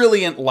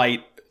brilliant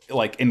light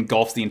like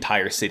engulfs the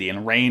entire city,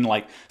 and Rain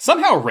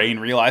somehow Rain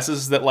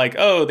realizes that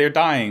oh, they're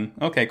dying.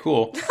 Okay,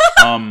 cool.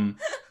 And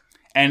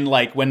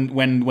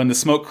when the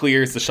smoke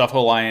clears, the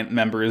Shuffle Alliance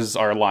members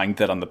are lying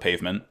dead on the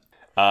pavement.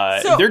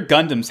 Their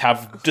Gundams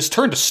have just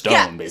turned to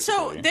stone,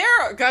 basically. So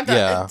their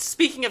Gundam,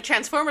 speaking of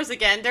Transformers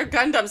again, their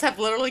Gundams have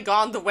literally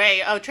gone the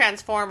way of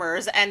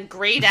Transformers and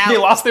grayed out. They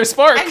lost their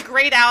spark. And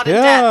grayed out in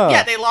death.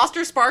 Yeah, they lost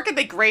their spark and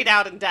they grayed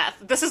out in death.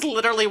 This is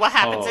literally what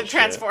happens in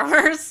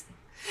Transformers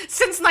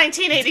since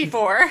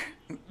 1984.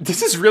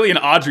 This is really an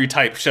Audrey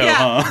type show,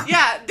 huh?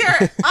 Yeah,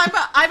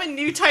 I'm a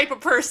new type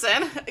of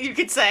person, you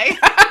could say.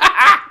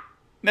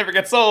 Never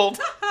gets old.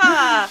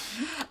 Yeah.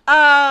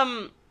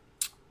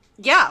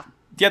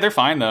 Yeah, they're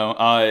fine, though.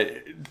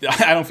 I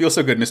don't feel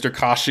so good, Mr.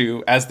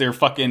 Kashu, as their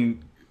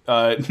fucking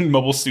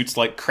mobile suits,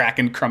 crack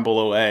and crumble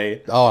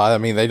away. Oh, I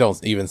mean, they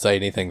don't even say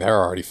anything. They're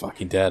already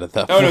fucking dead at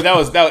that point. Oh, no, that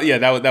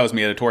was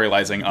me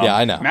editorializing. Yeah,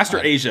 I know. Master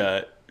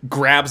Asia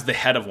grabs the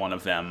head of one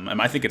of them,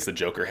 and I think it's the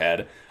Joker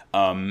head,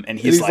 and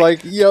he's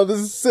like, yo, this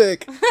is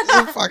sick. This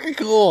is fucking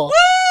cool. Woo!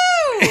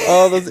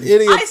 Oh, those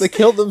idiots. They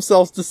killed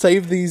themselves to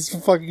save these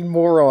fucking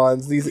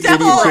morons. These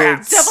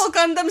idiots. Devil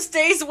Gundam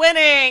stays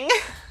winning.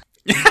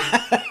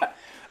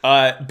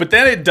 But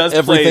then it does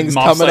Everything's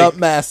play coming up,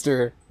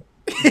 Master.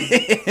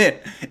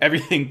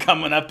 Everything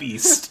coming up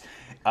east.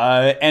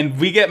 And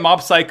we get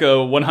Mob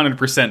Psycho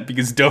 100%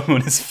 because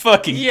Domon is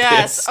fucking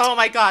pissed. Oh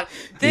my god.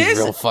 He's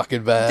real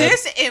fucking bad.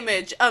 This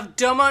image of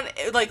Domon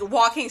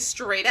walking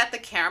straight at the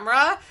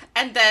camera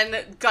and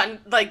then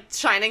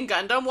Shining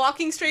Gundam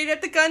walking straight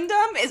at the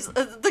Gundam is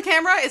the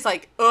camera is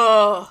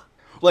ugh.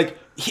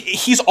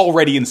 He's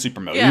already in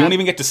super mode. Yeah. We don't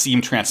even get to see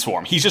him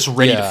transform. He's just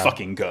ready to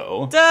fucking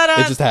go.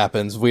 It just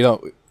happens. We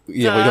don't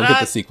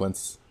get the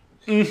sequence.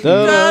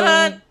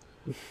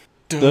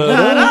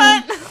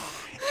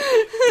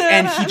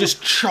 And he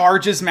just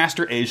charges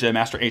Master Asia.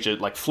 Master Asia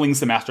flings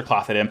the Master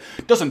Cloth at him.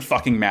 Doesn't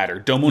fucking matter.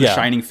 Domon's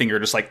Shining Finger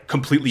just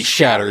completely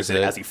shatters it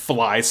as he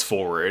flies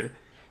forward.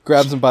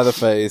 Grabs him by the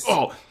face.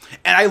 Oh,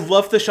 and I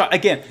love the shot.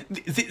 Again,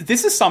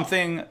 this is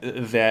something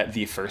that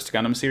the first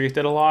Gundam series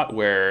did a lot,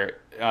 where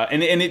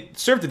and it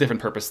served a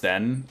different purpose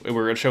then. We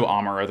were going to show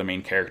Amuro, the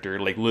main character,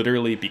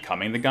 literally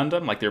becoming the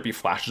Gundam. There'd be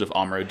flashes of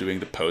Amuro doing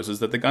the poses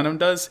that the Gundam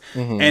does.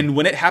 Mm-hmm. And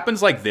when it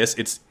happens like this,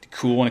 it's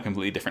cool in a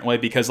completely different way,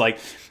 because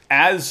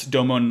as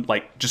Domon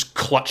just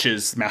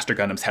clutches Master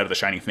Gundam's head with the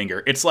Shining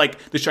Finger, it's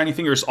the Shining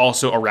Finger is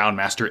also around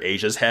Master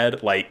Asia's head.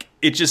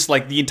 It just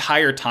the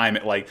entire time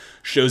it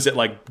shows that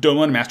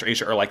Domon and Master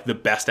Asia are the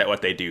best at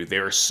what they do. They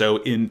are so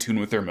in tune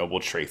with their mobile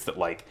traits that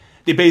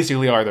they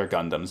basically are their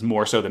Gundams,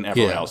 more so than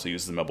everyone else who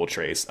uses the mobile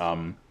trace.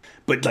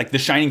 But the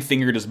Shining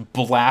Finger just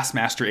blasts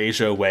Master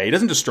Asia away. It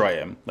doesn't destroy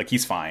him.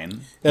 He's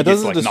fine. It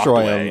doesn't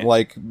destroy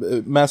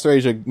him. Master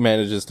Asia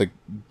manages to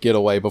get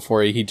away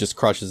before he just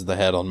crushes the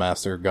head on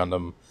Master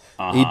Gundam.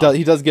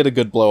 He does get a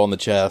good blow on the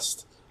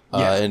chest.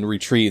 And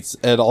retreats.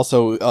 And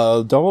also,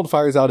 Domon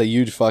fires out a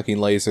huge fucking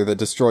laser that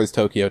destroys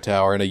Tokyo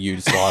Tower and a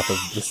huge swath of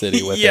the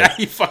city with it.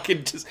 He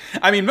fucking just...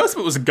 I mean, most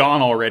of it was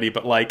gone already,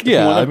 but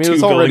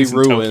it's already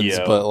ruins,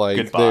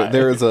 Tokyo, but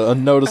there is a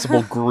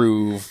noticeable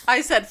groove.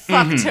 I said,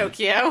 fuck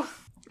Tokyo.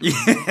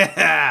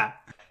 Yeah!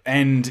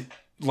 And,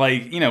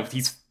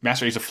 he's...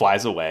 Master Asia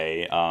flies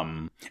away,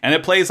 and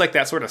it plays,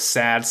 that sort of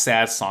sad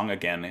song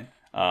again,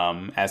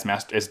 as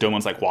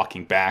Domon's,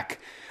 walking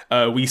back.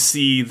 We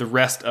see the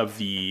rest of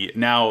the...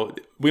 Now,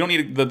 we don't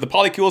need... The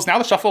polycules, now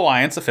the Shuffle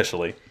Alliance,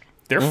 officially.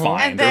 They're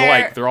fine.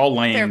 They're all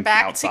laying outside. They're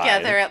back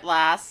together at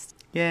last.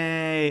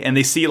 Yay. And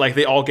they see,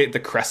 they all get the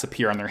crests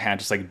appear on their hand,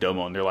 just like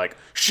Domon. They're like,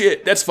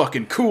 shit, that's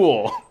fucking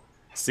cool.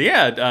 So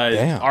yeah,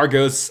 Damn.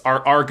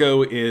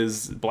 Argo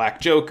is Black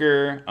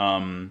Joker.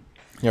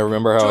 Yeah,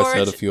 remember how I George-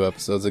 said a few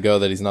episodes ago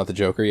that he's not the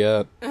Joker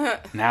yet?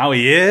 Now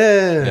he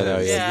is. Yeah, now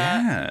he is.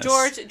 Yeah. Yes.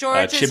 George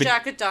is Chibit-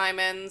 Jack of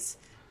Diamonds.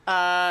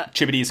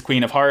 Chibity's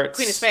Queen of Hearts.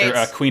 Queen of Spades.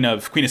 Or, Queen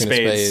of Spades.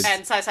 Spades.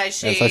 And Sai Sai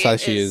Shi. And Sai Sai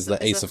Shi is the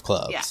Ace of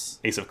Clubs. Yeah.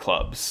 Ace of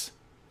Clubs.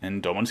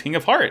 And Domon's King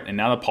of Heart. And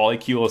now the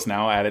Polycule is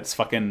now at its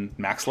fucking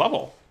max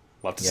level.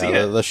 Love to see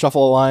Yeah, it. the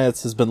Shuffle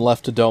Alliance has been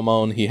left to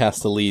Domon. He has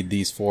to lead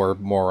these four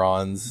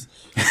morons.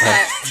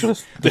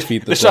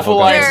 Defeat the The Shuffle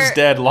Guys. Alliance is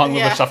dead. Long live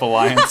Yeah. the Shuffle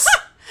Alliance.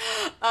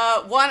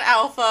 One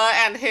Alpha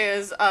and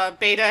his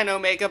Beta and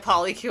Omega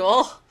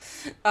Polycule.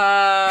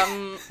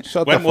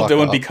 Shut When the will fuck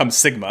Domon up. become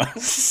Sigma?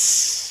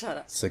 Shut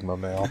up. Sigma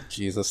male?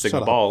 Jesus. Sigma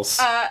shut up. balls.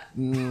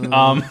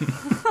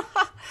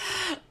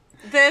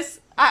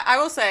 I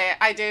will say,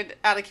 I did,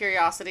 out of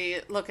curiosity,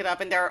 look it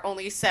up, and there are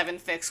only 7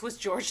 fics with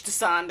George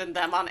Desand and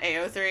them on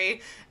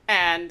AO3,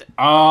 and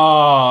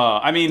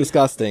I mean,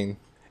 Disgusting.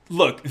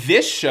 look,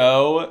 this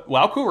show,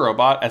 Wow Cool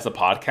Robot, as a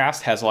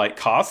podcast, has like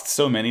caused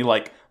so many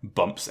like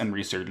bumps and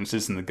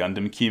resurgences in the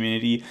Gundam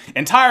community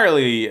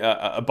entirely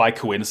by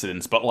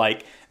coincidence. But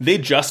like, they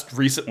just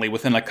recently,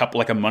 within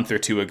a month or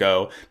two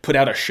ago, put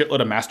out a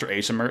shitload of Master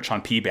Asia merch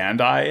on P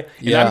Bandai, and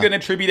Yeah. I'm going to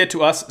attribute it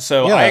to us.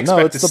 So Yeah, I no,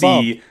 expect it's to the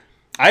bump. see.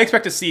 I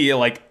expect to see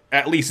like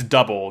at least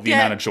double the Yeah.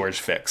 amount of George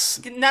fix.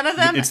 none of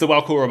them, It's the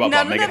Wow Cool Robot none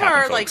bump. of Make it them happen,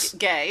 are, folks. like,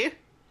 gay,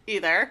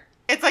 either.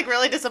 It's, like,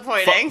 really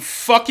disappointing.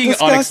 Fucking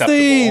Disgusting.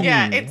 unacceptable.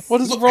 Yeah, it's... What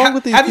is wrong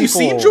with these Have people? you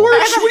seen George?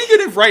 What are you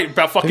gonna write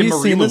about Have fucking you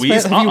Marie seen this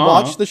Louise? man? Have you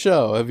watched the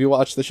show? Have you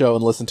watched the show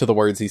and listened to the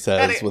words he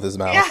says with his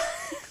mouth? Yeah.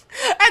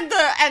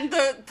 and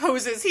the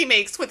poses he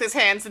makes with his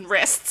hands and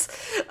wrists.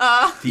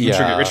 The Yeah.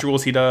 intricate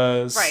rituals he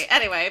does. Right,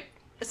 anyway.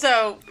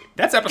 So,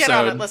 That's episode. Get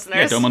on it, listeners.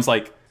 Yeah, Domon's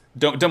like,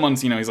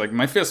 Domon's, he's like,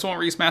 my fist won't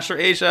reach Master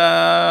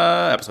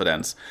Asia. Episode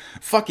ends.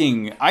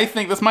 Fucking, I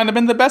think this might have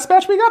been the best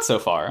batch we got so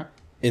far.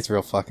 It's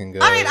real fucking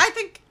good. I mean, I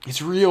think It's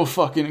real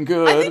fucking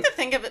good. I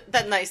think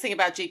the nice thing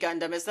about G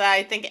Gundam is that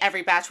I think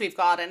every batch we've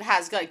gotten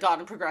has like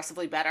gotten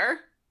progressively better.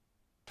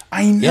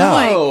 I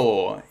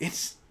know.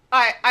 It's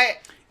I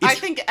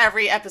think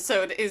every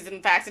episode is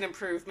in fact an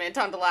improvement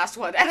on the last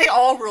one, and they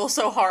all rule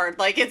so hard.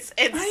 Like it's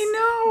I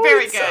know,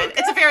 very it's good. so good.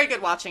 It's a very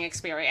good watching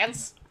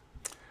experience.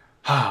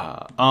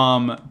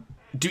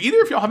 do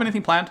either of y'all have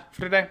anything planned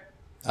for today?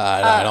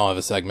 I don't have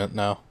a segment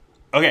now.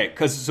 Okay,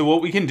 so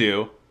what we can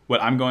do,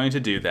 what I'm going to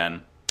do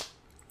then,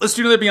 let's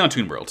do another Beyond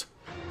Toon World.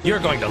 You're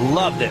going to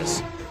love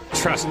this.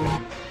 Trust me.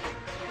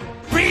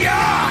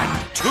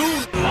 Beyond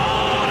Toon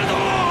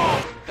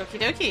Okie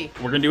dokie.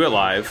 We're gonna do it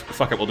live.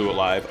 Fuck it, we'll do it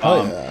live.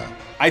 Oh, yeah.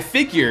 I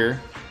figure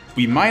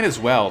we might as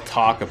well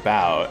talk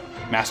about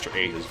Master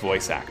Asia's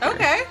voice actor.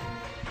 Okay.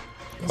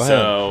 Go So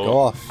ahead. Go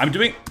off.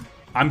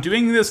 I'm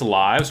doing this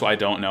live, so I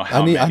don't know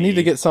how I need many.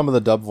 to get some of the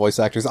dub voice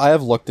actors. I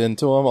have looked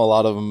into them. A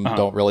lot of them Uh-huh.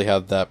 don't really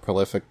have that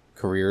prolific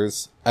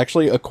careers.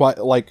 Actually, I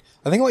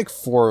think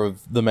 4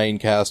 of the main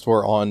cast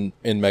were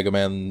in Mega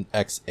Man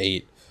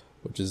X8,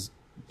 which is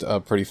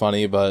pretty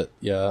funny. But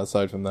yeah,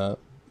 aside from that,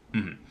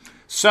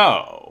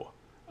 So,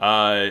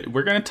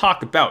 we're going to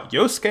talk about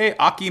Yosuke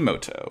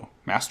Akimoto,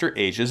 Master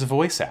Asia's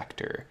voice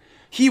actor.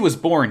 He was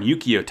born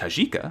Yukio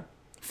Tajika,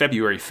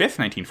 February 5th,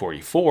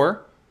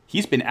 1944.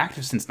 He's been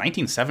active since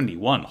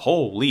 1971.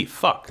 Holy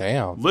fuck.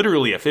 Damn.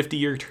 Literally a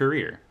 50-year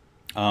career.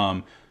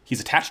 He's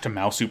attached to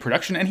Maosu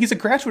Production, and he's a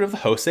graduate of the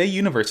Hosei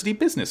University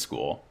Business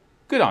School.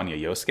 Good on you,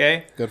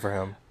 Yosuke. good for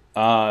him.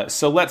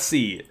 So let's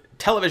see.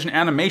 Television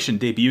animation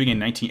debuting in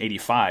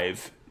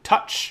 1985.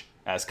 Touch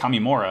as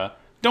Kamimura.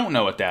 Don't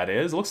know what that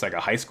is. Looks like a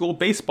high school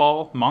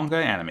baseball manga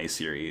anime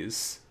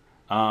series.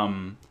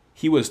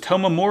 He was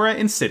Tomomura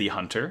in City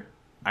Hunter.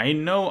 I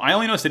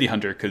only know City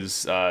Hunter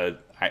because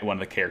one of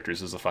the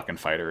characters is a fucking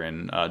fighter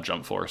in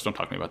Jump Force. Don't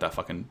talk to me about that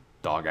fucking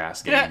dog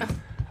ass game. Yeah.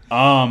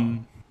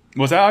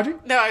 Was that Audrey?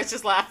 No, I was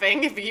just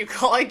laughing. If you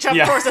call like Jump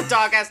Yeah. Force a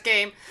dog ass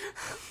game.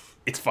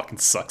 It fucking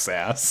sucks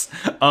ass.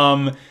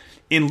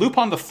 In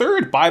Lupin the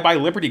Third, Bye Bye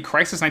Liberty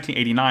Crisis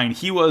 1989,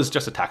 he was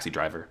just a taxi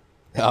driver.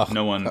 Oh,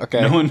 No one. Okay.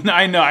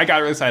 I know. I got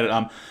really excited.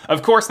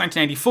 Of course,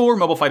 1994,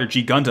 Mobile Fighter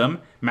G Gundam,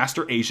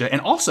 Master Asia,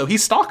 and also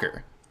he's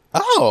Stalker.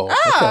 Oh,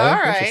 okay. all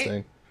right.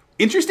 Interesting.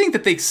 Interesting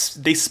that they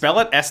spell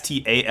it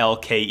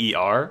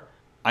Stalker.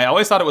 I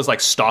always thought it was like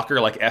Stalker,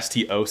 like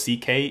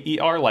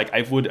Stocker. Like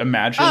I would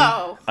imagine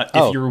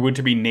if you were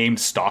to be named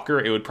Stalker,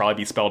 it would probably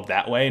be spelled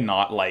that way,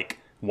 not like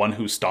one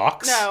who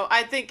stalks. No,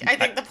 I think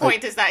the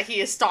point is that he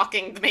is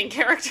stalking the main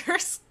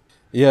characters.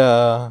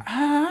 Yeah.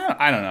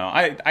 I don't know.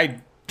 I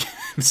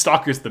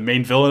Stalker's the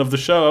main villain of the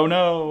show. Oh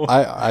no.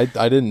 I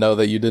didn't know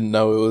that you didn't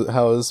know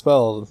how it was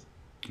spelled.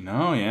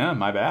 No, yeah,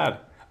 my bad.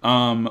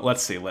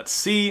 Let's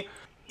see.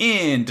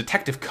 In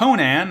Detective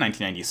Conan,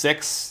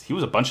 1996, he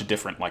was a bunch of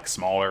different, like,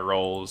 smaller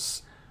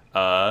roles.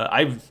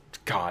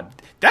 God,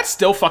 that's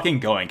still fucking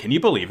going. Can you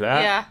believe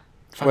that?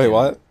 Yeah. Wait,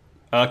 what?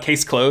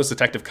 Case Closed,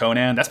 Detective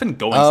Conan. That's been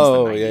going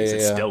Oh, since the 90s. yeah,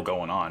 It's yeah. still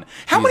going on.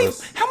 How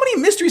Jesus. many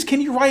mysteries can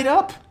you write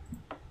up?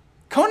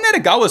 Conan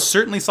Edogawa's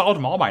certainly solved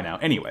them all by now.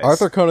 Anyways.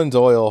 Arthur Conan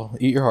Doyle,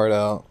 eat your heart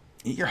out.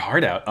 Eat your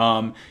heart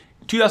out.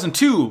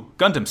 2002,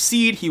 Gundam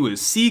Seed, he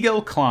was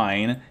Siegel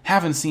Klein.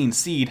 Haven't seen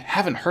Seed,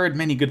 haven't heard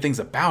many good things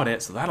about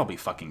it, so that'll be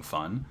fucking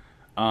fun.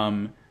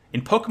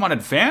 In Pokemon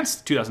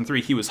Advanced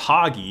 2003, he was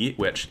Hagi,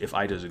 which, if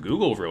I just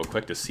Google real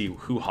quick to see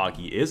who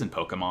Hagi is in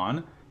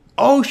Pokemon...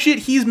 Oh shit,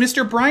 he's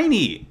Mr.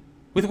 Briny!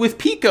 With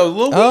Pico,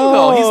 Lil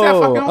Weevil. He's that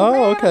fucking old man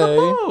on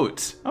the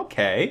boat.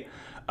 Okay.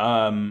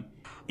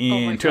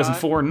 In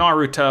 2004,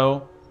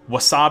 Naruto,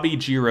 Wasabi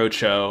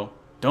Jirocho.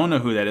 Don't know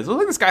who that is. Looks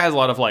like this guy has a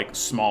lot of, like,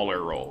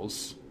 smaller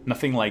roles.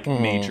 Nothing like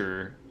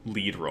major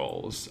lead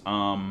roles.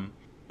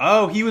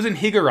 He was in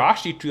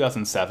Higurashi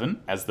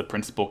 2007 as the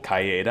Principal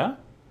Kaeda.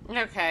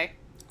 Okay.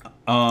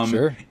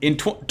 Sure. In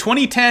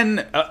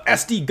 2010,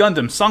 SD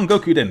Gundam Son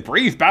Goku Den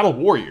Brave Battle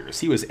Warriors.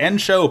 He was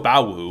Ensho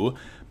Bawu.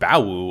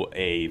 Bawu,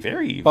 a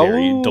very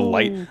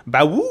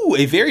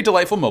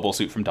delightful mobile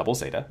suit from Double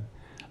Zeta.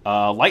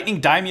 Lightning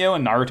Daimyo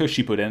and Naruto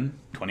Shippuden,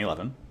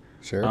 2011.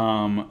 Sure.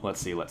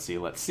 Let's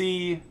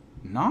see.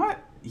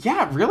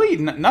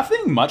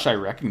 Nothing much I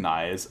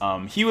recognize.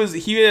 He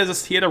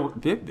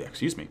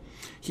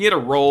had a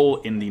role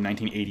in the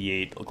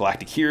 1988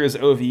 Galactic Heroes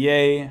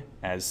OVA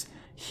as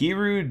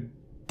Hiru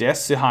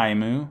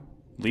Desihaimu,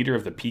 leader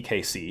of the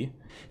PKC.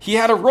 He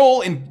had a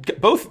role in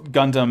both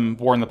Gundam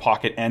War in the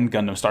Pocket and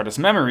Gundam Stardust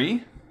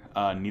Memory.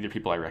 Neither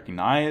people I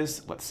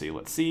recognize. Let's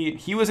see.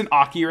 He was in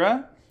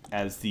Akira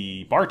as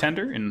the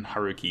bartender in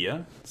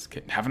Harukiya.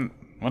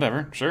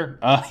 Sure.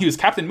 He was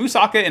Captain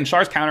Musaka in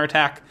Char's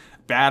Counterattack.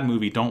 Bad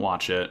movie, don't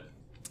watch it.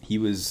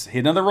 He had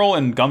another role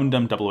in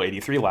Gundam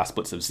 0083, Last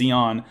Blitz of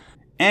Zeon.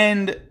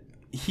 And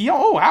he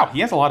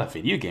has a lot of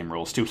video game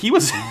roles too. He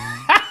was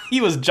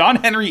John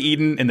Henry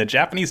Eden in the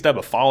Japanese dub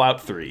of Fallout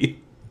 3.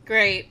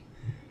 Great.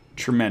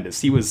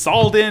 Tremendous. He was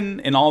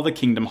Zaldin in all the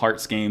Kingdom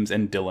Hearts games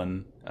and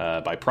Dylan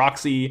by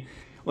proxy.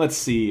 Let's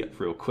see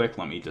real quick.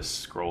 Let me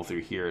just scroll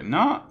through here.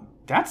 No,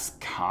 that's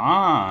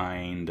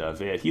kind of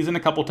it. He's in a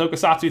couple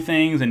tokusatsu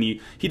things, and he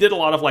did a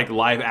lot of like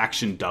live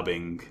action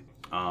dubbing.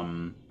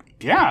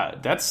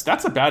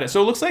 That's about it.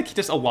 So it looks like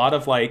just a lot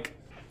of like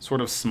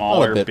sort of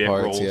smaller bit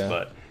roles,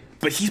 yeah.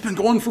 But he's been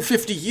going for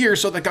 50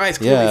 years, so the guy's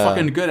clearly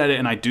fucking good at it,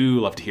 and I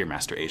do love to hear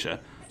Master Asia.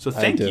 So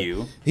thank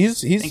you.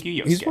 He's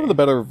Yosuke. He's one of the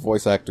better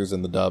voice actors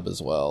in the dub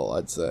as well,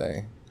 I'd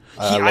say.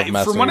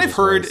 From what I've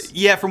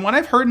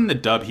heard in the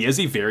dub, he has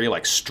a very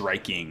like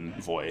striking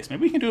voice.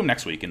 Maybe we can do him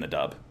next week in the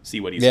dub. See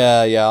what he's.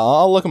 Yeah.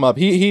 I'll look him up.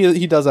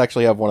 He does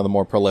actually have one of the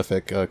more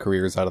prolific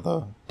careers out of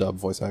the dub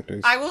voice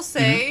actors. I will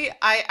say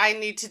I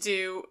need to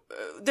do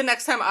the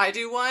next time I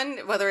do one,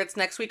 whether it's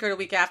next week or the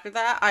week after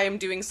that. I am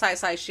doing Sai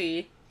Sai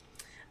Shi.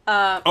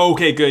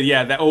 Okay, good.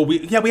 Yeah.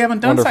 We haven't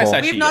done Sai Sai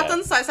Shi. We've not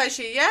done Sai Sai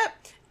Shi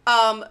yet.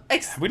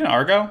 Have we done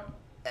Argo?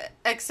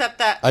 Except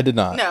that I did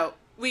not. No.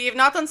 We have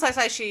not done Sai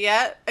Sai Shi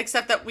yet,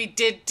 except that we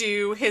did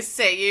do his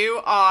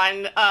Seiyu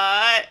on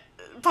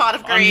Pot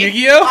of Greed. On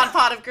Yu-Gi-Oh? On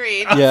Pot of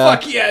Greed. Yeah.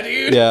 Fuck yeah,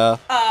 dude. Yeah.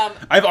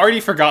 I've already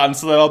forgotten,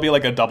 so that'll be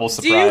like a double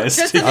surprise.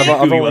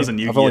 I've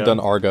only done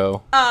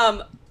Argo.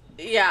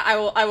 Yeah,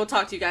 I will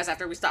talk to you guys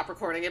after we stop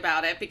recording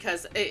about it,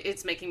 because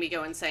it's making me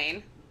go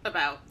insane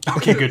about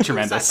who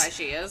tremendous. Sai Sai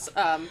Shi is.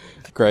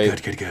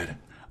 Great. Good.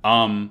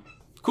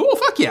 Cool,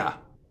 fuck yeah.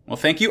 Well,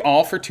 thank you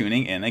all for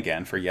tuning in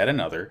again for yet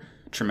another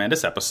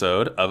tremendous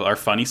episode of our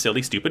funny,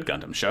 silly, stupid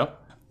Gundam show.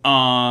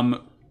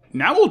 Now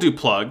we'll do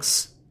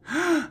plugs.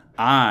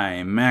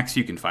 I'm Max.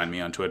 You can find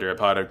me on Twitter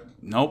at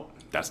Nope,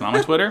 that's not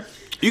my Twitter.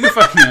 You can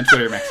find me on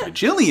Twitter at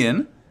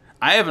MaxVigilian.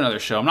 I have another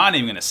show. I'm not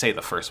even going to say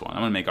the first one. I'm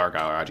going to make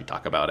Argyle Raji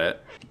talk about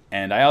it.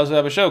 And I also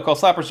have a show called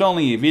Slappers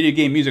Only, Video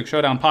Game Music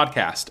Showdown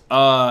Podcast.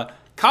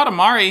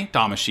 Katamari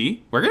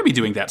Damashi. We're going to be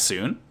doing that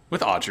soon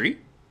with Audrey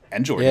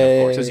and Jordan,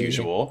 of course, as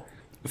usual.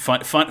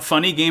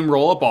 Funny game,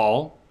 roll a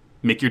ball.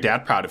 Make your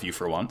dad proud of you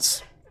for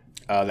once.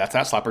 That's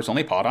at Slappers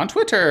Only Pod on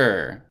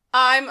Twitter.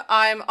 I'm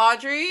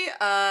Audrey.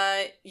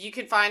 You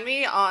can find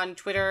me on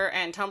Twitter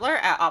and Tumblr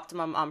at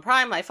Optimum on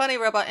Prime, my funny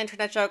robot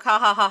internet joke. Ha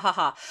ha ha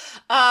ha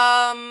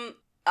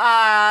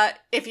ha.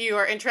 If you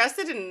are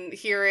interested in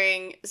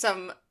hearing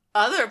some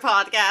other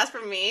podcasts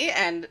from me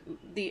and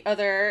the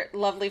other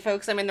lovely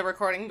folks I'm in the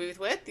recording booth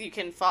with, you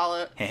can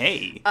follow.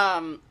 Hey.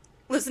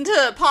 Listen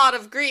to Pot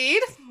of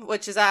Greed,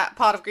 which is at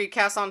Pot of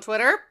Greedcast on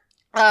Twitter.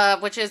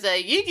 Which is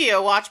a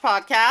Yu-Gi-Oh! Watch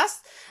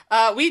podcast.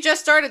 We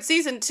just started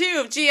season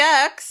 2 of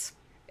GX.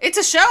 It's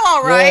a show,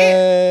 all right.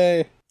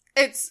 Yay.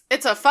 It's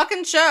a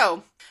fucking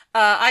show.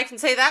 I can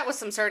say that with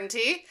some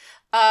certainty.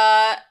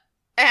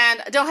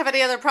 And I don't have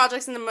any other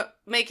projects in the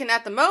making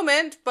at the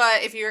moment,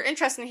 but if you're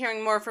interested in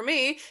hearing more from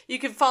me, you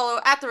can follow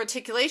at The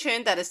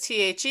Reticulation, that is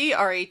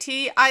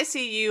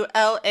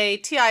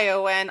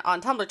TheReticulation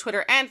on Tumblr,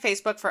 Twitter, and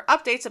Facebook for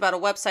updates about a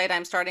website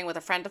I'm starting with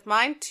a friend of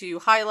mine to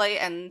highlight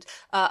and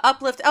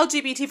uplift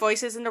LGBT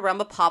voices in the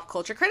realm of pop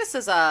culture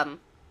criticism.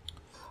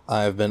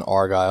 I've been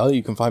Argyle.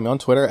 You can find me on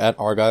Twitter at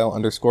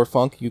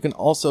Argyle_funk. You can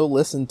also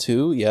listen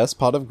to, yes,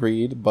 Pot of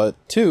Greed, but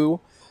to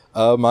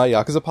my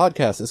Yakuza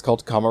podcast. Is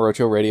called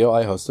Kamurocho Radio.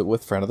 I host it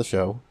with friend of the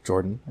show,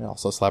 Jordan, and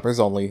also Slappers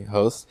Only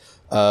host.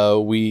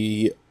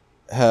 We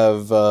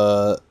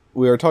are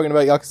talking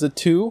about Yakuza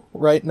 2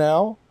 right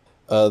now.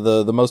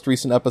 The most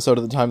recent episode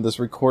at the time of this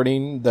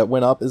recording that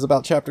went up is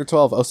about Chapter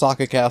 12,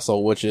 Osaka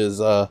Castle, which is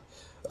fucking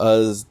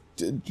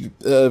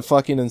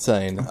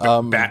insane.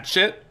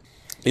 Batshit?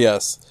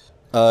 Yes.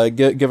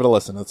 Give it a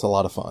listen. It's a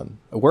lot of fun.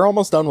 We're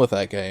almost done with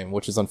that game,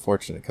 which is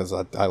unfortunate because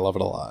I love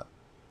it a lot.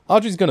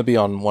 Audrey's going to be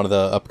on one of the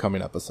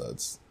upcoming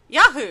episodes.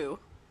 Yahoo!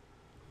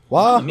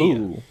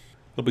 Wahoo!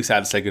 It'll be sad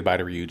to say goodbye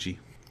to Ryuji.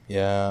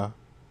 Yeah.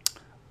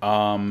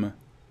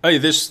 Hey,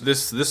 this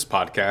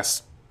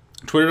podcast,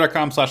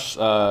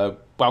 twitter.com/WowCool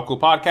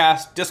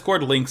Podcast,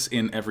 Discord, links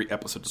in every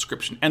episode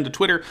description, and to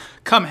Twitter.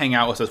 Come hang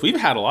out with us. We've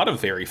had a lot of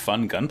very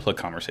fun Gunpla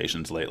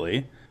conversations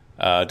lately,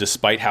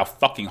 despite how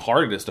fucking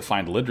hard it is to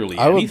find literally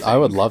anything. I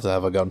would love to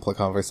have a Gunpla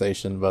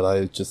conversation, but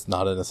I'm just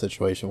not in a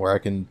situation where I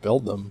can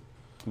build them.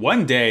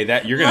 One day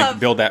that you're gonna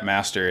build that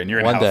master, and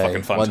you're gonna have a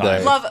fucking fun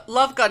time.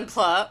 Love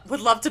Gunpla. Would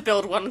love to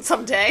build one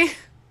someday.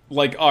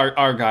 Like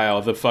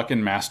Argyle, the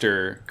fucking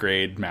master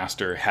grade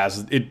master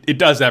has it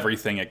does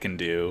everything it can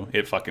do.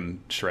 It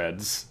fucking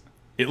shreds.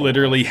 It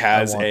literally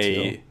has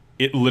a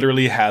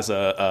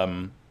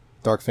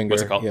Dark Finger.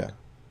 What's it called? Yeah.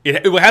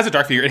 It has a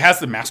dark finger. It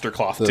has the master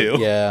cloth too.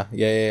 Yeah.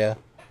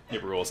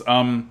 It rules.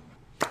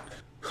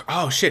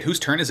 Oh shit, whose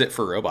turn is it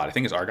for robot? I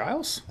think it's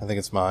Argyle's. I think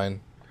it's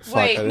mine.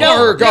 Wait, Fuck,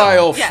 no.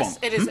 Argyle Yes,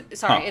 Funk. it is.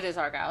 Sorry, it is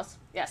Argyle's.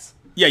 Yes.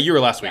 Yeah, you were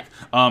last week.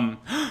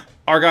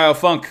 Argyle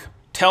Funk,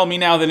 tell me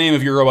now the name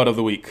of your robot of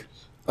the week.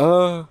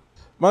 My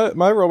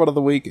robot of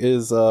the week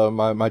is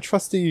my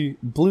trusty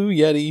Blue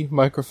Yeti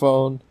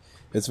microphone.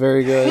 It's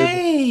very good.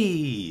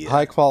 Hey!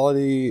 High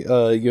quality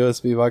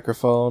USB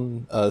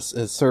microphone.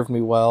 Has served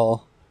me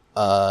well.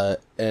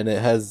 And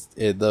it has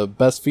the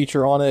best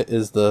feature on it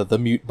is the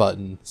mute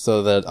button,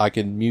 so that I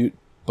can mute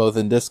both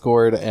in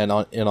Discord and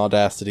in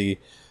Audacity,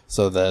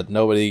 so that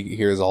nobody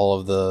hears all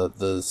of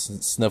the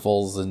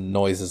sniffles and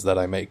noises that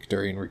I make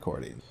during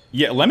recording.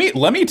 Yeah, let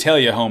me tell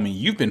you, homie,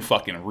 you've been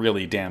fucking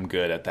really damn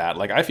good at that.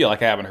 Like, I feel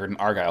like I haven't heard an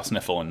Argyle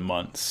sniffle in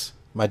months.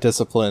 My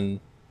discipline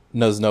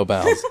knows no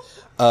bounds.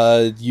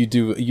 You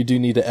do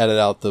need to edit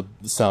out the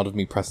sound of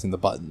me pressing the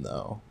button,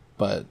 though.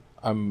 But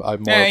I'm more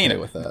okay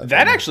with that.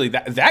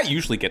 That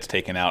usually gets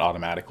taken out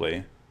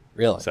automatically.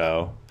 Really?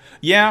 So,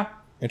 yeah.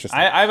 Interesting.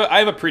 I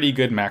have a pretty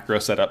good macro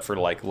set up for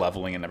like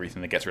leveling and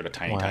everything that gets rid of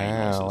tiny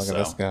noises. Wow, look at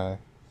this guy.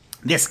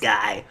 This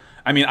guy.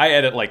 I mean, I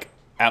edit like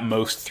at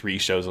most 3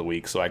 shows a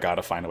week, so I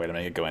gotta find a way to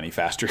make it go any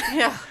faster.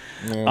 Yeah.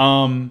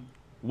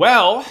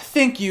 Well,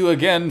 thank you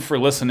again for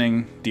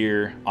listening,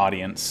 dear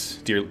audience,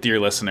 dear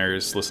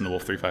listeners. Listen to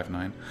Wolf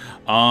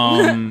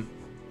 359.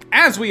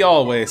 As we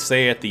always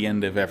say at the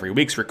end of every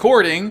week's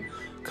recording,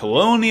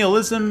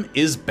 colonialism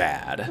is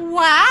bad.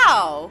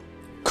 Wow.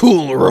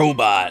 Cool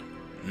robot.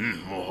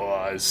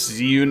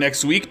 See you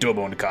next week,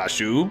 Dobon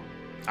Kashu.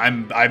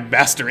 I'm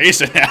Master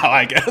Ace now,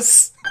 I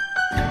guess.